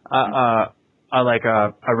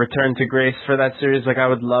return to grace for that series. I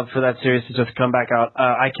would love for that series to just come back out.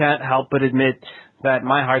 I can't help but admit that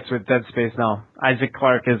my heart's with Dead Space now. Isaac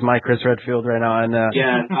Clarke is my Chris Redfield right now, and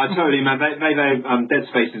yeah, totally, man. They Dead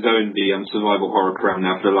Space has owned the survival horror crown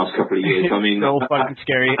now for the last couple of years. I mean, so fucking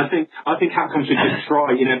scary. I think Capcom should just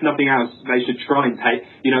try. If nothing else, they should try and take.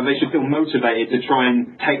 They should feel motivated to try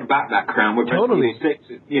and take back that crown. With totally.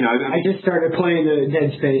 Resident Evil 6, I just started playing the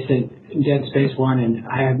Dead Space 1, and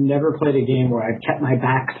I have never played a game where I've kept my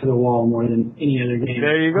back to the wall more than any other game.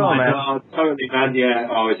 There you go, man. Oh, totally, man.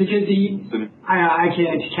 Yeah. It's because I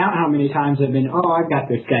can't count how many times I've been, I've got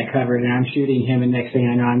this guy covered, and I'm shooting him, and next thing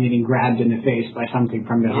I know, I'm getting grabbed in the face by something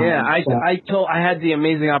from behind. Yeah, I had the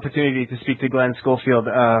amazing opportunity to speak to Glenn Schofield,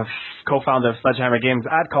 co-founder of Sledgehammer Games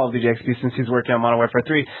at Call of Duty XP, since he's working on Modern Warfare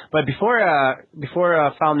 3. But before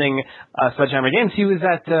founding Sledgehammer Games, he was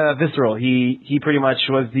at Visceral. He pretty much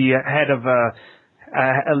was the head of a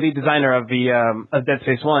lead designer of Dead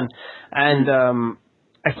Space 1, and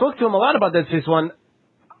I spoke to him a lot about Dead Space 1.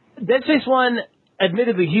 Dead Space 1,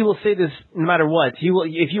 admittedly, he will say this no matter what. He will,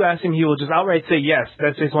 if you ask him, he will just outright say yes.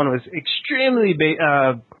 Dead Space 1 was extremely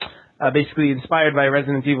basically inspired by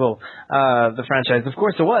Resident Evil, the franchise. Of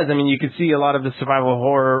course it was. I mean, you could see a lot of the survival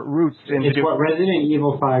horror roots into it's what Resident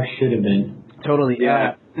Evil 5 should have been. Totally.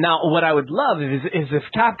 Yeah. Now, what I would love is if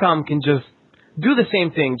Capcom can just do the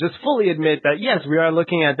same thing, just fully admit that, yes, we are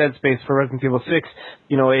looking at Dead Space for Resident Evil 6.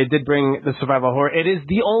 It did bring the survival horror. I think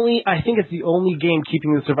it's the only game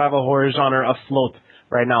keeping the survival horror genre afloat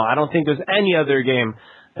right now. I don't think there's any other game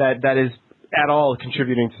that is at all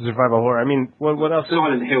contributing to survival horror. I mean, what else?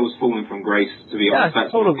 Silent Hill's fallen from grace, to be honest. Yeah,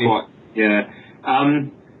 totally.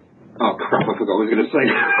 Oh crap, I forgot what I was going to say.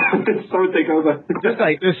 Sorry, take over. Just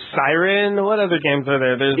there's Siren. What other games are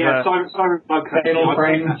there? There's Siren Blood Curse. Fatal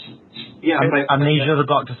Frames. Yeah, Amnesia, the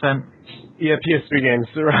Dark Descent. Yeah, PS3 games.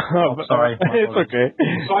 Sorry. It's okay.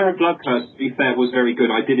 Siren Blood Curse, to be fair, was very good.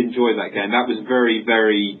 I did enjoy that game. That was very,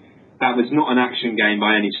 very... That was not an action game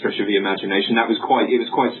by any stretch of the imagination. It was quite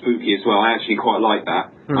spooky as well. I actually quite liked that,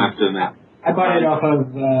 I have to admit. I bought it off of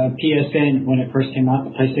PSN when it first came out,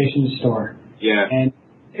 the PlayStation Store. Yeah. And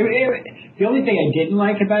the only thing I didn't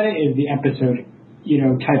like about it is the episode,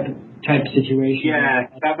 type situation. Yeah,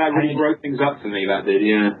 that really broke things up for me. That did,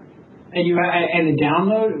 yeah. And the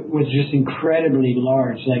download was just incredibly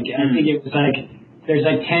large. I think it was there's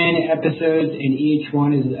 10 episodes, and each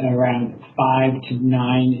one is around 5 to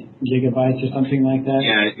 9 gigabytes or something like that.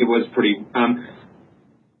 Yeah, it was pretty. And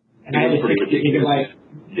I had a 60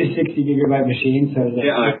 gigabyte machine, so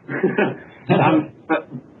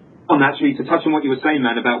but actually, to touch on what you were saying,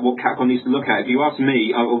 man, about what Capcom needs to look at, if you ask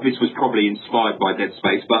me, this was probably inspired by Dead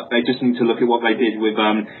Space, but they just need to look at what they did with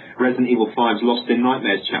Resident Evil 5's Lost in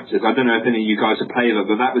Nightmares chapters. I don't know if any of you guys have played it,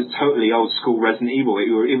 but that was totally old school Resident Evil.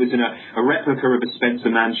 It was in a replica of a Spencer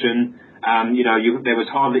mansion. There was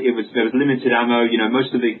limited ammo.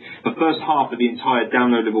 Most of the first half of the entire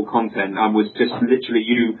downloadable content was just literally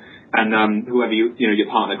you and whoever your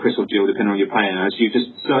partner, Chris or Jill, depending on your playing as, you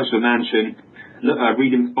just search the mansion,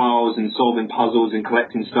 reading files and solving puzzles and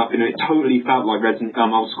collecting stuff. It totally felt like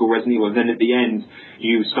old school Resident Evil. And then at the end,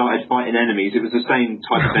 you started fighting enemies. It was the same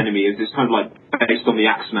type of enemy. It was kind of like based on the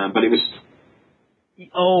Axeman, but it was. It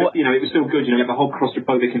was still good. You have a whole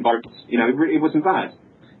claustrophobic environment. It wasn't bad.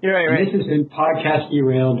 You're right. This has been podcast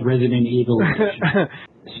derailed Resident Evil.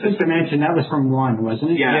 Spencer Mansion, that was from 1,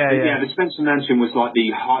 wasn't it? Yeah. The Spencer Mansion was like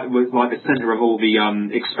the center of all the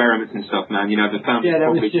experiments and stuff, man. The found. Yeah, that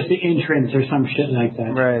was just the entrance or some shit like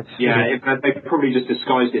that. Right. Yeah, they probably just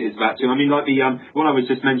disguised it as that too. I mean, like the one I was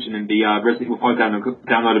just mentioning, the Resident Evil 5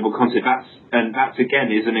 downloadable content. That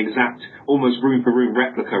again is an exact, almost room for room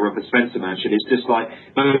replica of the Spencer Mansion. It's just like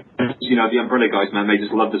the Umbrella guys, man. They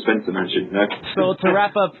just love the Spencer Mansion. So to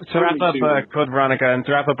wrap up Code Veronica and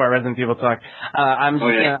to wrap up our Resident Evil talk, I'm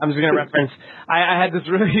just going to reference. I had this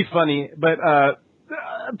really funny but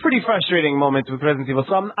pretty frustrating moment with Resident Evil.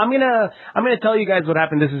 So I'm gonna tell you guys what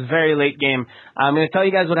happened. This is very late game. I'm gonna tell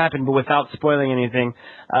you guys what happened, but without spoiling anything.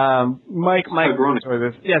 Mike,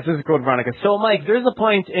 this. Yes, this is Code Veronica. So Mike, there's a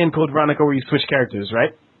point in Code Veronica where you switch characters,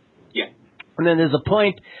 right? Yeah. And then there's a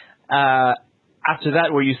point after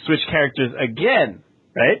that where you switch characters again,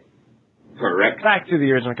 right? Correct. Back to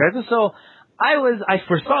the original character. So I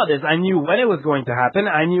foresaw this. I knew when it was going to happen.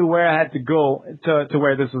 I knew where I had to go to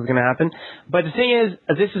where this was going to happen. But the thing is,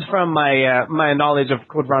 this is from my knowledge of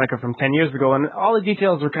Code Veronica from 10 years ago, and all the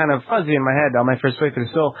details were kind of fuzzy in my head on my first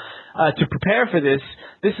playthrough. So to prepare for this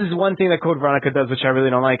is one thing that Code Veronica does, which I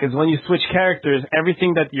really don't like, is when you switch characters,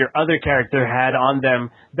 everything that your other character had on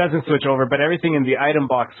them doesn't switch over, but everything in the item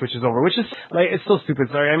box switches over, which is like, it's so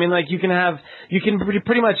stupid. Sorry, I mean, like you can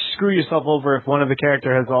pretty much screw yourself over if one of the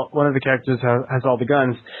characters has all the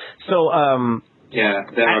guns. So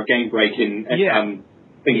there are game breaking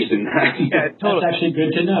things in that. Yeah, totally. That's actually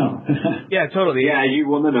good to know. Yeah, totally. Yeah, you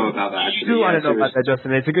want to know about that. Actually. You do want to know about that,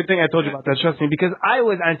 Justin. It's a good thing I told you about that. Trust me, because I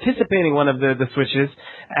was anticipating one of the switches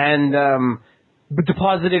and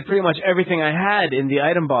deposited pretty much everything I had in the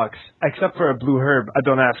item box except for a blue herb. I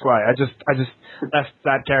don't ask why. I just left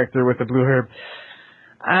that character with the blue herb.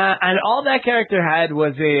 And all that character had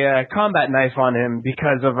was a combat knife on him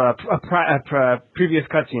because of a previous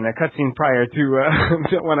cutscene, a cutscene prior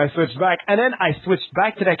to when I switched back. And then I switched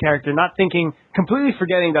back to that character, not thinking, completely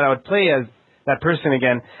forgetting that I would play as that person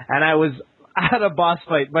again. And I was at a boss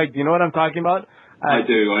fight. Mike, do you know what I'm talking about? I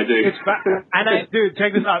do. And dude,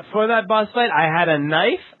 check this out. For that boss fight, I had a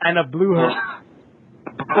knife and a blue herb.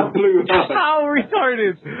 How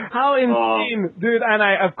retarded! How insane, dude! And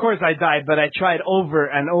of course I died, but I tried over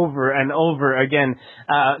and over and over again.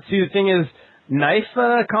 See, the thing is, knife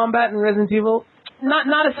combat in Resident Evil, not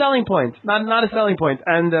a selling point. Not a selling point.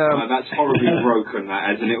 And that's horribly broken.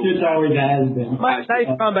 That as an it always has been.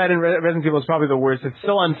 Knife combat in Resident Evil is probably the worst. It's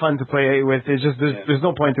so unfun to play with. It's just there's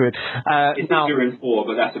no point to it. It's easier in 4,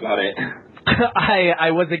 but that's about it.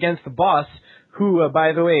 I was against the boss, who,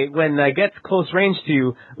 by the way, when gets close range to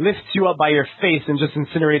you, lifts you up by your face and just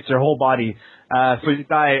incinerates your whole body. So you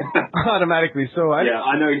die automatically. So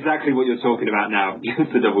I know exactly what you're talking about now,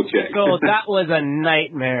 just to double check. So that was a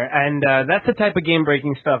nightmare. And that's the type of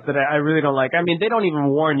game-breaking stuff that I really don't like. I mean, they don't even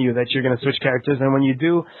warn you that you're going to switch characters. And when you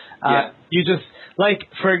do, you just, like,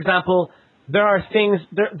 for example, there are things,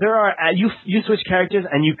 you switch characters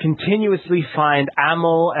and you continuously find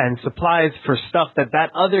ammo and supplies for stuff that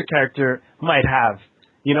other character might have,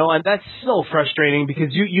 and that's so frustrating because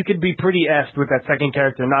you could be pretty effed with that second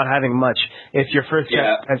character not having much if your first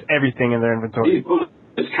character has everything in their inventory. These bullets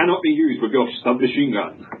cannot be used with your submachine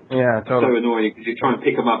gun. Yeah, totally. So annoying because you try and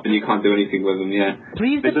pick them up and you can't do anything with them,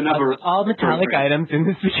 Please deposit all metallic items in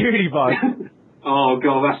the security box. Oh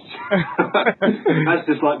god, that's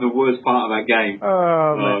just like the worst part of that game.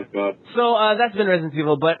 Oh god. So that's been Resident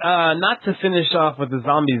Evil, but not to finish off with the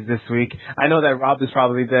zombies this week. I know that Rob is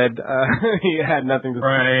probably dead. He had nothing to say.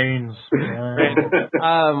 Brains.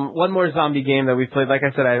 One more zombie game that we played. Like I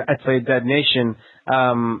said, I played Dead Nation.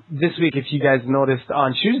 This week, if you guys noticed,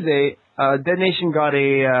 on Tuesday, Dead Nation got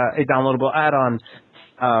a downloadable add-on.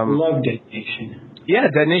 Love Dead Nation. Yeah,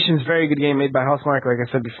 Dead Nation's a very good game made by Housemarque, like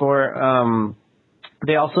I said before.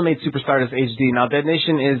 They also made Super Stardust HD. Now, Dead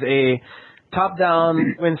Nation is a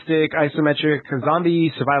top-down, twin-stick, isometric,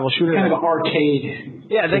 zombie survival shooter. Kind of an arcade.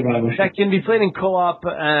 Yeah, that can be played in co-op,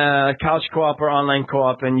 couch co-op, or online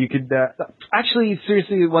co-op, and you could... actually,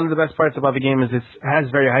 seriously, one of the best parts about the game is it has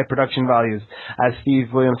very high production values, as Steve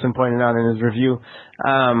Williamson pointed out in his review.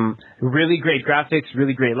 Really great graphics,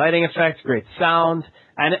 really great lighting effects, great sound,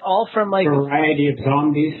 and all from like a variety of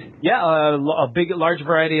zombies. Yeah, a large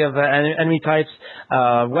variety of enemy types,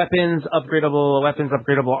 weapons, upgradable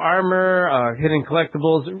armor, hidden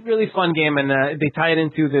collectibles. Really fun game, and they tie it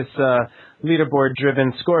into this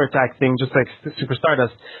leaderboard-driven score attack thing, just like Super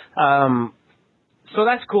Stardust. So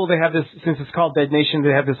that's cool. They have this, since it's called Dead Nation,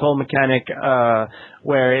 they have this whole mechanic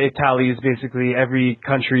where it tallies basically every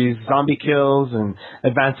country's zombie kills and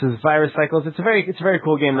advances virus cycles. It's a very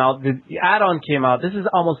cool game. Now the add-on came out. This is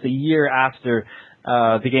almost a year after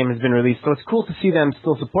the game has been released, so it's cool to see them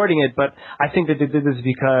still supporting it. But I think that they did this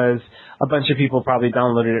because a bunch of people probably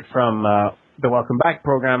downloaded it from the Welcome Back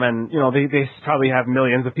program, and they probably have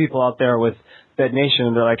millions of people out there with Dead Nation,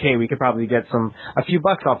 and they're like, hey, we could probably get a few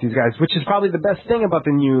bucks off these guys, which is probably the best thing about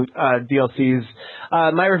the new DLCs.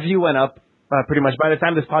 My review went up pretty much. By the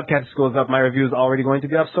time this podcast goes up, my review is already going to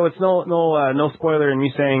be up, so it's no spoiler in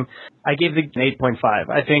me saying I gave the 8.5.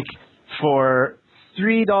 I think for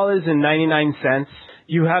 $3.99,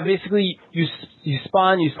 you have basically, you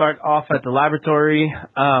spawn, you start off at the laboratory,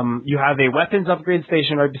 you have a weapons upgrade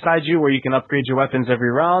station right beside you where you can upgrade your weapons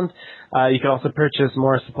every round. You can also purchase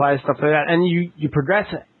more supplies, stuff like that, and you progress.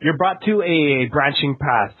 You're brought to a branching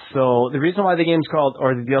path. So the reason why the game's called,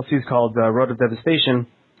 or the DLC is called Road of Devastation,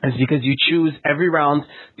 is because you choose every round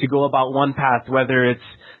to go about one path, whether it's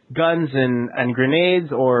guns and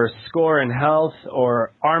grenades, or score and health,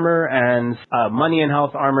 or armor and money and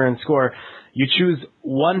health, armor and score. You choose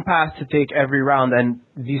one path to take every round, and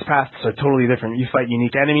these paths are totally different. You fight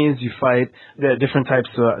unique enemies, you fight the different types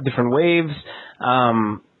of different waves.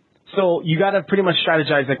 So you got to pretty much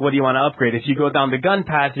strategize, like, what do you want to upgrade? If you go down the gun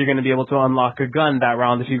path, you're going to be able to unlock a gun that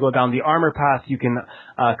round. If you go down the armor path, you can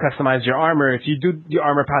customize your armor. If you do the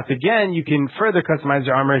armor path again, you can further customize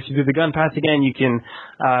your armor. If you do the gun path again, you can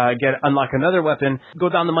unlock another weapon. Go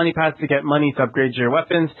down the money path to get money to upgrade your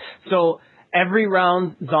weapons. So every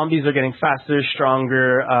round, zombies are getting faster,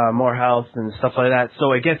 stronger, more health and stuff like that.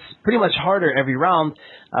 So it gets pretty much harder every round.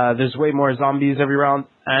 There's way more zombies every round.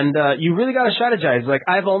 And you really got to strategize. Like,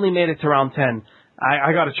 I've only made it to round 10.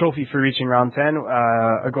 I got a trophy for reaching round 10,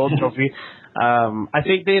 a gold trophy. I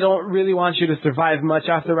think they don't really want you to survive much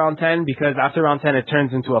after round 10, because after round 10 it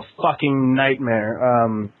turns into a fucking nightmare.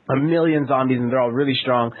 A million zombies, and they're all really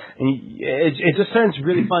strong. And it just turns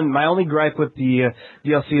really fun. My only gripe with the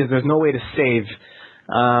DLC is there's no way to save.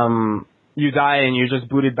 You die and you're just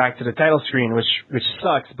booted back to the title screen, which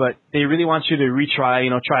sucks, but they really want you to retry,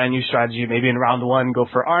 try a new strategy. Maybe in round 1 go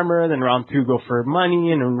for armor, then round 2 go for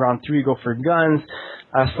money, and in round 3 go for guns,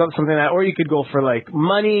 something like that. Or you could go for like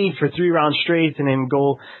money for 3 rounds straight, and then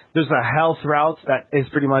there's a health route that is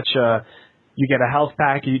pretty much you get a health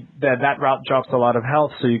pack. That route drops a lot of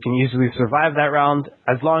health, so you can easily survive that round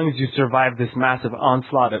as long as you survive this massive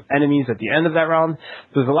onslaught of enemies at the end of that round.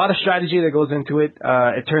 There's a lot of strategy that goes into it.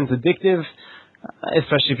 It turns addictive,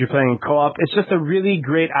 especially if you're playing in co-op. It's just a really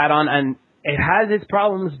great add-on, and it has its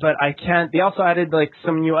problems, but they also added like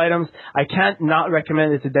some new items. I can't not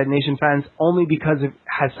recommend it to Dead Nation fans, only because it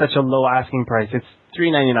has such a low asking price. It's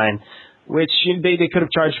 $3.99, which they could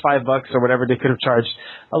have charged $5 or whatever. They could have charged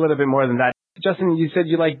a little bit more than that. Justin, you said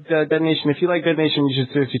you like Dead Nation. If you like Dead Nation, you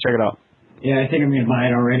should seriously check it out. Yeah, I think I'm going to buy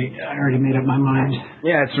it already. I already made up my mind.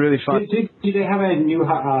 Yeah, it's really fun. Do they have a new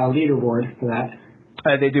leaderboard for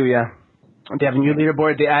that? They do, yeah. They have a new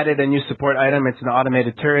leaderboard. They added a new support item. It's an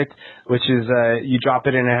automated turret, which is you drop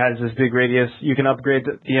it and it has this big radius. You can upgrade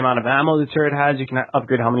the amount of ammo the turret has. You can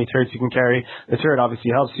upgrade how many turrets you can carry. The turret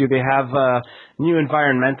obviously helps you. They have new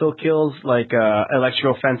environmental kills like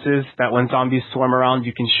electro fences that when zombies swarm around,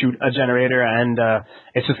 you can shoot a generator and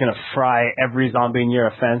it's just going to fry every zombie near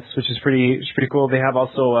a fence, which is pretty cool. They have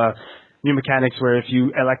also new mechanics where if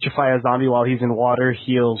you electrify a zombie while he's in water,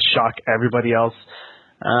 he'll shock everybody else.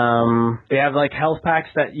 They have like health packs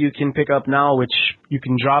that you can pick up now, which you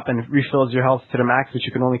can drop and refills your health to the max, which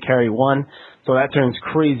you can only carry 1. So that turns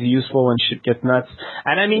crazy useful when shit gets nuts.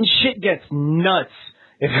 And I mean, shit gets nuts.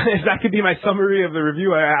 If that could be my summary of the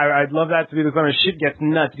review, I'd love that to be the summary. Shit gets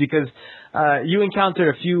nuts because you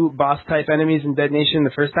encountered a few boss type enemies in Dead Nation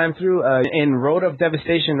the first time through. In Road of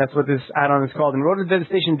Devastation, that's what this add-on is called. In Road of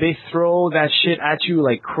Devastation, they throw that shit at you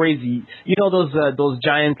like crazy. You know those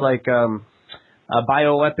giant like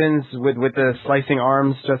bioweapons with the slicing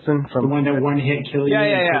arms, Justin? The one that one hit kill you?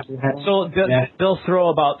 Yeah. So they'll throw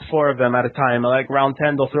about 4 of them at a time. Like round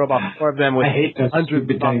 10, they'll throw about 4 of them with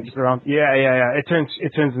hundreds of zombies around. Yeah. It turns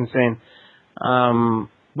insane.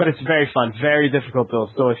 But it's very fun, very difficult though.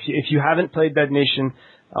 So if you haven't played Dead Nation,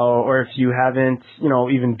 or if you haven't,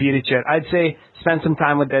 even beat it yet, I'd say spend some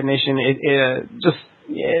time with Dead Nation. Just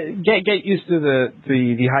get used to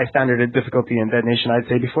the high standard of difficulty in Dead Nation, I'd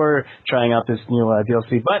say, before trying out this new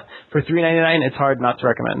DLC. But for $3.99, it's hard not to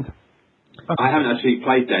recommend. I haven't actually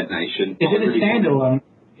played Dead Nation. Is it a standalone?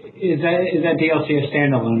 Is that DLC a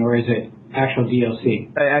standalone, or is it actual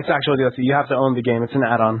DLC? It's actual DLC. You have to own the game. It's an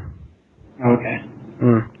add-on. Okay.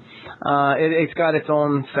 It's got its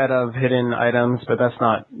own set of hidden items, but that's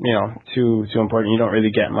not, too important. You don't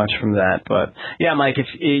really get much from that. But yeah, Mike, if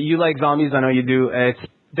you like zombies, I know you do.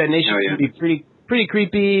 Dead Nation can be pretty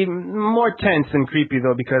creepy, more tense than creepy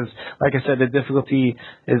though, because like I said, the difficulty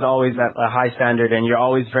is always at a high standard, and you're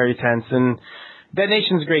always very tense. And Dead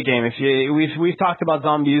Nation's a great game. We've talked about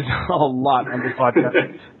zombies a lot on this podcast,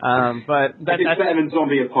 but it's better than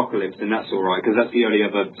Zombie Apocalypse, and that's all right, because that's the only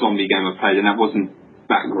other zombie game I've played, and that wasn't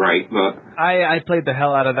that great. But I played the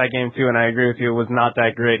hell out of that game too, and I agree with you, it was not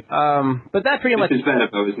that great. But that pretty much is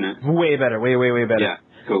better though, isn't it? Way better, way better. Yeah,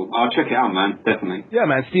 cool. I'll check it out, man. Definitely. Yeah,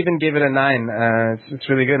 man. Steven gave it a 9. It's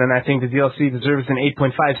really good, and I think the DLC deserves an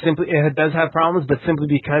 8.5. Simply, it does have problems, but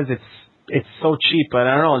simply because it's so cheap. But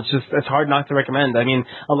I don't know. It's hard not to recommend. I mean,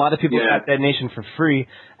 a lot of people got Dead Nation for free,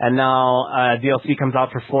 and now DLC comes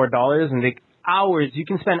out for $4, and you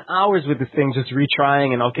can spend hours with this thing just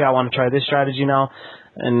retrying, and okay, I want to try this strategy now,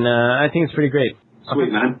 and I think it's pretty great.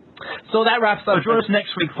 Sweet, man. So that wraps up. Join us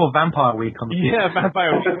next week for Vampire Week. Yeah,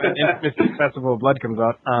 Vampire Week, when Infamous Festival of Blood comes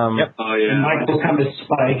out. Yep. Oh yeah. And Mike will come to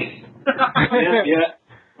Spike. yeah.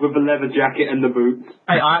 With the leather jacket and the boots.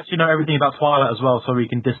 Hey, I actually know everything about Twilight as well, so we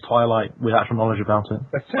can diss Twilight with actual knowledge about it.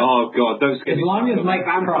 Oh god, don't get As long as Mike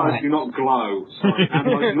vampires do not glow. Sorry,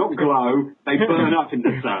 vampires do not glow. They burn up in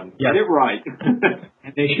the sun. Yeah. Get it right.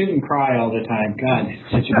 And they shouldn't cry all the time. God, it's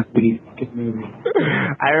such a beauty fucking movie.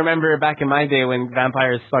 I remember back in my day when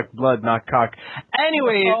vampires sucked blood, not cock.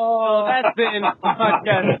 Anyway, so that's been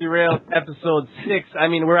Podcast Derailed episode 6. I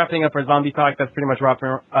mean, we're wrapping up our zombie talk. That's pretty much wrapping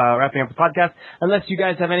up the podcast. Unless you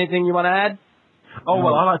guys have anything you want to add? Oh,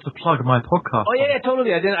 well, I like to plug my podcast. Oh, yeah,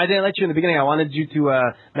 totally. I didn't let you in the beginning. I wanted you to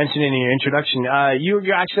mention it in your introduction.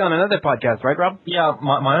 You're actually on another podcast, right, Rob? Yeah,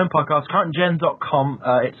 my own podcast, currentgen.com.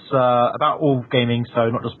 It's about all gaming, so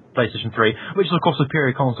not just PlayStation 3, which is, of course, a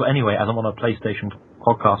superior console anyway, as I'm on a PlayStation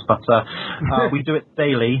podcast. But we do it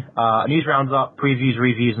daily. News roundup, previews,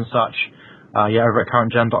 reviews, and such. Over at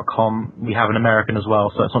currentgen.com. We have an American as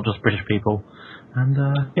well, so it's not just British people. And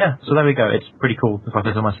so there we go. It's pretty cool if I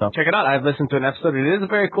say so myself. Check it out. I've listened to an episode. It is a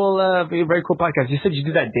very cool podcast. You said you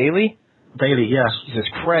do that daily? Daily, yeah. Jesus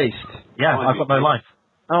Christ. Yeah, I've got no life.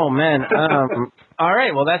 Oh, man. All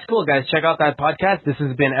right. Well, that's cool, guys. Check out that podcast. This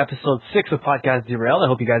has been episode 6 of Podcast Derailed. I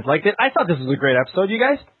hope you guys liked it. I thought this was a great episode. You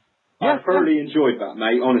guys? I thoroughly enjoyed that,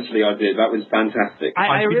 mate. Honestly, I did. That was fantastic.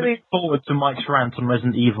 I really look forward to Mike's rant on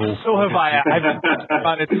Resident Evil. So have I. I've been thinking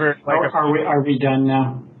about it for Are we done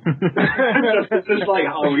now? It's just like,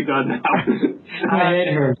 are we done now? My head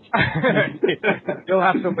hurts. You'll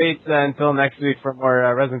have to wait until next week for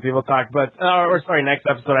more Resident Evil talk, next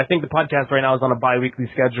episode. I think the podcast right now is on a bi-weekly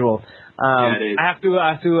schedule. It is. I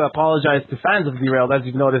have to apologize to fans of Derailed. As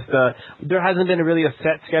you've noticed, there hasn't been really a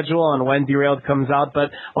set schedule on when Derailed comes out,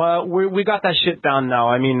 but we got that shit down now.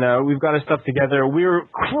 I mean, we've got our stuff together. We're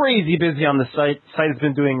crazy busy on the site. The site has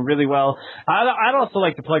been doing really well. I'd also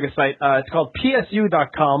like to plug a site. It's called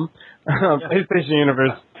PSU.com, PlayStation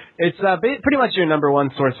Universe. It's pretty much your number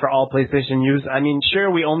one source for all PlayStation news. I mean,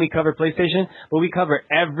 sure, we only cover PlayStation, but we cover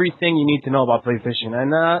everything you need to know about PlayStation.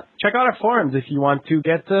 And check out our forums if you want to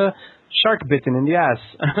get shark bitten in the ass.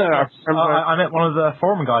 I met one of the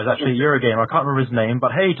forum guys, actually, Eurogamer. I can't remember his name,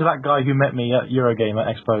 but hey to that guy who met me at Eurogamer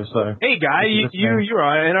Expo. So hey, guy, you're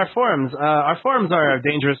in our forums. Our forums are a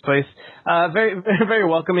dangerous place. Very, very, very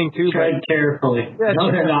welcoming too. Tread carefully. Yeah,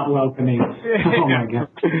 no, they're not welcoming. Oh my god.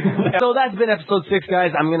 So that's been episode 6,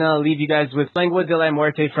 guys. I'm gonna leave you guys with Lengua de la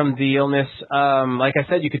Muerte from The Illness. Like I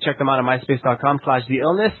said, you could check them out at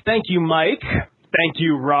myspace.com/theillness. Thank you, Mike. Thank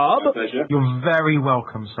you, Rob. My pleasure. You're very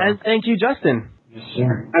welcome, sir. And thank you, Justin. Yes,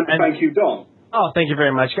 sir. And thank you, Dom. Oh, thank you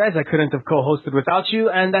very much, guys. I couldn't have co-hosted without you.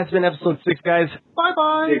 And that's been episode 6, guys.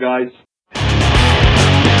 Bye-bye. See you guys.